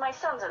him. Whereas my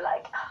sons are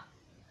like,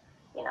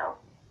 you know,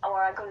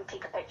 or I go to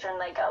take a picture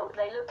and they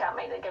look at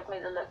me, they give me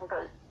the look and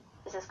go,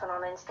 is this going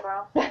on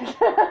Instagram?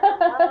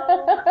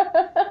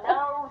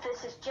 No,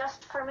 this is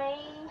just for me.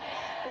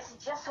 This is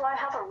just so I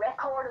have a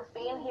record of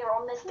being here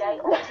on this day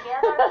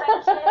altogether,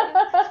 thank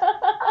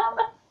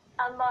you.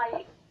 And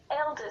my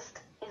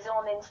eldest is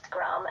on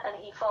Instagram and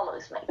he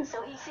follows me,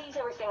 so he sees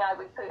everything I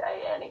would put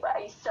out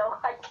anyway, so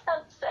I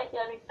can't say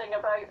anything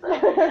about them,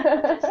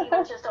 because he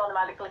would just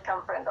automatically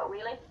come through and go,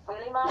 really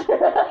Mom, really?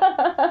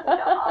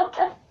 Go,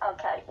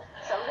 okay.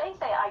 So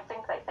I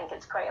think they think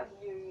it's quite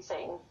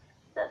amusing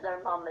that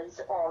their mum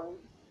is on,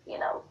 you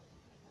know,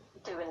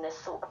 doing this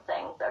sort of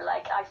thing. They're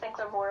like, I think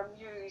they're more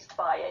amused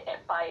by it,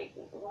 by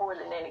more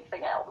than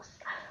anything else.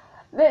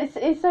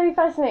 It's so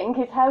fascinating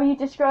because how you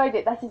described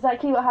it, that's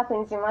exactly what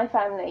happens in my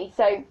family.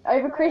 So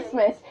over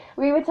Christmas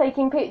we were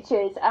taking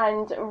pictures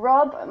and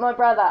Rob, my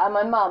brother, and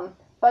my mum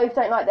both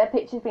don't like their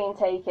pictures being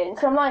taken.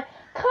 So I'm like,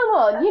 come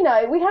on, you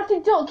know, we have to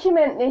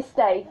document this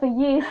day for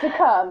years to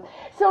come.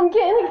 So I'm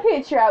getting the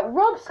picture out.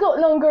 Rob's got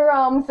longer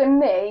arms than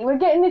me. We're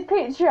getting this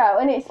picture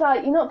out, and it's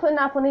like, you're not putting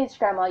that up on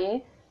Instagram, are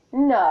you?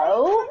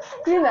 No.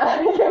 You know,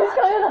 it's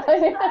kind of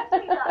like...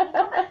 Exactly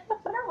that.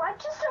 No, I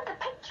just took a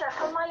picture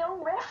for my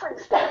own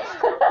reference. You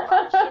know,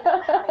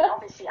 I mean,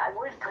 obviously I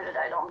would put it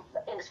out on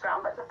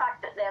Instagram, but the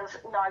fact that there's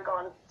now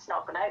going, it's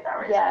not going out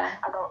there,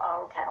 I go,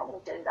 oh, okay, I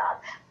won't do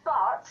that.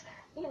 But,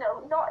 you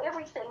know, not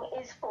everything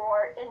is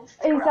for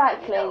Instagram.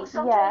 Exactly, you know?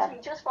 Sometimes we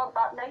just want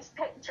that nice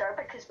picture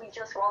because we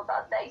just want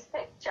that nice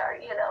picture,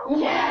 you know.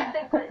 Yeah. I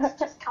think that it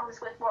just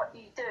comes with what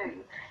you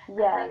do.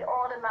 Yeah. They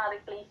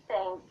automatically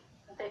think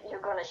that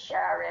you're going to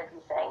share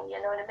everything, you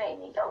know what I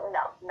mean? You go,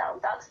 no,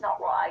 that's not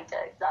what I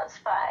do, that's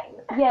fine.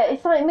 Yeah,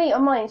 it's like me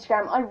on my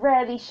Instagram, I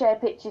rarely share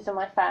pictures of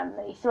my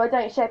family, so I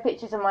don't share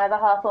pictures of my other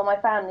half or my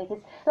family,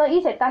 because, like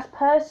you said, that's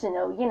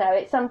personal, you know,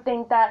 it's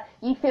something that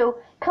you feel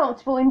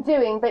comfortable in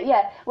doing, but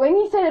yeah, when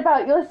you said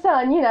about your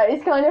son, you know,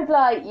 it's kind of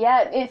like,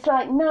 yeah, it's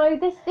like, no,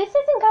 this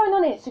isn't going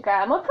on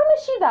Instagram, I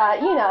promise you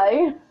that, you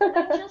know.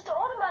 They just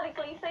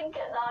automatically think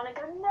it now, and I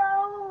go,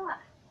 no,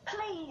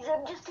 please,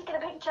 I'm just taking a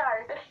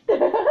picture. The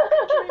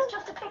picture is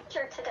just a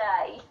picture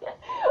today.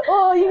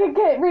 Or you could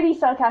get really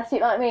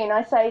sarcastic like me and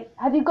I say,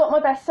 have you got my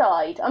best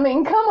side? I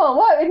mean, come on,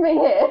 work with me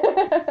here. Oh,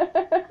 look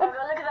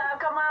at that, I've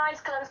got my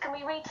eyes closed, can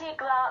we retake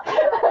that? It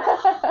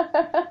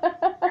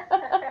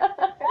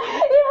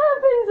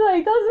happens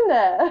though, doesn't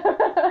it?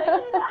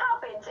 It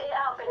happens.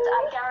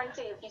 I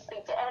guarantee if you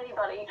speak to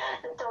anybody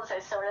that does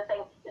this sort of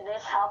thing,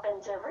 this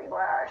happens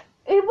everywhere.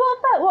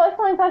 What I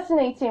find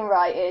fascinating,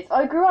 right, is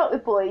I grew up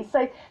with boys,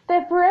 so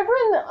they're forever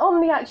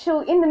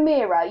in the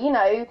mirror, you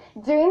know,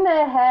 doing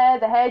their hair,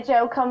 the hair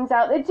gel comes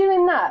out, they're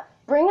doing that.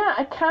 Bring out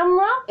a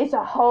camera, it's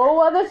a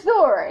whole other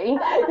story,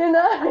 you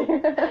know?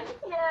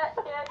 Yeah.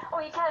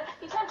 Or you can't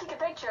take a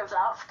picture of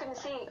that, for goodness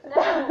sake.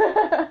 No,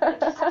 you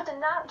just have to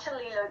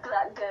naturally look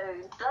that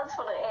good. That's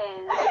what it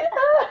is.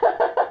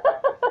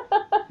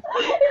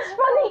 It's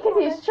funny because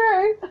it's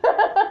true.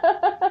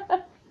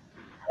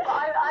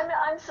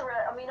 I'm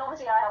surrounded. I mean,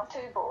 obviously, I have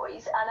two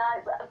boys,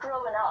 and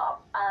growing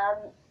up,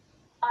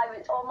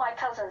 all my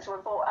cousins were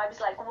both. I was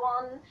like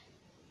one.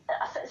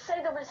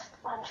 Say there was.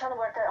 I'm trying to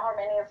work out how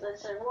many of there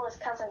was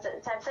cousins at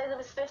the time. Say there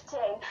was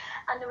 15,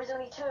 and there was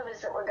only 2 of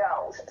us that were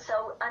girls.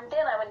 So, and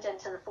then I went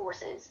into the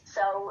forces.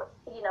 So,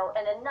 you know,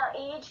 in a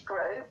age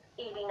group,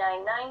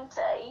 89,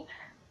 90.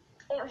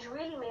 It was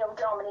really male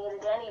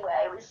dominated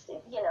anyway. It was,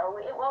 you know,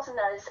 it wasn't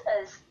as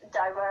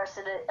diverse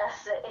as it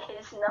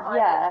is now.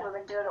 Yeah.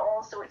 Women doing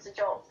all sorts of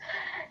jobs.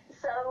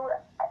 So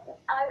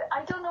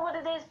I don't know what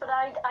it is, but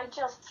I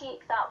just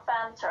take that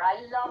banter.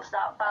 I love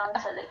that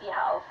banter that you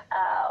have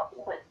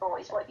with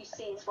boys. What you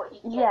see is what you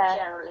get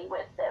generally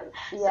with them.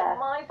 Yeah. So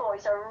my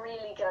boys are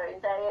really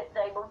good.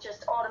 They will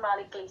just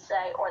automatically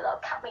say, or they'll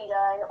cut me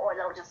down, or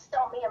they'll just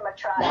stop me in my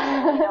tracks,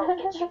 and, you know,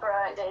 get you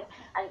grounded,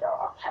 and you go,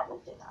 oh, can't we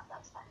do that?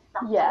 That's fine. No,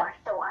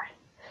 don't worry.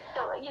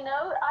 You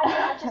know,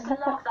 I just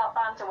love that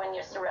banter when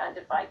you're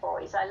surrounded by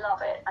boys. I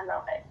love it.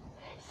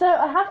 So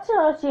I have to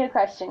ask you a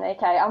question,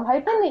 okay? I'm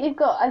hoping that you've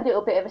got a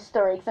little bit of a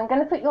story, because I'm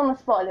going to put you on the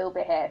spot a little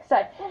bit here.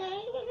 So,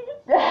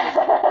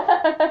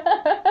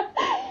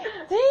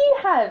 do you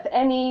have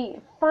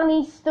any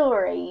funny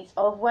stories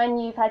of when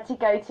you've had to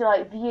go to,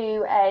 like,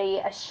 view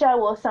a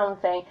show or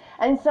something,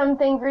 and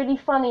something really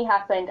funny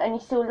happened, and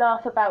you still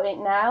laugh about it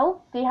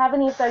now? Do you have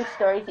any of those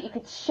stories that you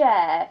could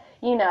share?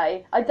 You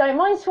know, I don't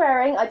mind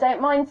swearing, I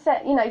don't mind,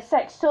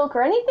 sex talk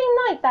or anything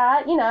like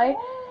that, you know.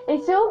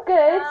 It's all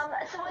good.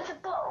 So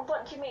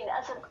what do you mean?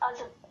 As a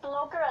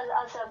blogger,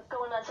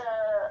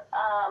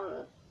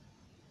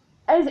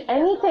 as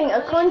anything,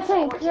 a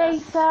content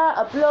creator,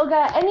 a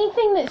blogger,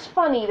 anything that's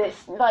funny,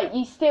 that's like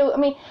you still, I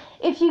mean,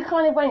 if you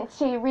kind of went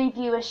to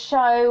review a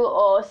show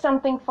or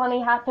something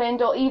funny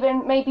happened, or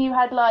even maybe you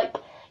had like,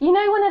 you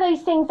know, one of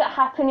those things that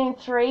happen in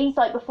threes,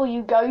 like before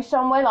you go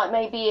somewhere, like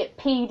maybe it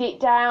peed it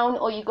down,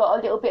 or you got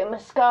a little bit of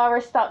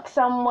mascara stuck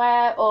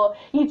somewhere, or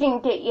you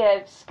didn't get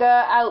your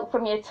skirt out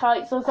from your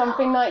tights or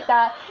something like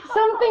that.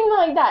 Something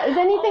like that. Has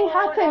anything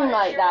happened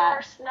like that?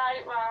 Worst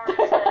nightmare.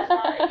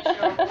 That is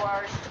your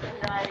worst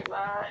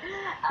nightmare.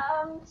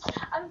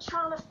 I'm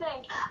trying to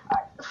think.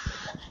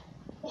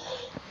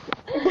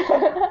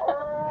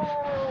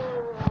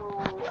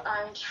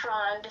 I'm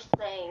trying to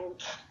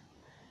think.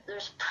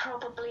 There's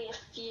probably a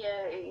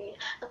few.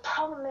 The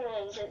problem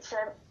is,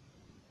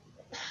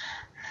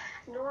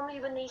 normally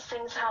when these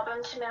things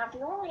happen to me, I've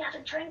normally had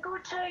a drink or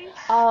two.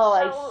 Oh,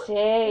 so, I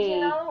see.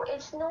 You know,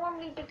 it's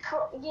normally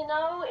because, you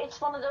know,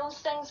 it's one of those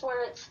things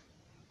where it's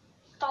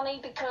funny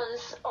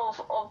because of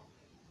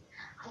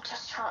I'm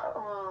just trying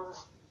to...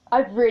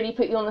 I've really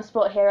put you on the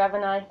spot here,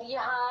 haven't I?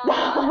 Yeah.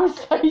 I'm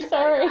so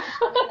sorry. I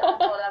mean, oh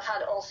God, I've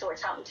had all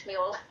sorts happen to me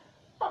all...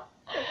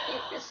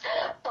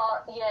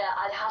 But yeah,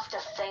 I'd have to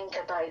think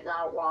about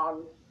that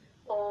one.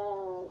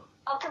 Oh,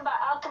 I'll come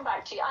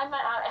back to you. I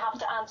might have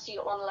to answer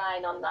you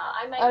online on that.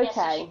 I might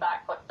message you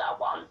back with that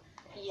one.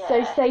 Yeah.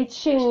 So stay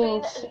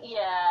tuned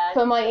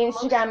for my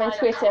Instagram and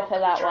Twitter for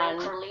that one.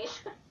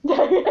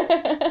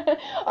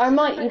 I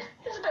might.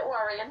 It's a bit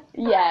worrying.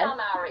 Yeah. I'm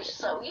Irish,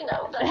 so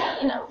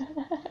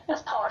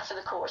that's part of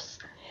the course.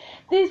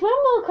 There's one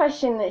more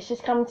question that's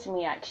just come to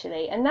me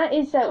actually, and that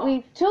is that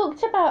we've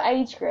talked about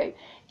age group.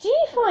 Do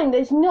you find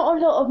there's not a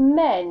lot of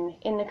men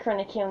in the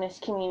chronic illness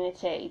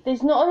community?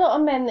 There's not a lot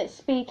of men that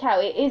speak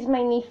out. It is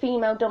mainly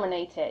female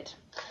dominated.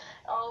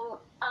 Oh,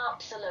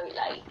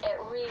 absolutely. It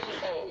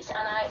really is. And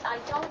I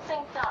don't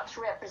think that's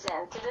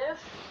representative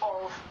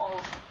of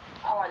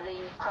how the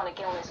chronic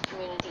illness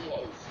community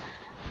is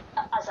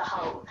as a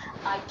whole.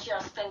 I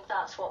just think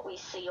that's what we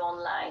see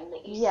online,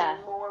 that you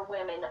see more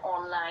women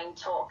online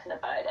talking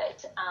about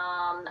it.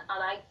 And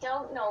I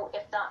don't know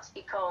if that's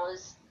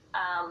because,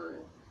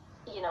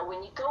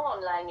 when you go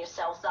online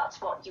yourself,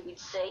 that's what you would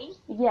see.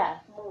 Yeah.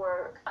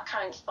 More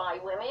accounts by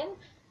women.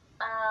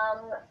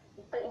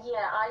 But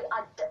yeah,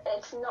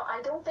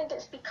 I don't think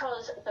it's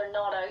because they're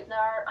not out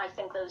there. I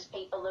think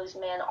those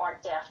men are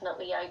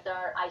definitely out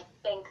there. I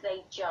think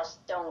they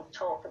just don't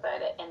talk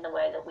about it in the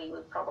way that we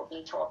would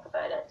probably talk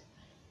about it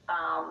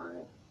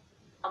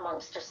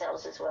amongst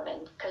ourselves as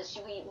women, because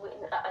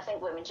I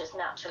think women just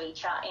naturally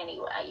chat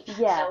anyway.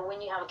 Yeah. So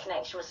when you have a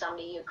connection with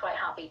somebody, you're quite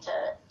happy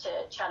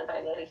to chat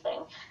about anything.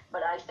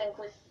 But I think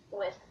with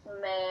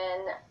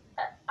men,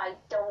 I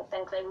don't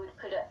think they would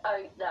put it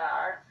out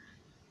there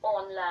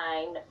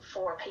online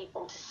for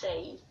people to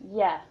see.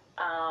 Yeah.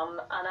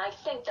 And I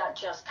think that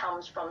just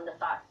comes from the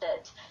fact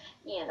that,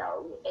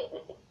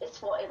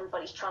 it's what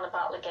everybody's trying to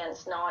battle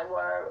against now,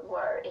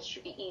 where it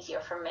should be easier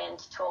for men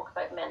to talk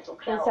about mental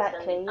health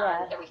and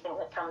everything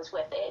that comes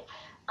with it.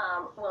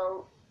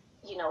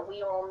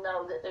 We all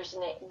know that there's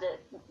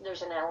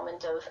an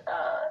element of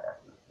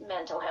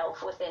mental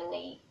health within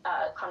the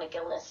chronic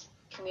illness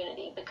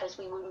community, because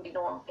we wouldn't be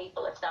normal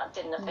people if that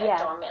didn't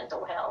affect our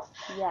mental health.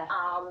 Yeah.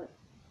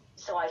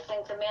 So I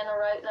think the men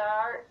are out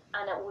there,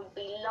 and it would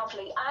be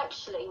lovely.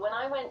 Actually, when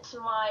I went to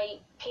my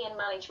pain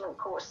management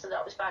course, so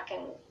that was back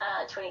in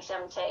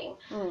 2017,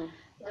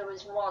 there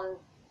was one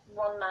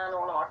man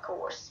on our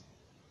course,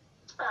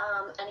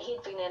 and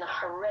he'd been in a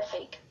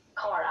horrific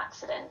car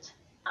accident.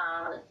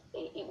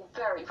 He was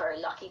very, very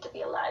lucky to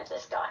be alive,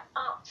 this guy.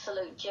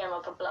 Absolute gem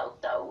of a bloke,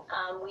 though.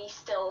 We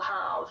still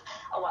have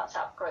a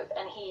WhatsApp group,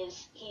 and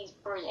he's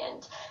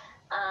brilliant.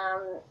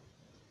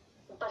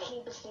 But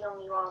he was the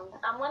only one.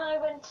 And when I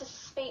went to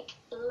speak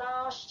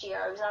last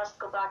year, I was asked to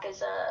go back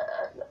as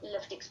a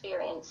lived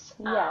experience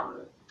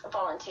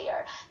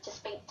volunteer to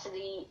speak to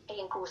the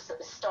pain course that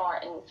was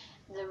starting.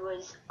 There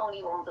was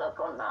only one bloke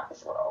on that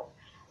as well.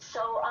 So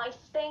I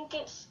think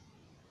it's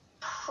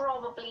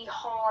probably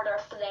harder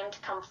for them to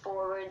come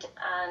forward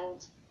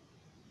and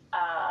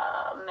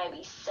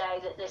maybe say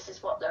that this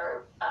is what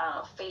they're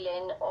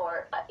feeling,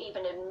 or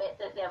even admit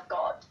that they've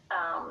got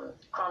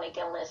chronic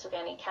illness of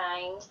any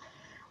kind.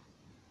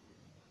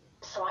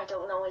 So I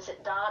don't know, is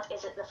it that?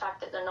 Is it the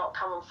fact that they're not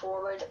coming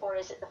forward, or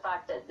is it the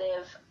fact that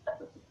they've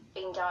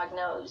been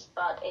diagnosed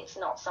but it's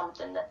not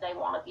something that they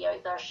want to be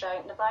out there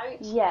shouting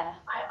about? Yeah.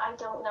 I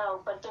don't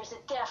know, but there's a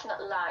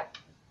definite lack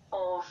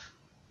of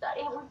that.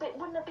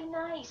 Wouldn't it be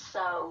nice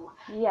though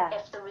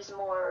if there was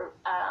more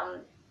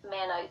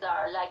men out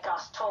there like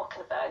us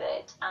talking about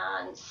it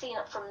and seeing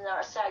it from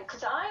their side?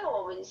 Because I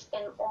always,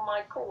 on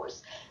my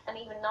course, and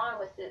even now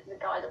with the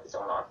guy that was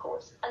on our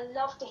course, I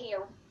love to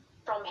hear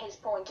from his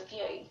point of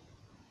view.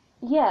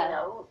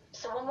 Yeah.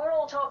 So when we're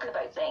all talking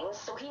about things,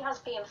 so he has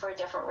pain for a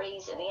different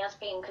reason. He has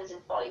pain because his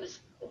body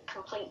was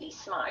completely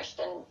smashed,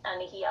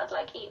 and he had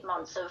like 8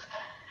 months of,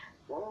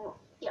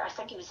 I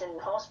think he was in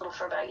hospital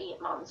for about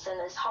 8 months, and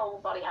his whole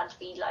body had to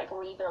be like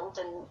rebuilt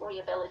and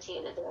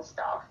rehabilitated and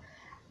stuff.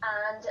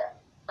 And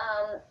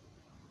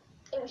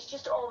it was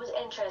just always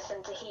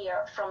interesting to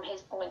hear from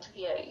his point of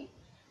view.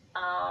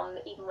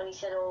 Even when he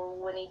said,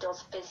 when he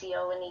does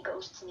physio and he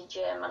goes to the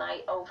gym and I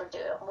overdo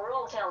it, and we're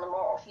all telling him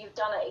off, you've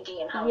done it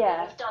again, haven't you?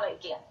 You've done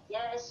it again.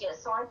 Yes.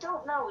 So I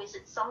don't know, is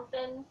it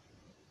something,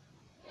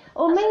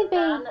 or maybe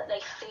that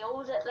they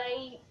feel that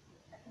they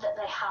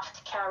have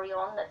to carry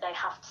on, that they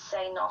have to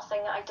say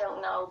nothing? I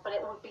don't know, but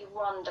it would be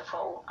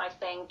wonderful, I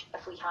think,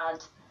 if we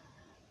had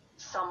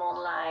some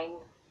online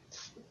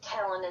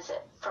telling us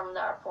it from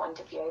their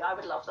point of view. I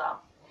would love that.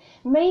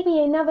 Maybe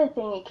another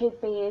thing it could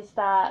be is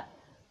that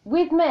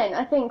with men,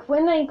 I think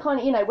when they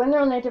when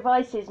they're on their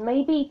devices,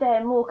 maybe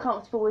they're more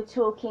comfortable with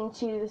talking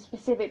to the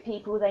specific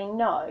people they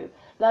know.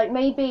 Like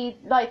maybe,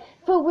 like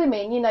for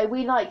women,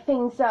 we like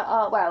things that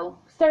are,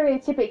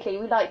 stereotypically,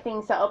 we like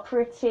things that are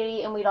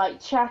pretty, and we like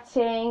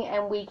chatting,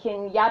 and we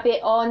can yab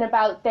it on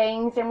about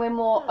things, and we're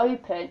more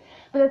open.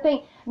 But I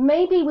think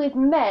maybe with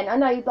men, I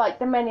know like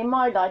the men in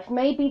my life,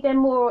 maybe they're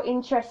more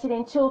interested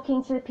in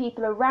talking to the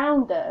people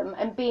around them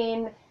and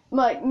being,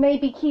 like,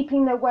 maybe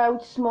keeping their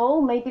world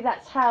small. Maybe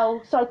that's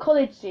how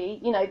psychology,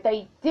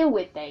 they deal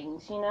with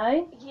things,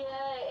 Yeah,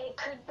 it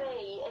could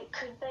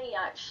be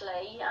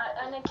actually.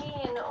 And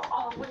again,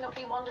 wouldn't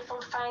would be wonderful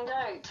to find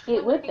out.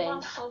 It would be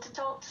wonderful to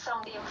talk to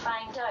somebody and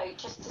find out,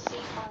 just to see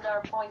from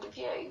their point of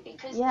view,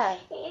 because Yeah.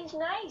 it is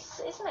nice,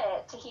 isn't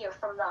it, to hear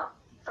from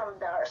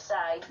their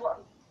side.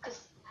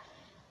 Because,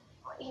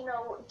 you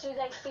know, do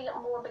they feel it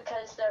more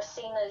because they're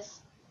seen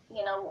as,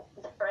 you know,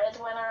 the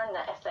breadwinner, and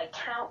that if they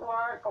can't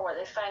work, or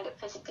they find it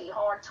physically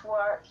hard to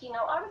work? You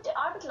know, I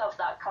would love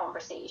that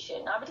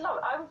conversation. I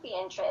would be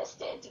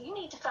interested. You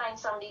need to find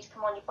somebody to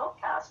come on your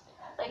podcast.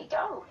 There you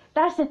go.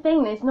 That's the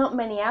thing, there's not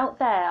many out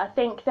there. I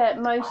think that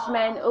most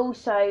men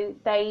also,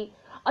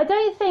 I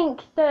don't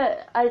think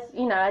that, as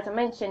you know, as I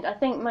mentioned, I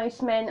think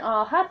most men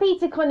are happy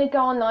to kind of go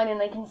online and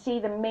they can see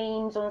the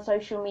memes on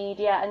social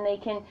media and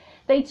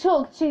they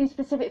talk to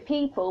specific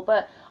people,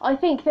 but I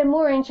think they're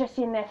more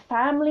interested in their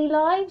family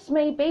lives,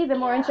 maybe. They're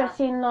more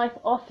interested in life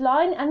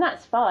offline, and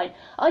that's fine.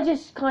 I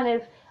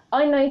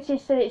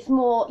noticed that it's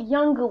more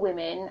younger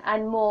women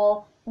and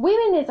more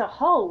women as a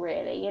whole,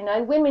 really. You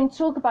know, women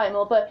talk about it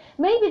more, but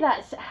maybe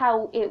that's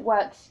how it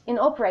works and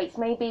operates.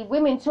 Maybe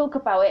women talk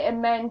about it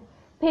and men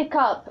pick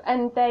up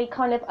and they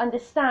kind of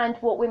understand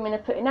what women are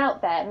putting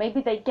out there.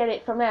 Maybe they get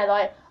it from there,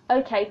 like,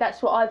 okay,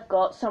 that's what I've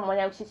got, someone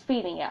else is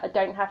feeling it, I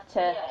don't have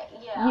to,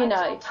 you know.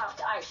 I don't have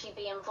to actually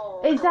be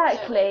involved.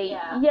 Exactly,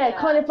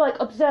 kind of like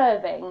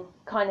observing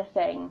kind of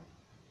thing.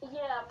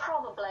 Yeah,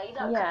 probably.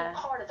 That could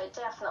be part of it,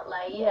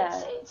 definitely. Yeah.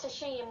 It's a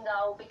shame,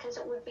 though, because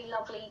it would be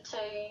lovely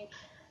to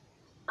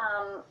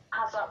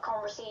have that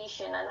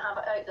conversation and have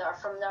it out there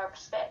from their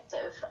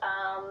perspective.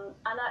 And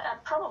I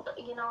probably,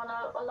 you know, and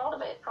a lot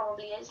of it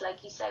probably is,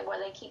 like you say, where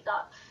they keep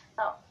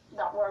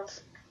that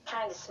world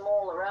kind of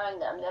small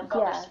around them. They've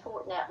got their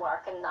support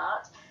network and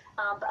that.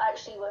 But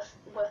actually,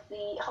 with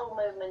the whole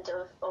movement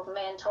of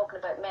men talking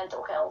about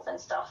mental health and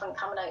stuff and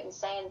coming out and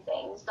saying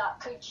things,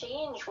 that could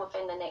change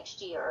within the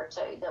next year or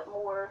two. That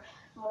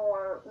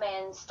more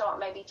men start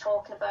maybe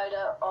talking about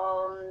it.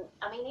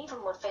 I mean,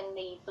 even within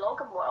the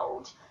blogging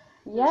world,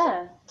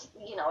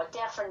 you know, a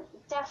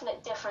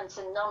definite difference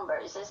in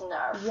numbers, isn't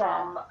there,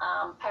 from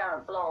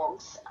parent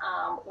blogs,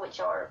 which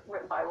are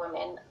written by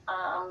women,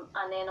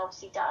 and then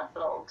obviously dad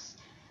blogs,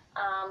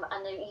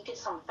 and then you get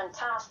some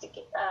fantastic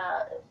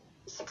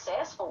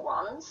successful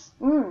ones,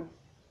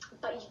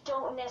 but you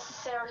don't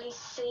necessarily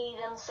see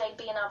them, say,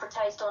 being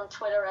advertised on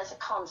Twitter as a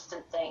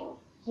constant thing.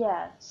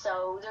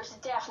 So there's a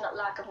definite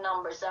lack of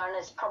numbers there, and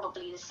it's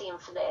probably the same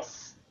for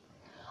this.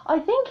 I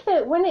think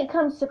that when it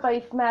comes to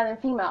both male and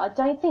female, I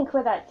don't think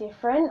we're that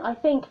different.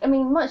 I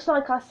mean, much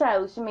like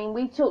ourselves, I mean,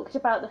 we talked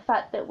about the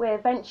fact that we're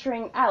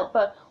venturing out,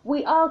 but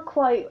we are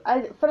quite,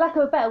 for lack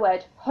of a better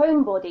word,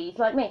 homebodies,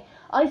 like me.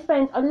 I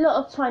spend a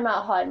lot of time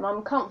at home.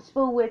 I'm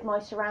comfortable with my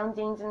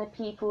surroundings and the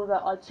people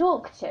that I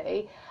talk to,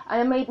 and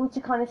I'm able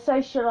to kind of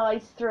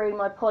socialise through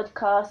my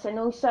podcast and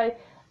also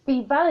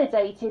be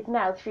validated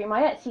now through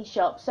my Etsy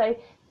shop. So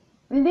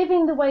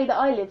living the way that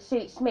I live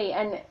suits me,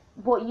 and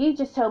what you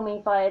just told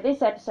me via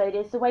this episode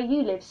is the way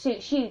you live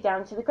suits you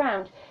down to the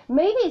ground.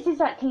 Maybe it's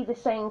exactly the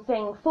same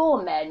thing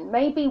for men.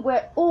 Maybe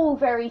we're all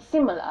very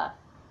similar,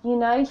 you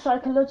know,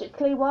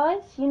 psychologically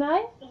wise, you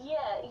know?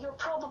 Yeah, you're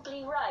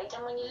probably right.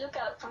 And when you look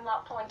at it from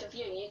that point of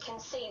view, you can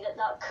see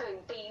that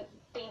could be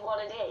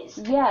what it is.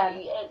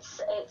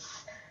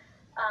 It's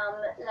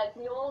like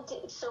we all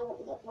do. So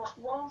with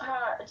one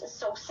part,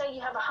 so say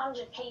you have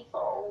 100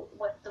 people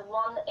with the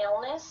one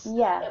illness, it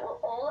will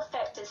all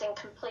affect us in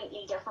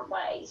completely different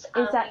ways.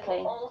 Exactly.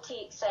 We will all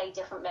take, say,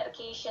 different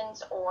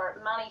medications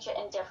or manage it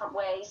in different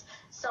ways.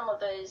 Some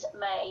of us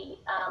may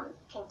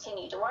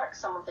continue to work,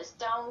 some of us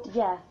don't.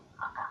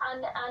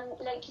 And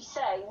like you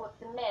say, with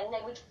the men,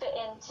 they would fit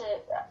into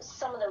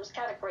some of those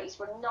categories.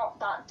 We're not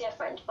that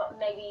different, but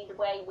maybe the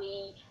way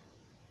we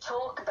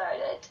talk about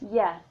it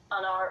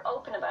and are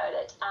open about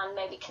it and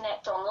maybe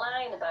connect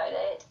online about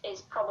it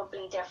is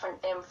probably different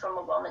than from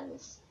a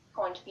woman's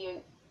point of view.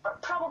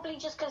 But probably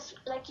just because,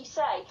 like you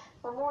say,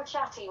 we're more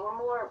chatty, we're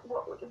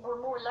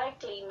more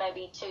likely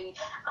maybe to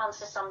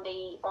answer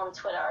somebody on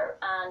Twitter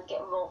and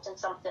get involved in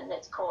something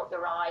that's caught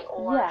your eye,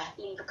 or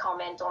leave a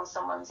comment on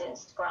someone's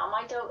Instagram.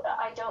 I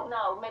don't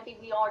know. Maybe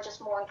we are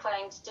just more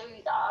inclined to do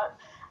that,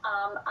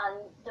 and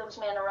those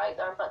men are out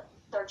there, but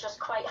they're just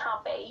quite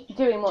happy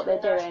doing what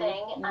they're doing,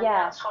 thing, and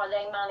that's how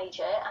they manage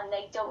it, and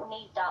they don't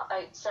need that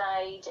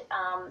outside,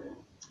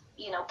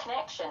 you know,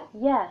 connection.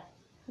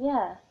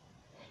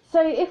 So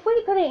if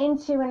we put it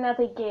into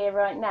another gear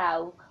right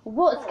now,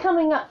 what's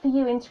coming up for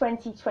you in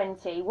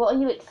 2020? What are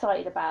you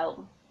excited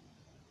about?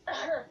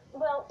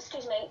 Well,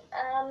 excuse me,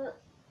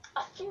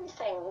 a few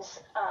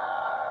things,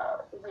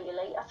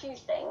 really, a few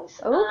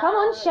things. Oh, come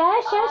on,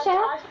 share.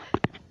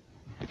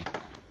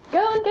 Go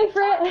on, go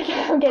for it.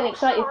 I'm getting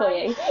excited for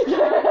you.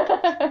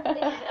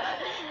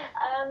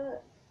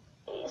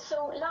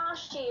 So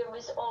last year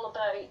was all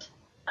about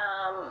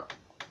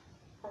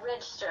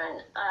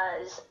registering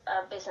as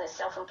a business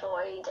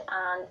self-employed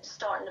and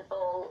starting the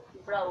ball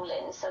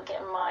rolling. So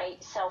getting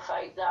myself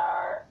out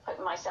there,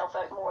 putting myself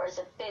out more as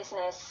a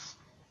business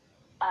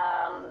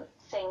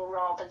thing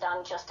rather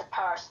than just a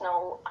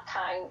personal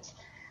account.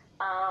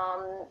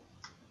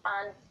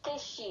 And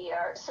this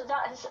year, so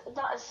that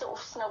has sort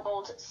of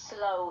snowballed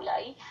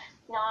slowly.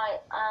 Now,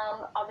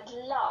 I would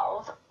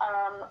love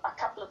a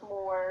couple of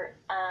more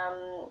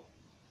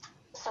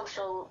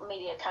social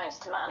media accounts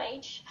to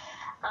manage,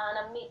 and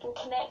I'm making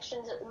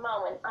connections at the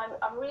moment.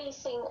 I'm really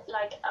seeing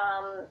like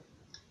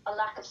a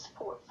lack of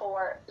support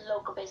for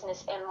local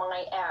business in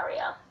my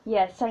area.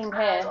 Yeah, same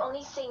here. I've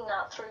only seen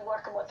that through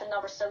working with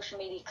another social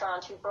media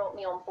client who brought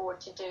me on board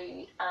to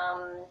do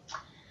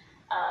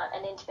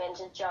an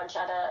independent judge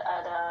at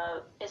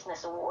a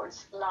business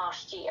awards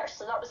last year.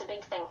 So that was a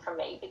big thing for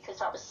me because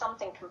that was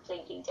something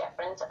completely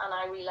different, and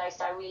I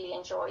realised I really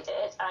enjoyed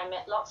it. I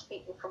met lots of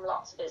people from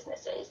lots of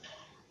businesses,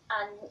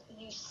 and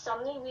you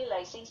suddenly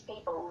realise these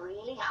people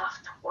really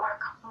have to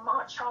work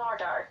much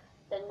harder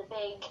than the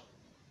big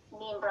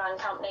name brand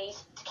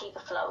companies to keep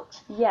afloat.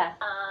 Yeah.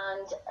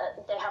 And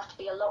they have to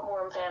be a lot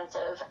more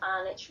inventive,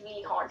 and it's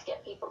really hard to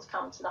get people to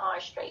come to the high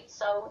street.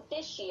 So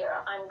this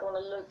year I'm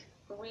going to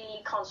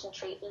really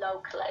concentrate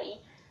locally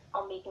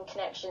on making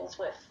connections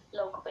with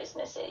local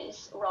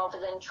businesses rather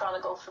than trying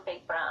to go for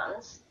big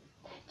brands.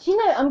 Do you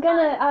know, I'm going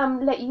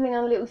to let you in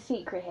on a little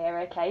secret here,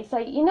 okay? So,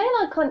 you know,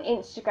 like on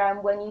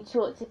Instagram when you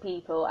talk to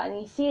people and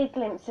you see a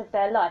glimpse of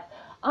their life,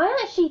 I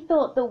actually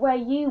thought that where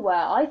you were,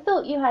 I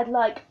thought you had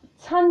like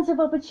tons of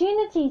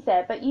opportunities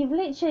there, but you've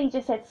literally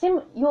just said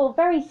you're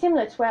very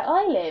similar to where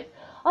I live.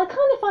 I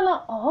kind of find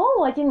like,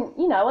 oh, I didn't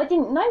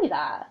know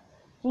that.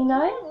 You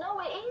know? Yeah, no,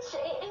 it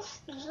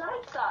is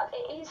like that.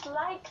 It is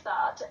like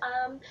that.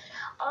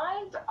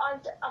 I've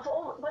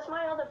with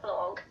my other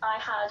blog, I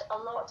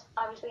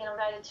was being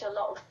invited to a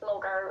lot of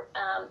blogger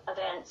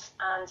events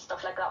and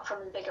stuff like that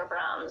from the bigger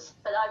brands,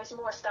 but I was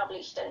more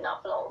established in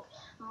that blog.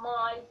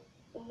 My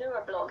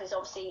newer blog is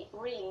obviously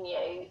really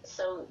new,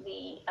 so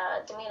the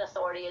domain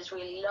authority is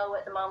really low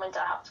at the moment.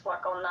 I have to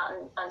work on that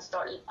and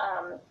start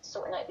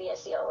sorting out the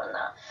SEO and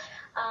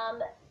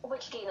that,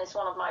 which again is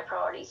one of my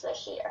priorities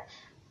this year.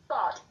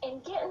 But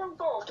in getting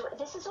involved,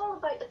 this is all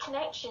about the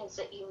connections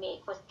that you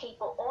make with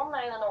people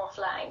online and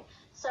offline.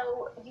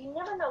 So you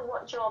never know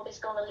what job is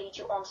going to lead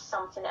you on to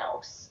something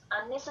else.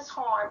 And this is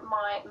how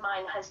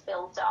mine has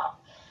built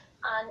up.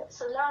 And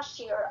so last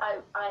year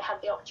I had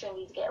the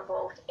opportunity to get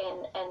involved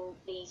in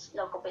these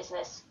local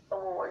business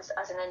awards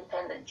as an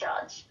independent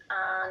judge.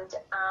 And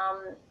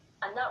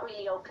that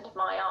really opened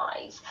my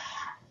eyes.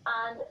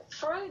 And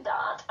through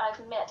that, I've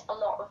met a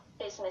lot of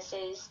business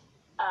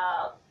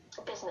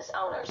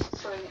owners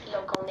through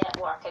local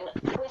networking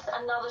with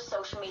another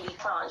social media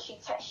client.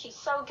 She's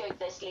so good,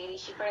 this lady.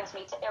 She brings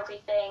me to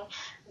everything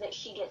that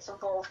she gets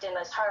involved in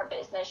as her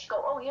business. She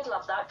go, oh, you'd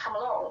love that, come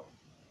along.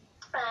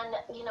 And,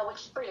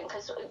 which is brilliant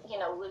because,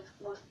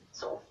 we've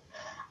sort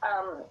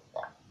of,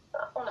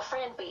 on a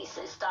friend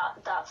basis,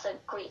 that's a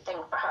great thing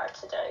for her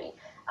to do,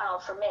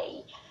 for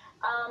me.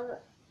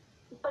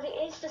 But it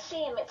is the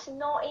same. It's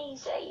not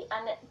easy,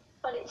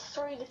 but it's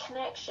through the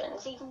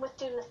connections. Even with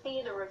doing the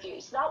theatre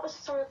reviews, that was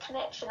through a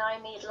connection I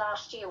made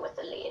last year with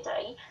a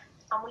lady,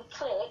 and we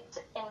clicked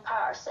in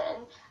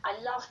person. I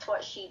loved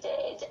what she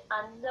did,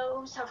 and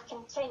those have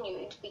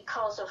continued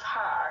because of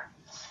her.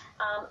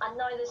 And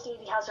now this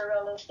lady has her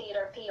own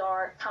theatre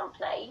PR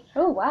company.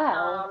 Oh,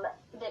 wow.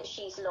 That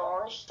she's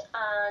launched,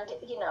 and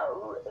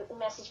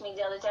messaged me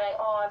the other day.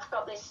 Oh, I've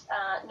got this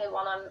new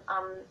one.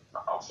 I'm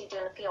obviously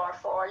doing the PR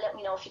for. Let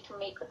me know if you can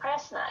make the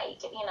press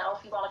night. If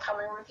you want to come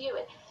and review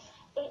it.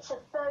 It's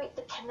about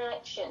the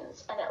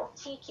connections, and it'll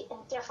take you in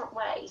different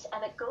ways,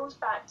 and it goes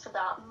back to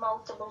that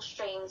multiple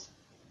streams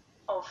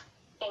of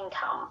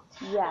income.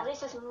 Yeah. Well,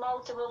 this is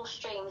multiple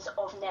streams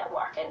of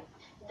networking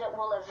that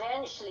will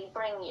eventually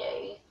bring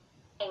you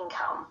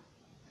income.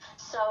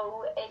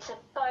 So it's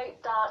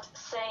about that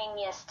saying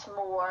yes to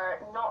more,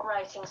 not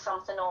writing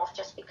something off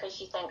just because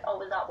you think, oh,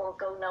 well, that won't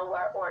go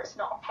nowhere, or it's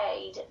not a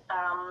paid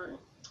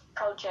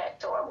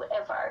project or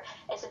whatever.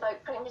 It's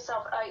about putting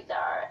yourself out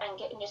there and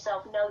getting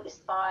yourself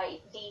noticed by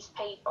these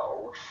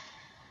people,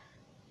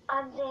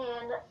 and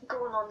then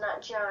going on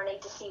that journey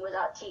to see where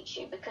that takes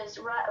you, because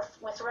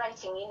with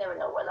writing you never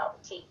know where that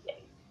will take you.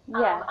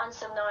 Yeah. And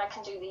so now I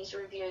can do these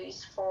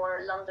reviews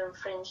for London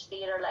Fringe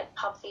Theatre, like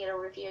pub theatre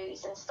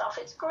reviews and stuff.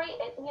 It's great.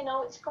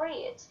 It's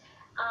great.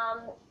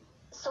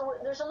 So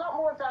there's a lot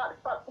more of that.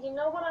 But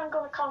what I'm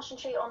going to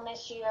concentrate on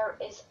this year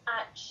is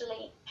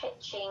actually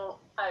pitching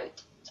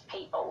out to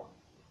people,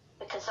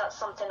 because that's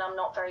something I'm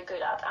not very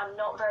good at. I'm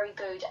not very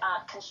good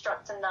at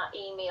constructing that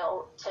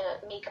email to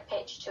make a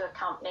pitch to a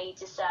company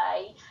to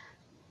say,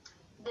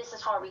 this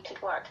is how we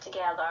could work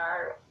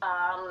together.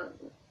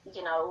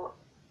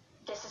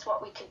 This is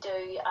what we could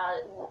do,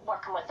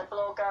 working with a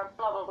blogger,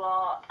 blah, blah,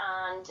 blah,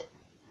 and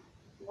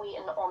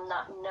waiting on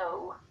that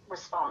no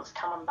response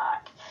coming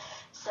back.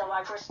 So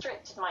I've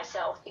restricted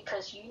myself,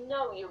 because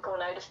you're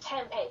going out of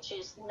 10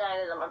 pitches,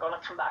 9 of them are going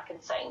to come back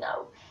and say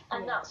no.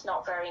 And that's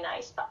not very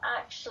nice. But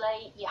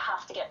actually, you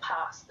have to get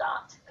past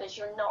that, because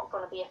you're not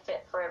going to be a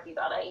fit for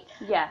everybody.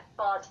 Yeah.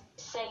 But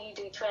say you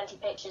do 20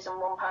 pitches and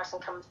one person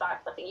comes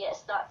back with a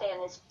yes, that then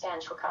is a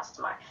potential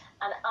customer.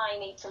 And I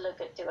need to look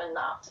at doing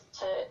that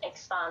to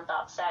expand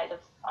that side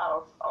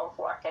of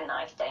working,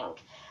 I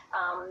think.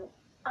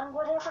 And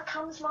whatever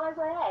comes my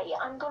way,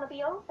 I'm going to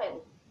be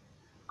open.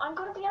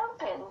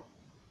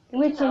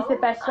 Which is the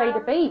best way to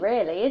be,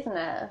 really, isn't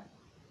it?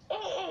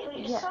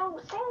 Yeah. So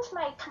things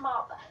may come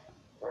up,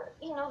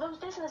 those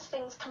business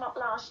things come up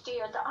last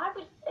year that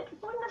it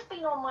wouldn't have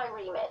been on my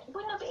remit,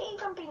 wouldn't have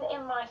even been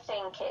in my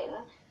thinking,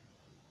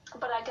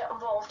 but I get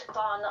involved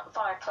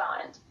via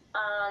client,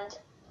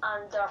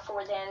 and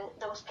therefore then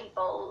those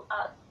people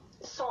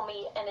saw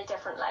me in a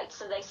different light.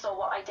 So they saw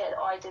what I did.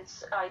 I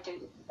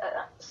do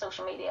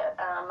social media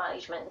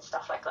management and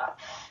stuff like that.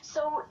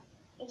 So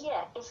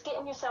yeah, it's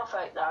getting yourself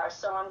out there.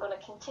 So I'm going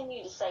to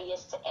continue to say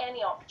yes to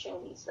any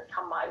opportunities that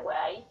come my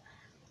way.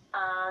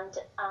 And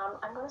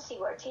I'm going to see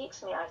where it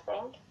takes me, I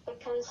think,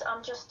 because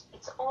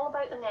it's all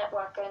about the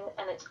networking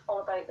and it's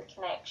all about the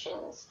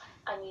connections,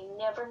 and you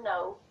never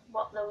know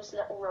what those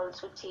little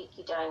roads would take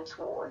you down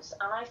towards.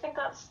 And I think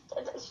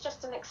it's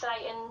just an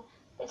exciting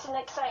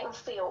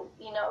field,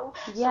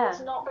 Yeah. So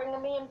it's not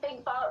bringing me in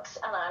big bucks,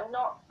 and I'm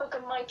not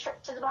booking my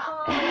trip to the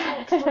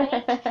Bahamas next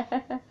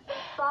week.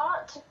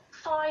 But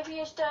 5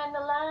 years down the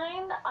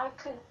line, I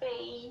could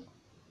be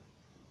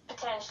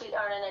potentially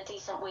earning a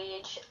decent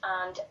wage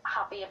and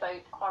happy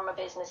about how my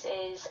business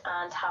is,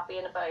 and happy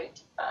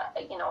about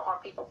how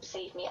people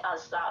perceive me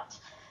as that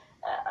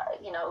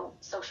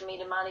social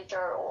media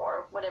manager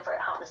or whatever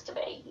it happens to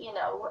be,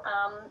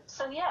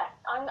 so yeah,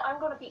 I'm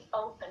going to be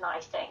open, I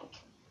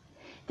think.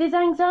 Does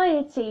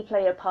anxiety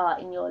play a part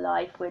in your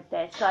life with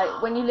this,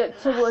 like when you look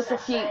towards the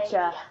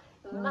future?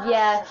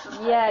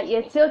 Yeah,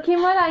 you're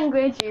talking my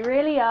language, you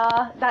really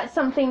are. That's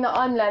something that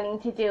I'm learning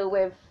to deal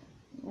with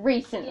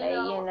recently,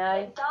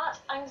 That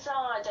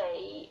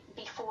anxiety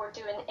before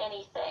doing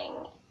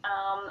anything,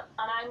 and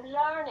I'm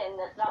learning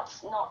that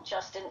that's not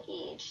just an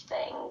age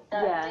thing.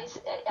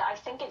 I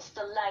think it's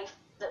the life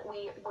that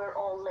we're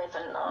all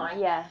living now.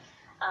 Yeah.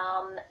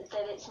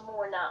 That it's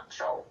more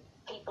natural.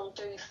 People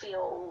do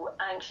feel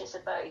anxious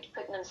about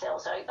putting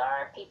themselves out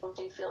there. People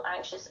do feel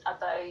anxious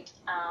about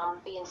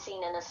being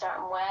seen in a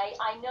certain way.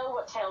 I know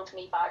what's held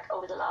me back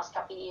over the last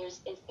couple of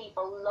years is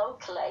people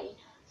locally,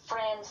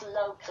 friends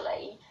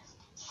locally,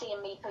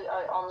 seeing me put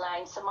out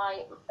online.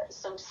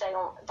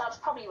 That's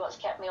probably what's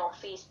kept me on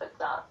Facebook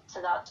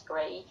to that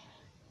degree,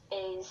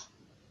 is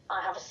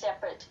I have a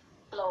separate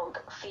blog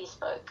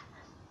Facebook,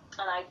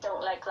 and I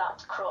don't like that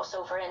to cross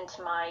over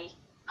into my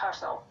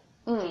personal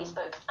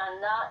Facebook,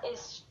 and that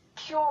is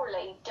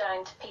purely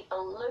down to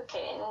people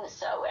looking,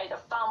 so either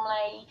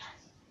family,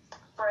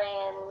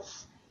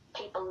 friends,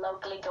 people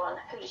locally going,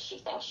 who does she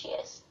think she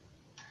is?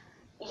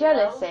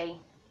 Jealousy.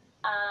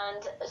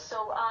 And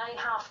so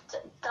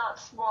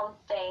that's one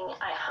thing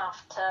I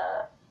have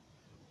to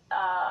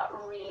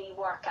really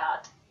work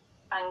at,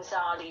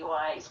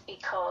 anxiety-wise,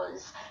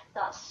 because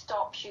that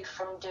stops you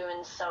from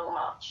doing so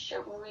much.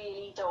 It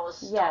really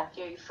does stop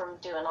you from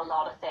doing a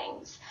lot of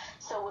things.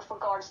 So with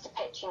regards to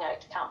pitching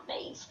out to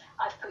companies,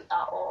 I've put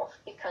that off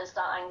because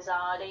that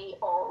anxiety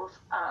of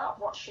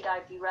what should I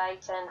be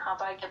writing?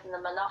 Have I given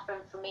them enough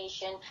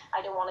information?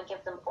 I don't want to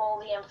give them all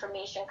the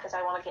information because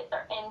I want to get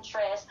their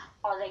interest.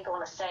 Are they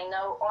going to say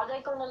no? Are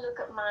they going to look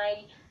at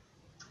my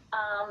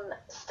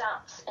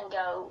stats and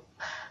go,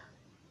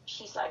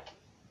 she's like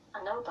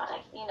a nobody,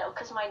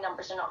 because my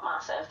numbers are not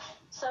massive.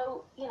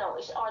 So,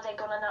 are they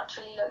going to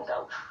naturally look and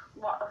go,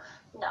 what?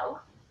 No,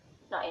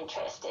 not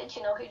interested.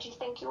 Who do you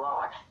think you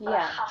are? But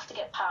I have to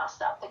get past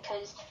that,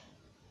 because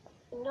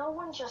no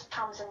one just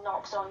comes and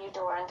knocks on your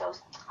door and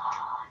goes,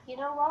 you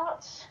know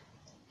what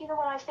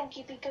I think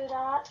you'd be good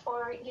at,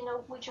 or,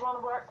 would you want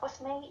to work with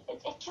me?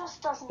 It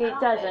just doesn't happen.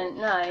 It doesn't,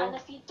 no. And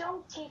if you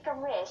don't take a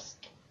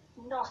risk,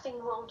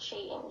 nothing will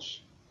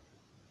change.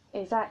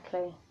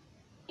 Exactly.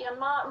 Yeah,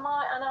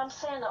 and I'm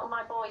saying that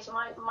my boys,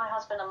 my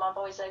husband and my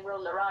boys, they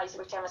roll their eyes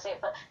every time I say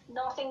it, but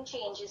nothing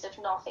changes if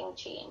nothing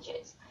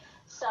changes.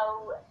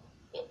 So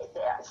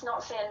it's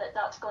not saying that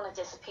that's going to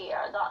disappear,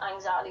 that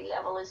anxiety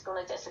level is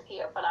going to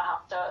disappear, but I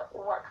have to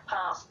work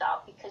past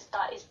that, because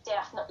that is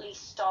definitely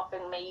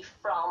stopping me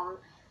from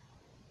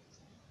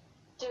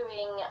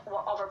doing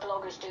what other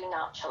bloggers do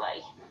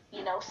naturally.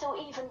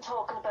 So even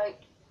talking about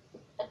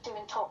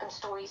talking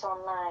stories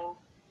online,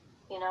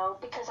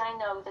 because I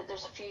know that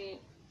there's a few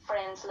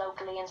friends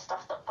locally and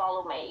stuff that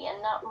follow me,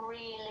 and that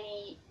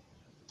really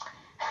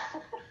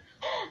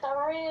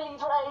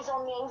plays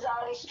on the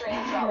anxiety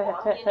strings, that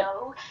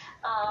one,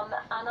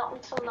 and up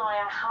until now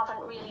I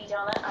haven't really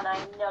done it, and I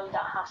know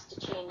that has to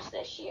change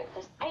this year,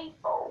 because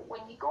people,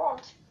 when you go on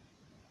to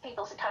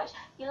people's accounts,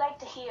 you like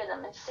to hear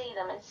them and see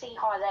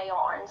how they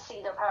are and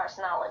see their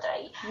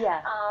personality.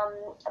 Yeah.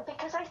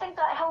 Because I think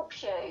that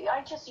helps you.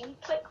 You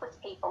click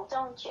with people,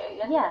 don't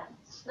you? And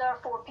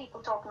therefore, people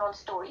talking on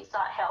stories,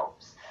 that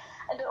helps.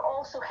 And it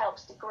also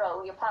helps to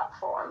grow your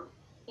platform,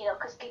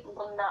 because people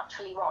will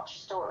naturally watch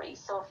stories.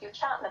 So if you're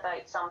chatting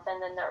about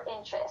something and they're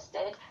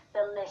interested,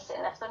 they'll listen.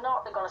 If they're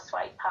not, they're going to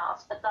swipe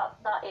past. But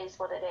that is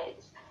what it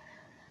is.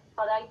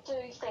 But I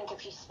do think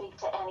if you speak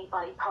to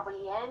anybody,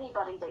 probably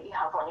anybody that you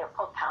have on your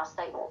podcast,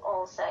 they will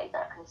all say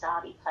that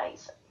anxiety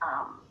plays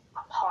a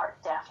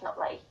part,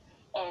 definitely,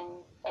 in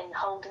in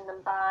holding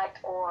them back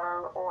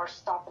or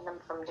stopping them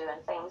from doing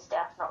things,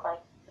 definitely.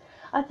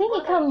 I think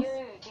What it comes... about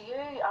you? Do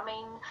you, I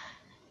mean,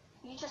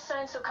 you just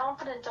sound so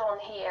confident on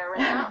here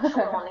and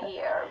natural on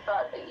here,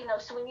 but, you know,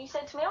 so when you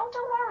said to me, oh,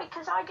 don't worry,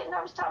 because I get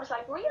nervous, I was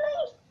like,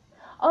 really?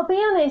 I'll be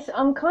honest,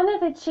 I'm kind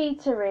of a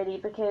cheater really,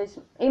 because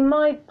in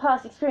my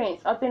past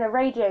experience I've been a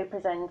radio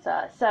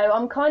presenter, so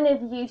I'm kind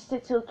of used to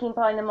talking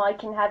behind the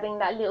mic and having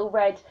that little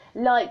red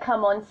light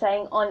come on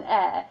saying on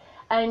air.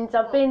 And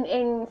I've been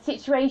in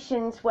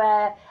situations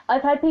where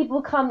I've had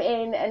people come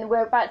in and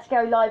we're about to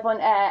go live on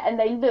air and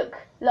they look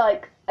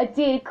like a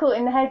deer caught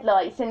in the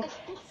headlights. And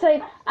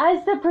so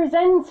as the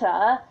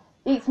presenter,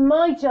 it's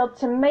my job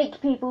to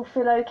make people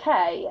feel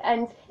okay,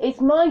 and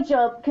it's my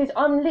job because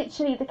I'm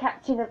literally the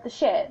captain of the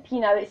ship, you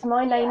know, it's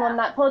my name on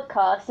that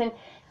podcast. And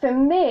for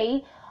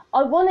me,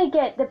 I want to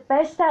get the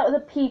best out of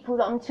the people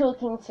that I'm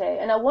talking to,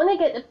 and I want to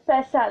get the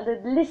best out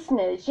of the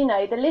listeners, you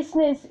know, the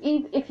listeners,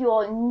 if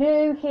you're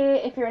new here,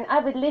 if you're an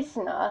avid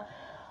listener,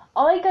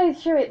 I go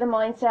through it the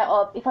mindset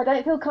of, if I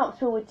don't feel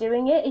comfortable with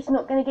doing it, it's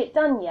not going to get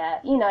done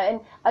yet, you know,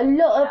 and a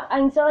lot of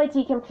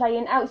anxiety can play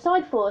in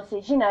outside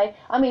forces, you know.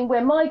 I mean,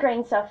 we're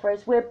migraine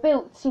sufferers, we're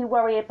built to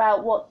worry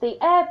about what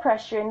the air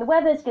pressure and the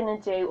weather's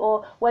going to do,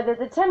 or whether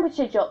the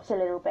temperature drops a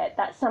little bit.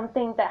 That's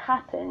something that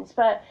happens.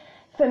 But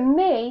for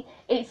me,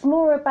 it's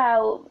more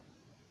about,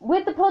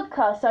 with the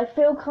podcast, I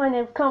feel kind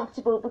of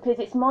comfortable because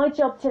it's my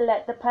job to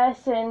let the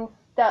person,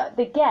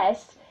 the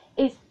guest,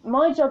 it's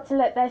my job to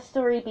let their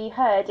story be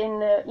heard. In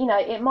the, you know,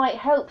 it might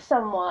help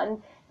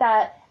someone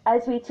that,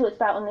 as we talked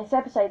about on this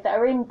episode, that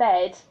are in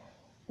bed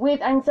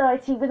with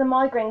anxiety, with a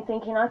migraine,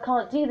 thinking I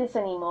can't do this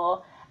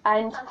anymore,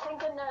 and I'm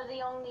thinking they're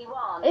the only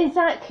one.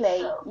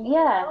 Exactly. So,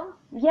 yeah.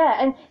 Yeah,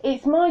 and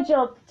it's my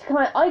job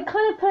to I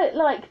kind of put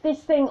like this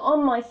thing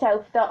on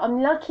myself that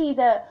I'm lucky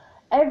that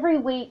every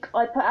week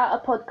I put out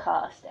a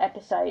podcast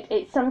episode.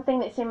 It's something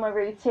that's in my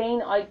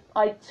routine.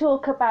 I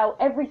talk about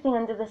everything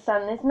under the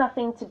sun. There's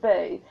nothing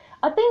taboo.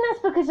 I think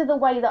that's because of the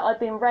way that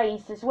I've been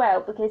raised as well,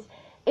 because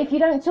if you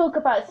don't talk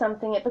about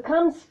something, it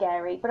becomes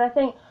scary. But I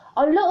think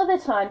a lot of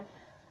the time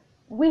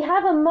we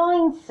have a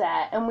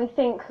mindset and we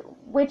think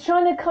we're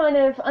trying to kind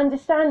of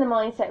understand the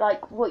mindset,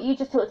 like what you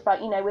just talked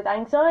about, you know, with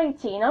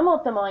anxiety. And I'm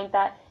of the mind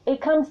that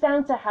it comes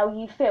down to how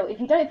you feel.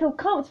 If you don't feel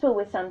comfortable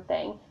with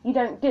something, you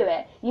don't do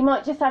it. You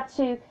might just have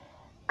to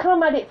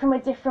come at it from a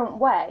different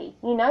way.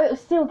 You know, it'll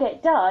still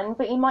get done,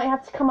 but you might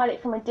have to come at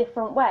it from a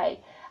different way.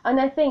 And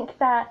I think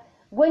that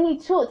when you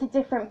talk to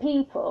different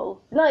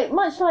people, like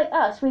much like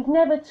us, we've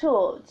never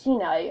talked, you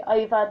know,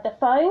 over the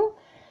phone.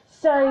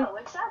 So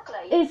exactly.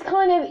 It's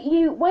kind of,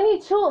 you, when you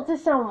talk to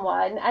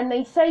someone and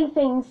they say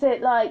things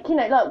that, like, you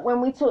know, like when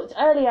we talked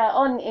earlier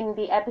on in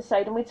the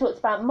episode and we talked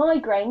about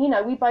migraine, you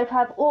know, we both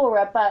have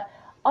aura, but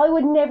I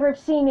would never have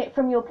seen it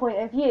from your point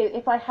of view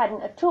if I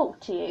hadn't have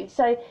talked to you.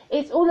 So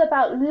it's all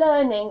about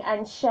learning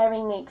and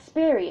sharing the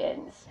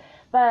experience.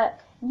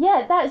 But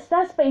yeah,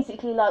 that's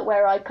basically like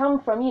where I come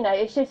from, you know.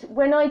 It's just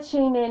when I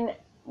tune in,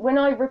 when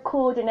I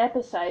record an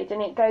episode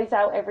and it goes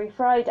out every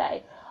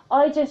Friday,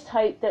 I just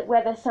hope that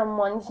whether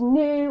someone's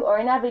new or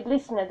an avid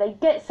listener, they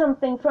get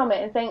something from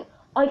it and think,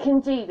 I can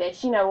do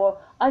this, you know, or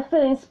I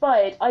feel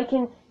inspired, I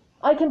can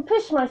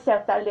push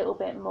myself that little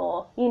bit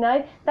more, you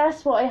know.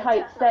 That's what I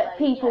hope that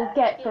people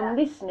get from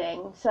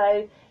listening.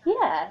 So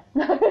yeah.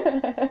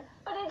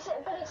 But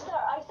it's there.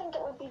 I think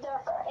it would be there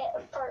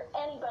for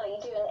anybody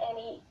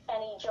doing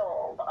any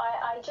job.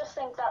 I just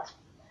think that's,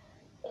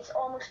 it's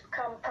almost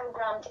become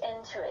programmed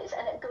into it,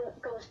 and it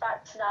goes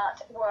back to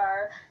that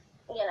where,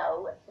 you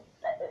know,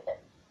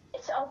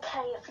 it's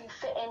okay if you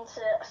fit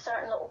into a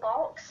certain little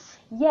box.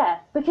 Yeah,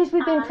 because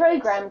we've been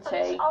programmed to.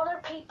 It's other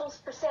people's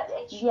perception.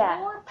 It's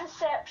your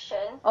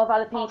perception of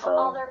other people.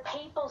 Of other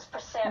people's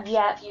perception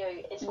of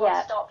you is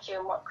what stops you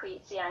and what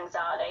creates the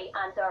anxiety,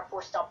 and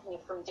therefore stopping you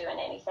from doing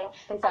anything.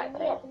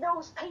 Exactly. And yet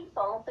those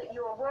people that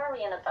you're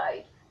worrying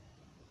about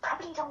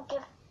probably don't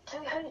give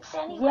two hoots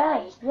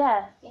anyway.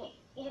 Yeah.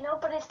 You know,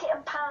 but it's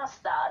getting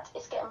past that.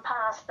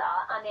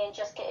 And then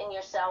just getting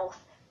yourself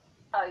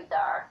out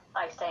there,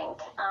 I think.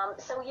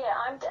 So yeah,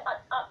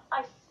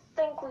 I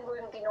think we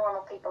wouldn't be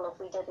normal people if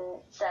we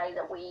didn't say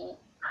that we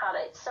had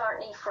it.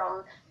 Certainly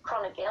from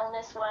chronic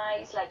illness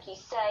wise, like you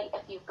say,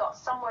 if you've got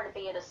somewhere to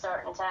be at a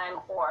certain time,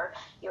 or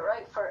you're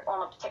out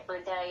on a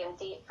particular day and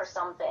date for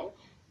something,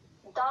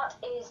 that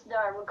is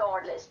there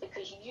regardless,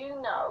 because you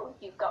know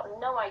you've got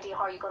no idea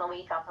how you're going to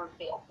wake up and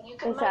feel. You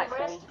can maybe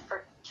rest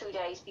for 2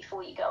 days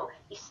before you go.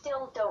 You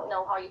still don't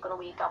know how you're going to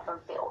wake up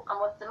and feel. And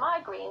with the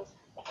migraines,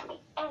 it can be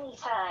any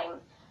time.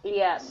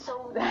 Yeah.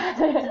 So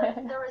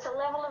there is a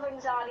level of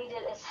anxiety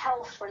that is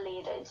health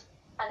related,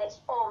 and it's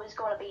always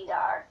going to be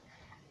there.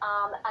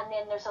 And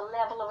then there's a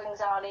level of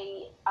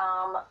anxiety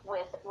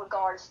with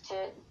regards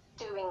to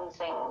doing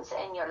things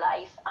in your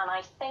life, and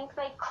I think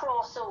they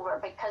cross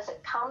over because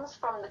it comes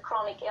from the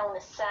chronic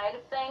illness side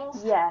of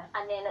things,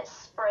 and then it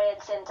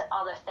spreads into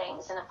other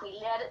things, and if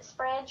we let it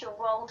spread, your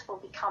world will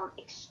become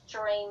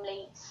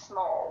extremely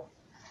small.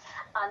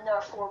 and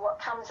therefore what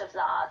comes of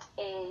that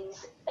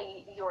is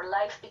your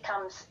life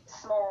becomes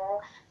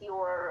small,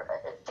 your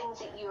things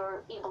that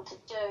you're able to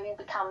do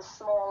become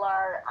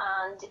smaller,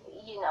 and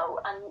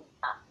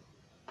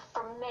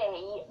for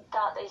me,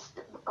 that is,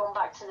 going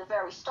back to the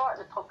very start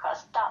of the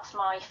podcast, that's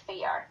my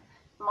fear.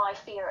 My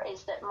fear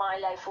is that my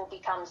life will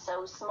become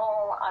so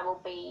small, I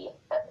will be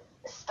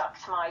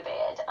stuck to my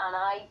bed, and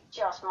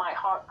my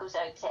heart goes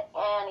out to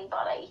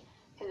anybody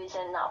who is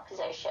in that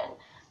position.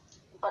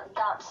 But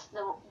that's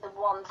the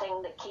one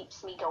thing that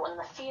keeps me going.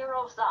 The fear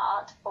of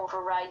that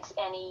overrides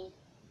any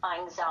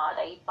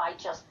anxiety by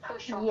just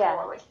pushing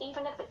forward,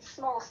 even if it's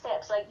small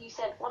steps. Like you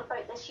said, what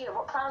about this year?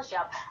 What plans do you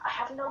have? I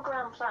have no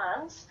grand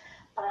plans,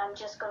 but I'm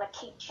just going to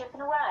keep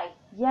chipping away.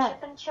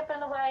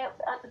 Chipping away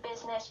at the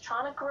business,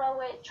 trying to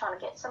grow it, trying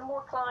to get some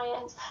more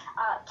clients,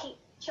 keep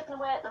chipping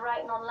away at the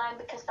writing online,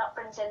 because that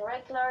brings in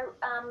regular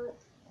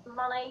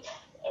money.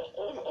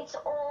 It's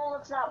all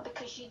of that,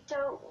 because you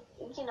don't,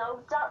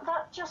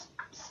 that just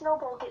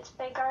snowball gets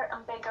bigger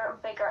and bigger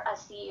and bigger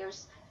as the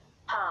years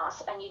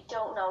pass, and you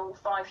don't know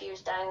 5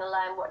 years down the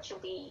line what you'll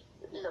be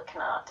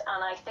looking at.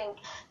 And I think,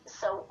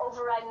 so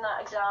overriding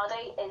that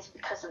anxiety is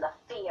because of the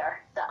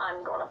fear that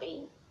I'm going to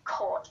be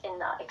caught in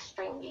that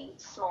extremely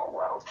small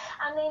world.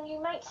 And then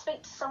you might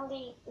speak to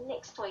somebody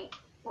next week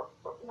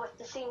with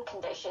the same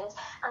conditions,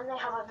 and they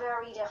have a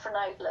very different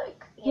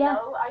outlook. You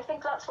know, I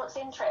think that's what's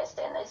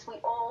interesting, is we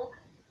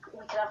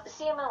could have the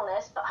same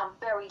illness but have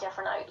very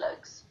different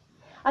outlooks.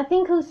 I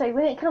think also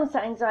when it comes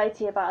to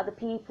anxiety about other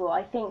people,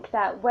 I think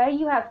that where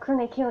you have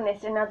chronic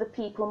illness and other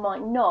people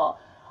might not,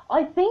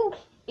 I think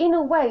in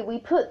a way we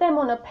put them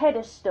on a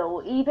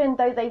pedestal even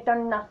though they've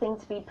done nothing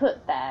to be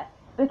put there.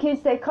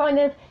 Because they're kind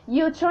of,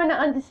 you're trying to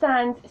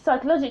understand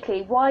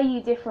psychologically, why are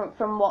you different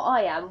from what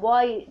I am?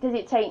 Why does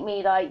it take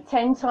me like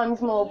 10 times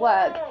more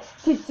work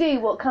to do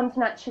what comes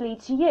naturally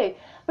to you?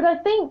 But I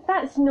think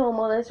that's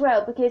normal as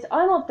well, because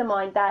I'm of the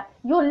mind that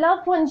your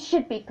loved ones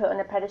should be put on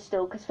a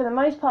pedestal, because for the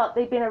most part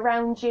they've been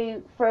around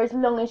you for as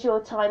long as your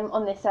time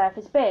on this earth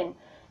has been.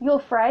 Your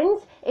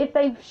friends, if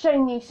they've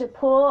shown you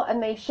support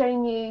and they've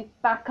shown you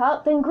back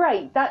up, then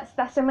great,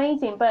 that's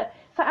amazing. But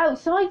for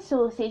outside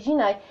sources, if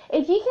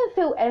you can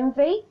feel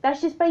envy, that's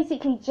just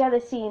basically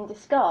jealousy in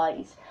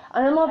disguise.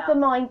 And I'm of the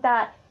mind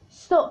that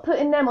stop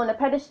putting them on a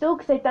pedestal,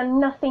 because they've done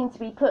nothing to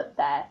be put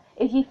there.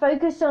 If you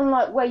focus on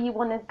like where you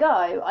want to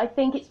go, I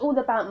think it's all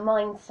about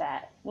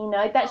mindset.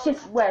 That's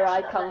just where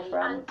I come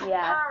from. And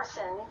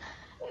comparison,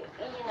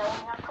 when you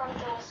have chronic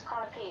illness,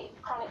 chronic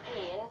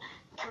pain,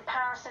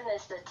 comparison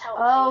is the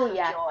total thief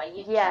of joy.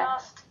 You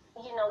just,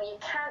 you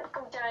can't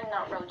go down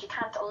that road. You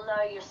can't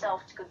allow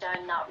yourself to go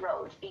down that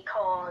road,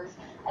 because,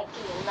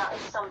 again, that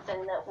is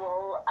something that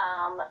will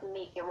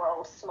make your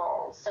world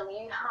small. So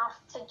you have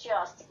to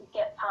just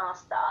get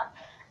past that.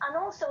 And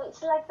also,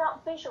 it's like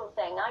that visual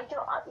thing. I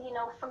don't,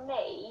 for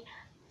me,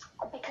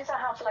 because I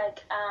have like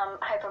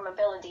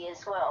hypermobility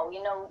as well,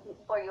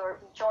 where your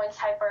joints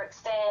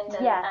hyperextend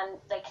and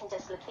they can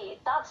dislocate.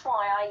 That's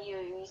why I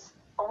use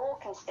a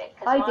walking stick,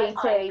 because my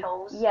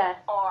ankles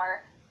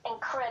are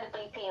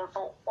incredibly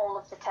painful all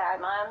of the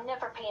time. I am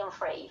never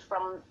pain-free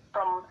from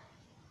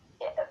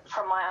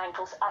my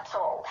ankles at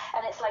all,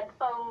 and it's like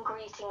bone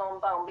grating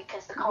on bone,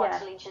 because the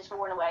cartilage is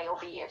worn away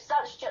over years.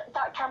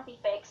 That can't be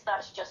fixed.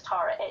 That's just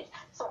how it is.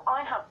 So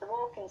I have the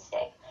walking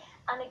stick,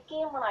 and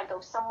again, when I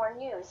go somewhere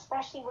new,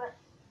 especially with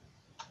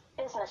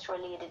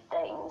business-related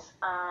things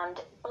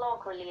and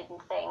blog-related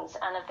things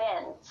and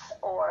events,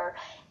 or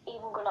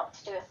even going up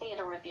to do a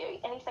theatre review,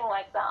 anything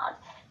like that,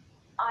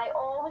 I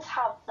always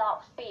have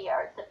that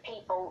fear that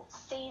people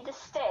see the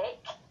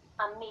stick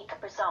and make a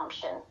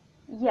presumption.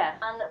 Yeah.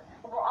 And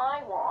what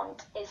I want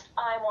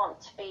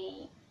to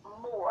be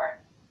more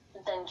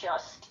than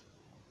just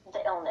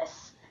the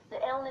illness. The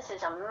illness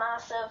is a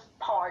massive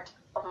part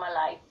of my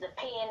life. The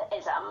pain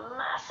is a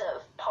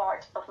massive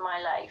part of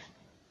my life.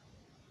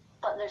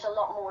 But there's a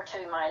lot more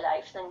to my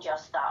life than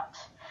just that.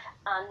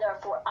 And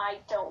therefore, I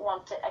don't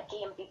want to,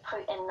 again, be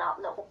put in that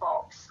little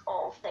box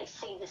of they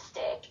see the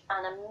stick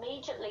and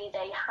immediately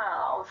they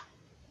have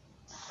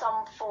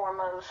some form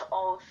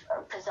of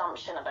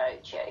presumption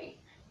about you.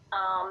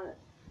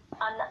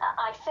 And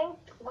I think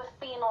with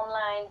being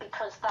online,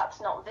 because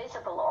that's not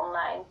visible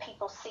online,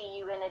 people see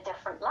you in a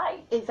different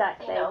light.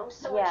 Exactly.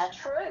 So it's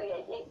true.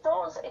 It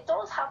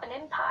does have an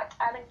impact.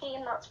 And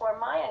again, that's where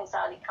my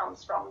anxiety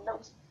comes from.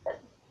 Those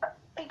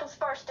people's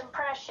first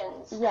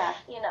impressions. Yeah.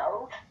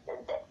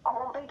 I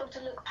want people to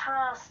look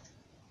past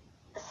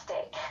the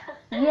stick.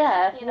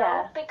 Yeah.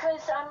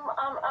 Because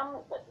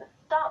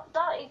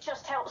that it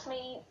just helps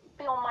me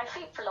be on my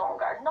feet for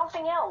longer.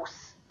 Nothing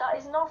else. That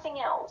is nothing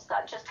else.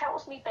 That just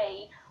helps me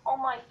be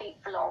on my feet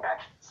for longer.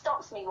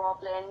 Stops me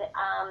wobbling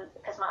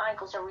because my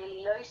ankles are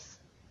really loose.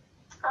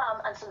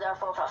 And so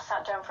therefore, if I've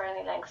sat down for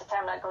any length of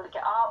time and I go to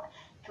get up,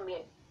 it can be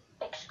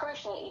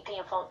excruciatingly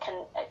painful.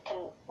 It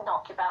can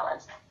knock your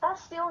balance.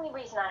 That's the only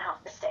reason I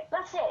have the stick.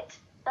 That's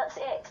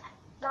it.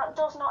 That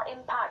does not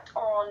impact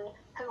on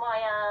who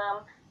I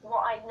am,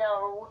 what I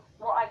know,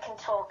 what I can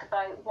talk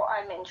about, what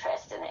I'm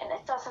interested in.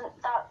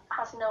 That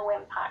has has no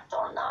impact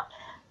on that.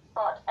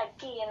 But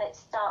again,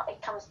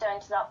 it comes down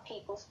to that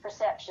people's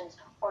perceptions,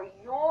 or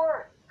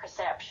your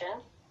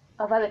perception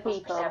of other people's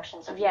people.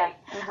 perceptions of Yeah. you.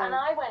 Mm-hmm. And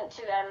I went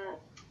to an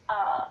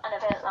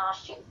event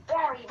last year,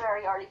 very,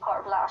 very early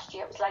part of last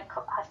year. It was like,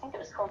 I think it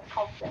was called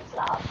Confidence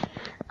Lab,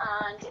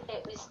 and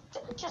it was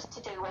just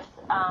to do with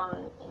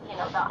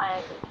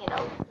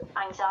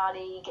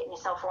anxiety, getting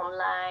yourself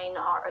online,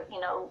 or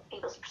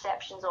people's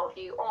perceptions of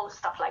you, all the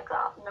stuff like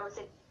that. And there was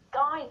a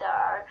guy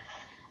there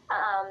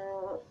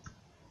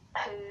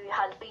who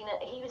had been,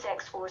 he was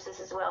ex-forces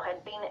as well,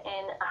 had been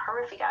in a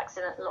horrific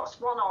accident, lost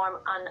one arm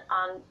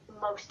and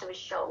most of his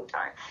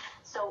shoulder.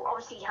 So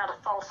obviously he had a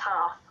false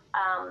half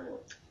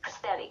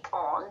prosthetic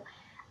on.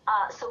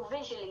 So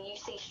visually you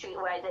see straight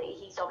away that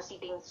he's obviously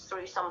been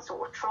through some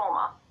sort of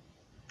trauma.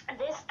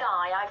 This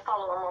guy, I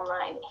follow him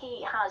online,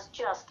 he has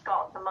just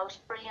got the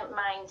most brilliant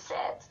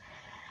mindset.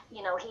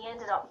 He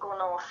ended up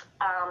going off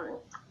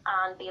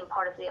and being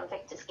part of the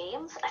Invictus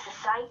Games as a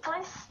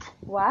cyclist.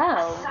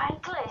 Wow. A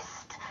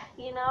cyclist,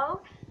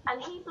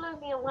 and he blew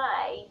me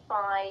away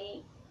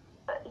by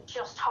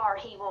just how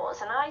he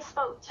was. And I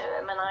spoke to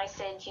him and I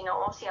said,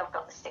 obviously I've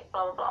got the stick,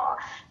 blah, blah, blah.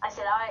 I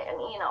said,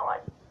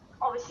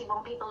 obviously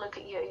when people look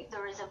at you,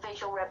 there is a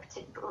visual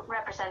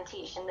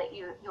representation that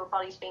your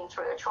body's been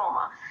through a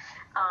trauma.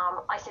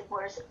 I said,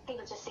 whereas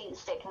people just see the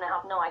stick and they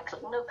have no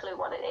clue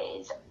what it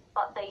is,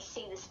 but they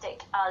see the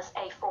stick as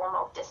a form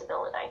of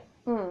disability.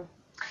 Mm.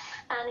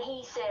 And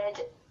he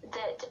said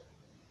that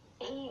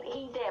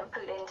he then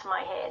put into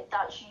my head,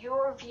 that's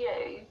your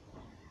view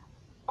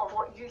of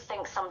what you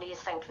think somebody is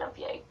thinking of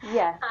you.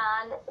 Yeah.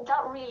 And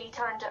that really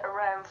turned it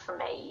around for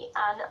me.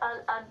 And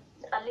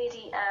a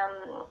lady,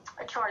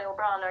 Charlie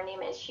O'Brien, her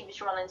name is, she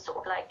was running sort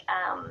of like,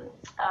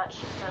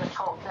 she was doing a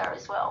talk there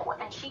as well.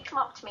 And she came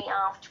up to me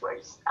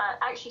afterwards,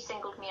 actually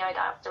singled me out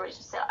afterwards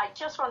and said, I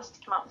just wanted to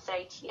come up and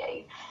say to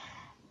you,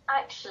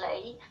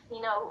 actually,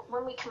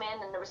 when we come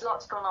in and there was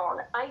lots going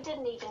on, I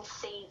didn't even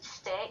see the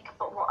stick,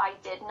 but what I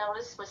did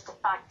notice was the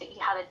fact that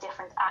you had a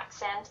different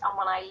accent, and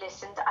when I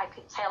listened, I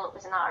could tell it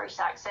was an Irish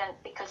accent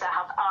because I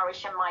have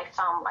Irish in my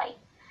family.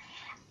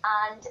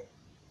 And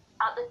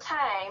at the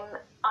time,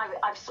 I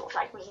was sort of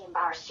like really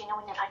embarrassed, when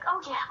you're like,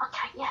 oh yeah,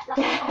 okay, yeah,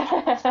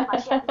 that's so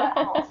much, yeah, right,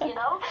 I'm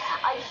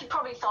off, She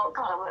probably thought,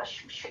 God, I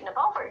shouldn't have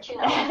bothered,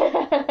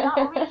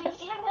 Not really, you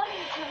can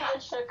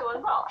imagine her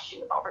going, well, I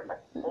shouldn't have bothered,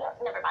 but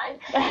never mind.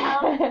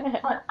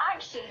 But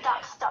actually,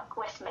 that stuck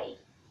with me.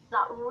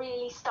 That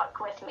really stuck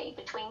with me,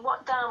 between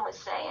what Dan was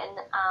saying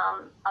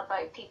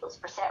about people's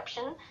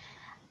perception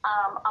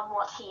and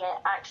what he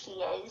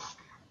actually is.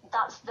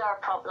 That's their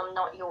problem,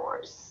 not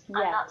yours.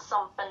 Yeah. And that's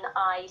something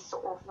I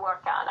sort of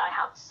work at.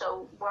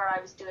 So where I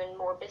was doing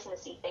more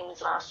businessy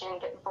things last year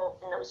and get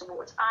involved in those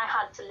awards, I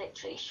had to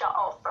literally shut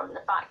off from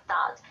the fact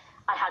that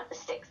I had the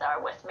stick there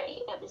with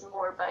me. It was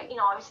more about,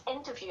 I was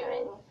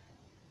interviewing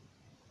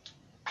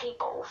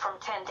people from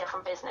 10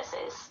 different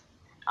businesses.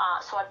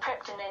 So I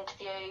prepped an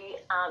interview,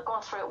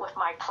 gone through it with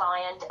my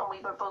client, and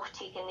we were both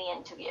taking the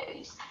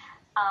interviews.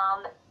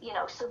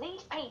 So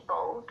these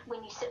people,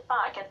 when you sit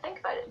back and think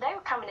about it, they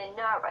were coming in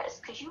nervous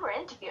because you were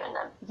interviewing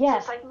them. Yeah. So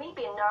it's like me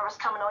being nervous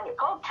coming on your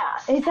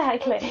podcast.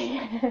 Exactly.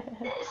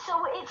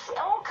 So it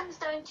all comes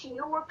down to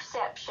your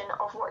perception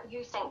of what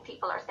you think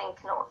people are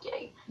thinking of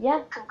you. Yeah.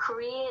 It can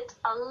create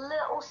a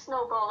little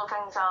snowball of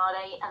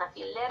anxiety, and if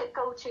you let it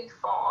go too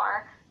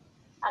far,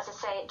 as I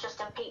say, it just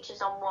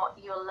impeaches on what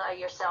you allow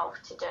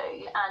yourself to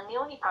do. And the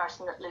only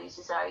person that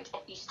loses out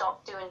if you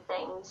stop doing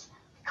things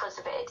because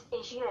of it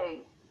is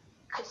you.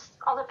 Because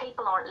other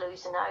people aren't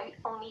losing out,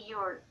 only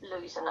you're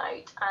losing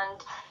out.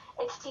 And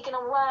it's taken a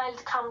while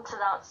to come to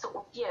that sort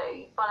of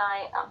view, but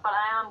I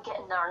am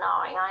getting there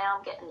now. I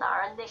am getting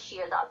there, and this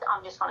year that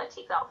I'm just going to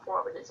take that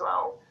forward as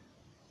well.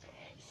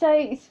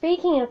 So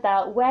speaking of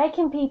that, where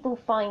can people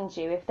find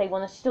you if they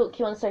want to stalk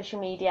you on social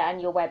media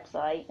and your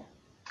website?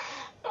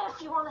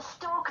 If you want to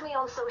stalk me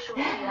on social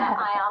media,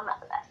 I am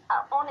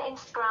on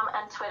Instagram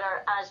and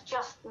Twitter as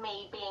just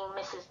me being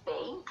Mrs.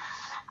 B.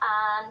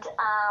 And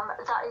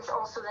that is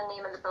also the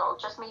name of the blog,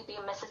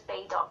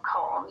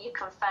 justmebeingmrsb.com. You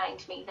can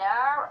find me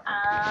there,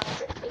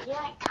 and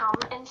yeah, come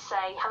and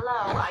say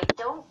hello. I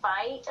don't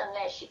bite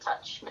unless you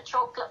touch my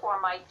chocolate or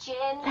my gin,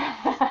 and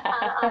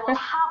I will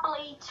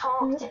happily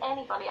talk to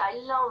anybody. I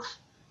love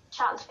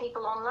chatting to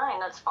people online.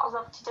 That's what I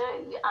love to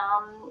do.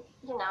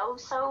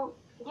 So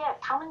yeah,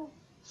 come and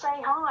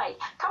say hi.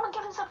 Come and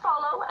give us a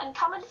follow and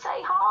come and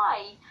say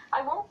hi.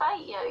 I won't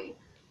bite you.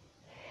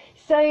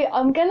 So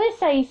I'm going to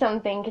say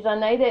something, because I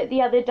know that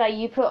the other day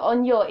you put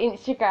on your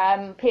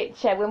Instagram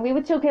picture when we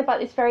were talking about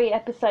this very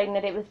episode and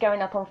that it was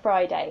going up on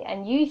Friday,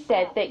 and you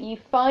said that you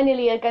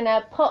finally are going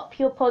to pop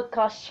your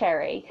podcast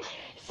cherry.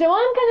 So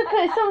I'm going to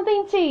put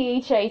something to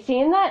you, Tracy,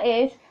 and that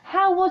is,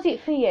 how was it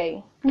for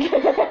you? You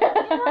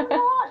know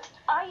what?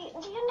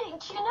 Do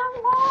you know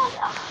what?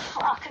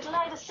 I could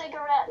light a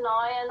cigarette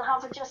now and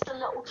have just a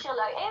little chill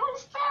out. It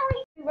was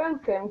very...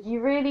 Welcome, you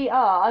really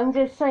are. I'm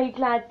just so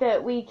glad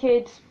that we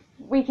could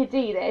we could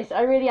do this.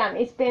 I really am.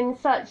 It's been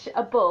such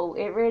a ball.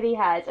 It really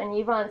has. And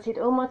you've answered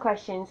all my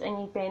questions and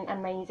you've been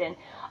amazing.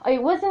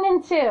 It wasn't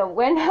until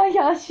when I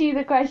asked you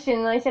the question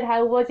and I said,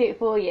 how was it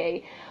for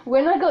you?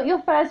 When I got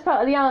your first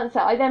part of the answer,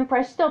 I then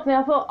pressed stop and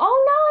I thought,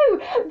 oh no,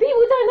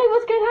 people don't know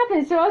what's going to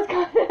happen. So I was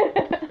kind of...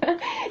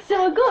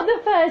 So I got the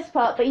first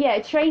part. But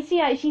yeah, Tracy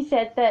actually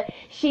said that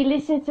she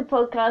listens to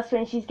podcasts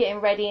when she's getting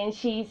ready and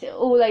she's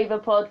all over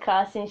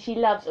podcasts and she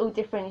loves all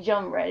different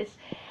genres.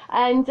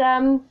 And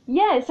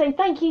yeah, so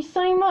thank you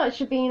so much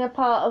for being a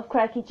part of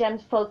Quirky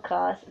Gems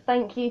podcast.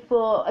 Thank you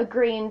for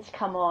agreeing to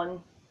come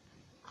on.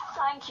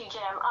 Thank you,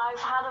 Jem. I've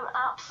had an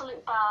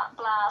absolute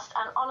blast,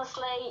 and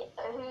honestly,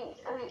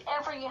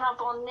 whoever you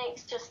have on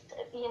next, just,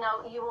 you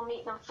know, you will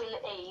make them feel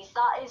at ease.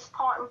 That is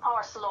part and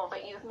parcel of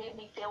it. You've made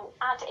me feel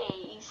at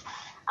ease,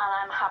 and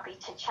I'm happy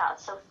to chat.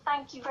 So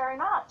thank you very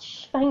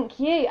much. Thank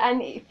you.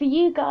 And for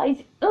you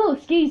guys, oh,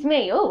 excuse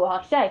me,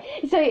 I say.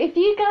 So if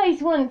you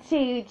guys want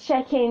to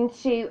check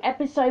into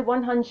episode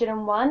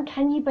 101,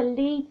 can you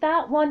believe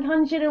that?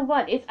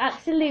 101. It's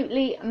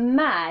absolutely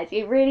mad.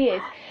 It really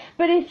is.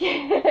 But if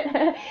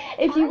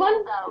you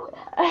want,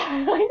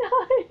 I know.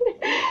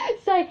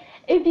 So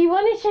if you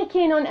want to check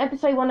in on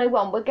episode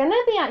 101, we're going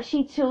to be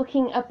actually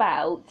talking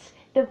about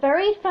the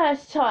very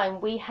first time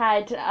we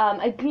had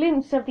a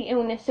glimpse of the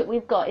illness that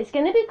we've got. It's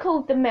going to be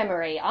called the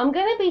memory. I'm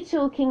going to be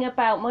talking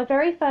about my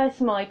very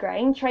first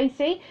migraine.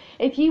 Tracy,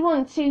 if you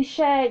want to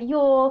share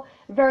your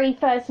very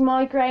first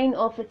migraine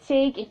or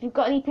fatigue, if you've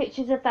got any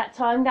pictures of that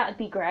time, that would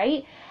be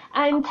great.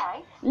 And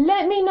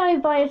let me know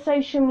via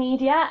social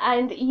media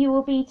and you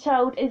will be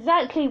told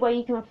exactly where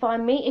you can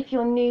find me if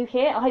you're new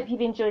here. I hope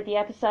you've enjoyed the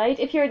episode.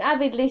 If you're an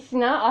avid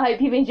listener, I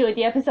hope you've enjoyed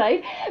the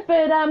episode.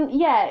 But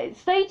yeah,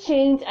 stay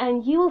tuned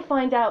and you will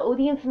find out all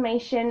the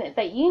information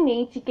that you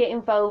need to get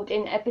involved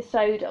in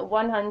episode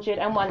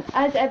 101.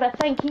 As ever,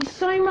 thank you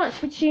so much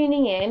for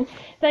tuning in.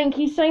 Thank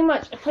you so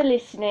much for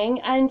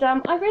listening. And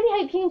I really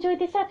hope you enjoyed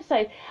this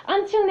episode.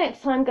 Until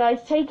next time,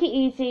 guys, take it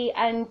easy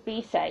and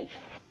be safe.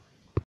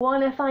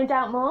 Want to find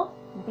out more?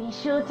 Be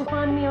sure to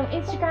find me on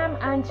Instagram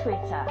and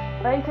Twitter,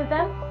 both of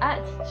them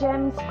at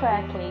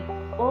GemsQuirky.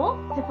 Or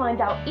to find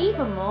out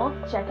even more,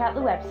 check out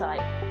the website,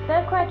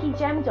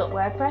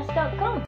 thequirkygem.wordpress.com.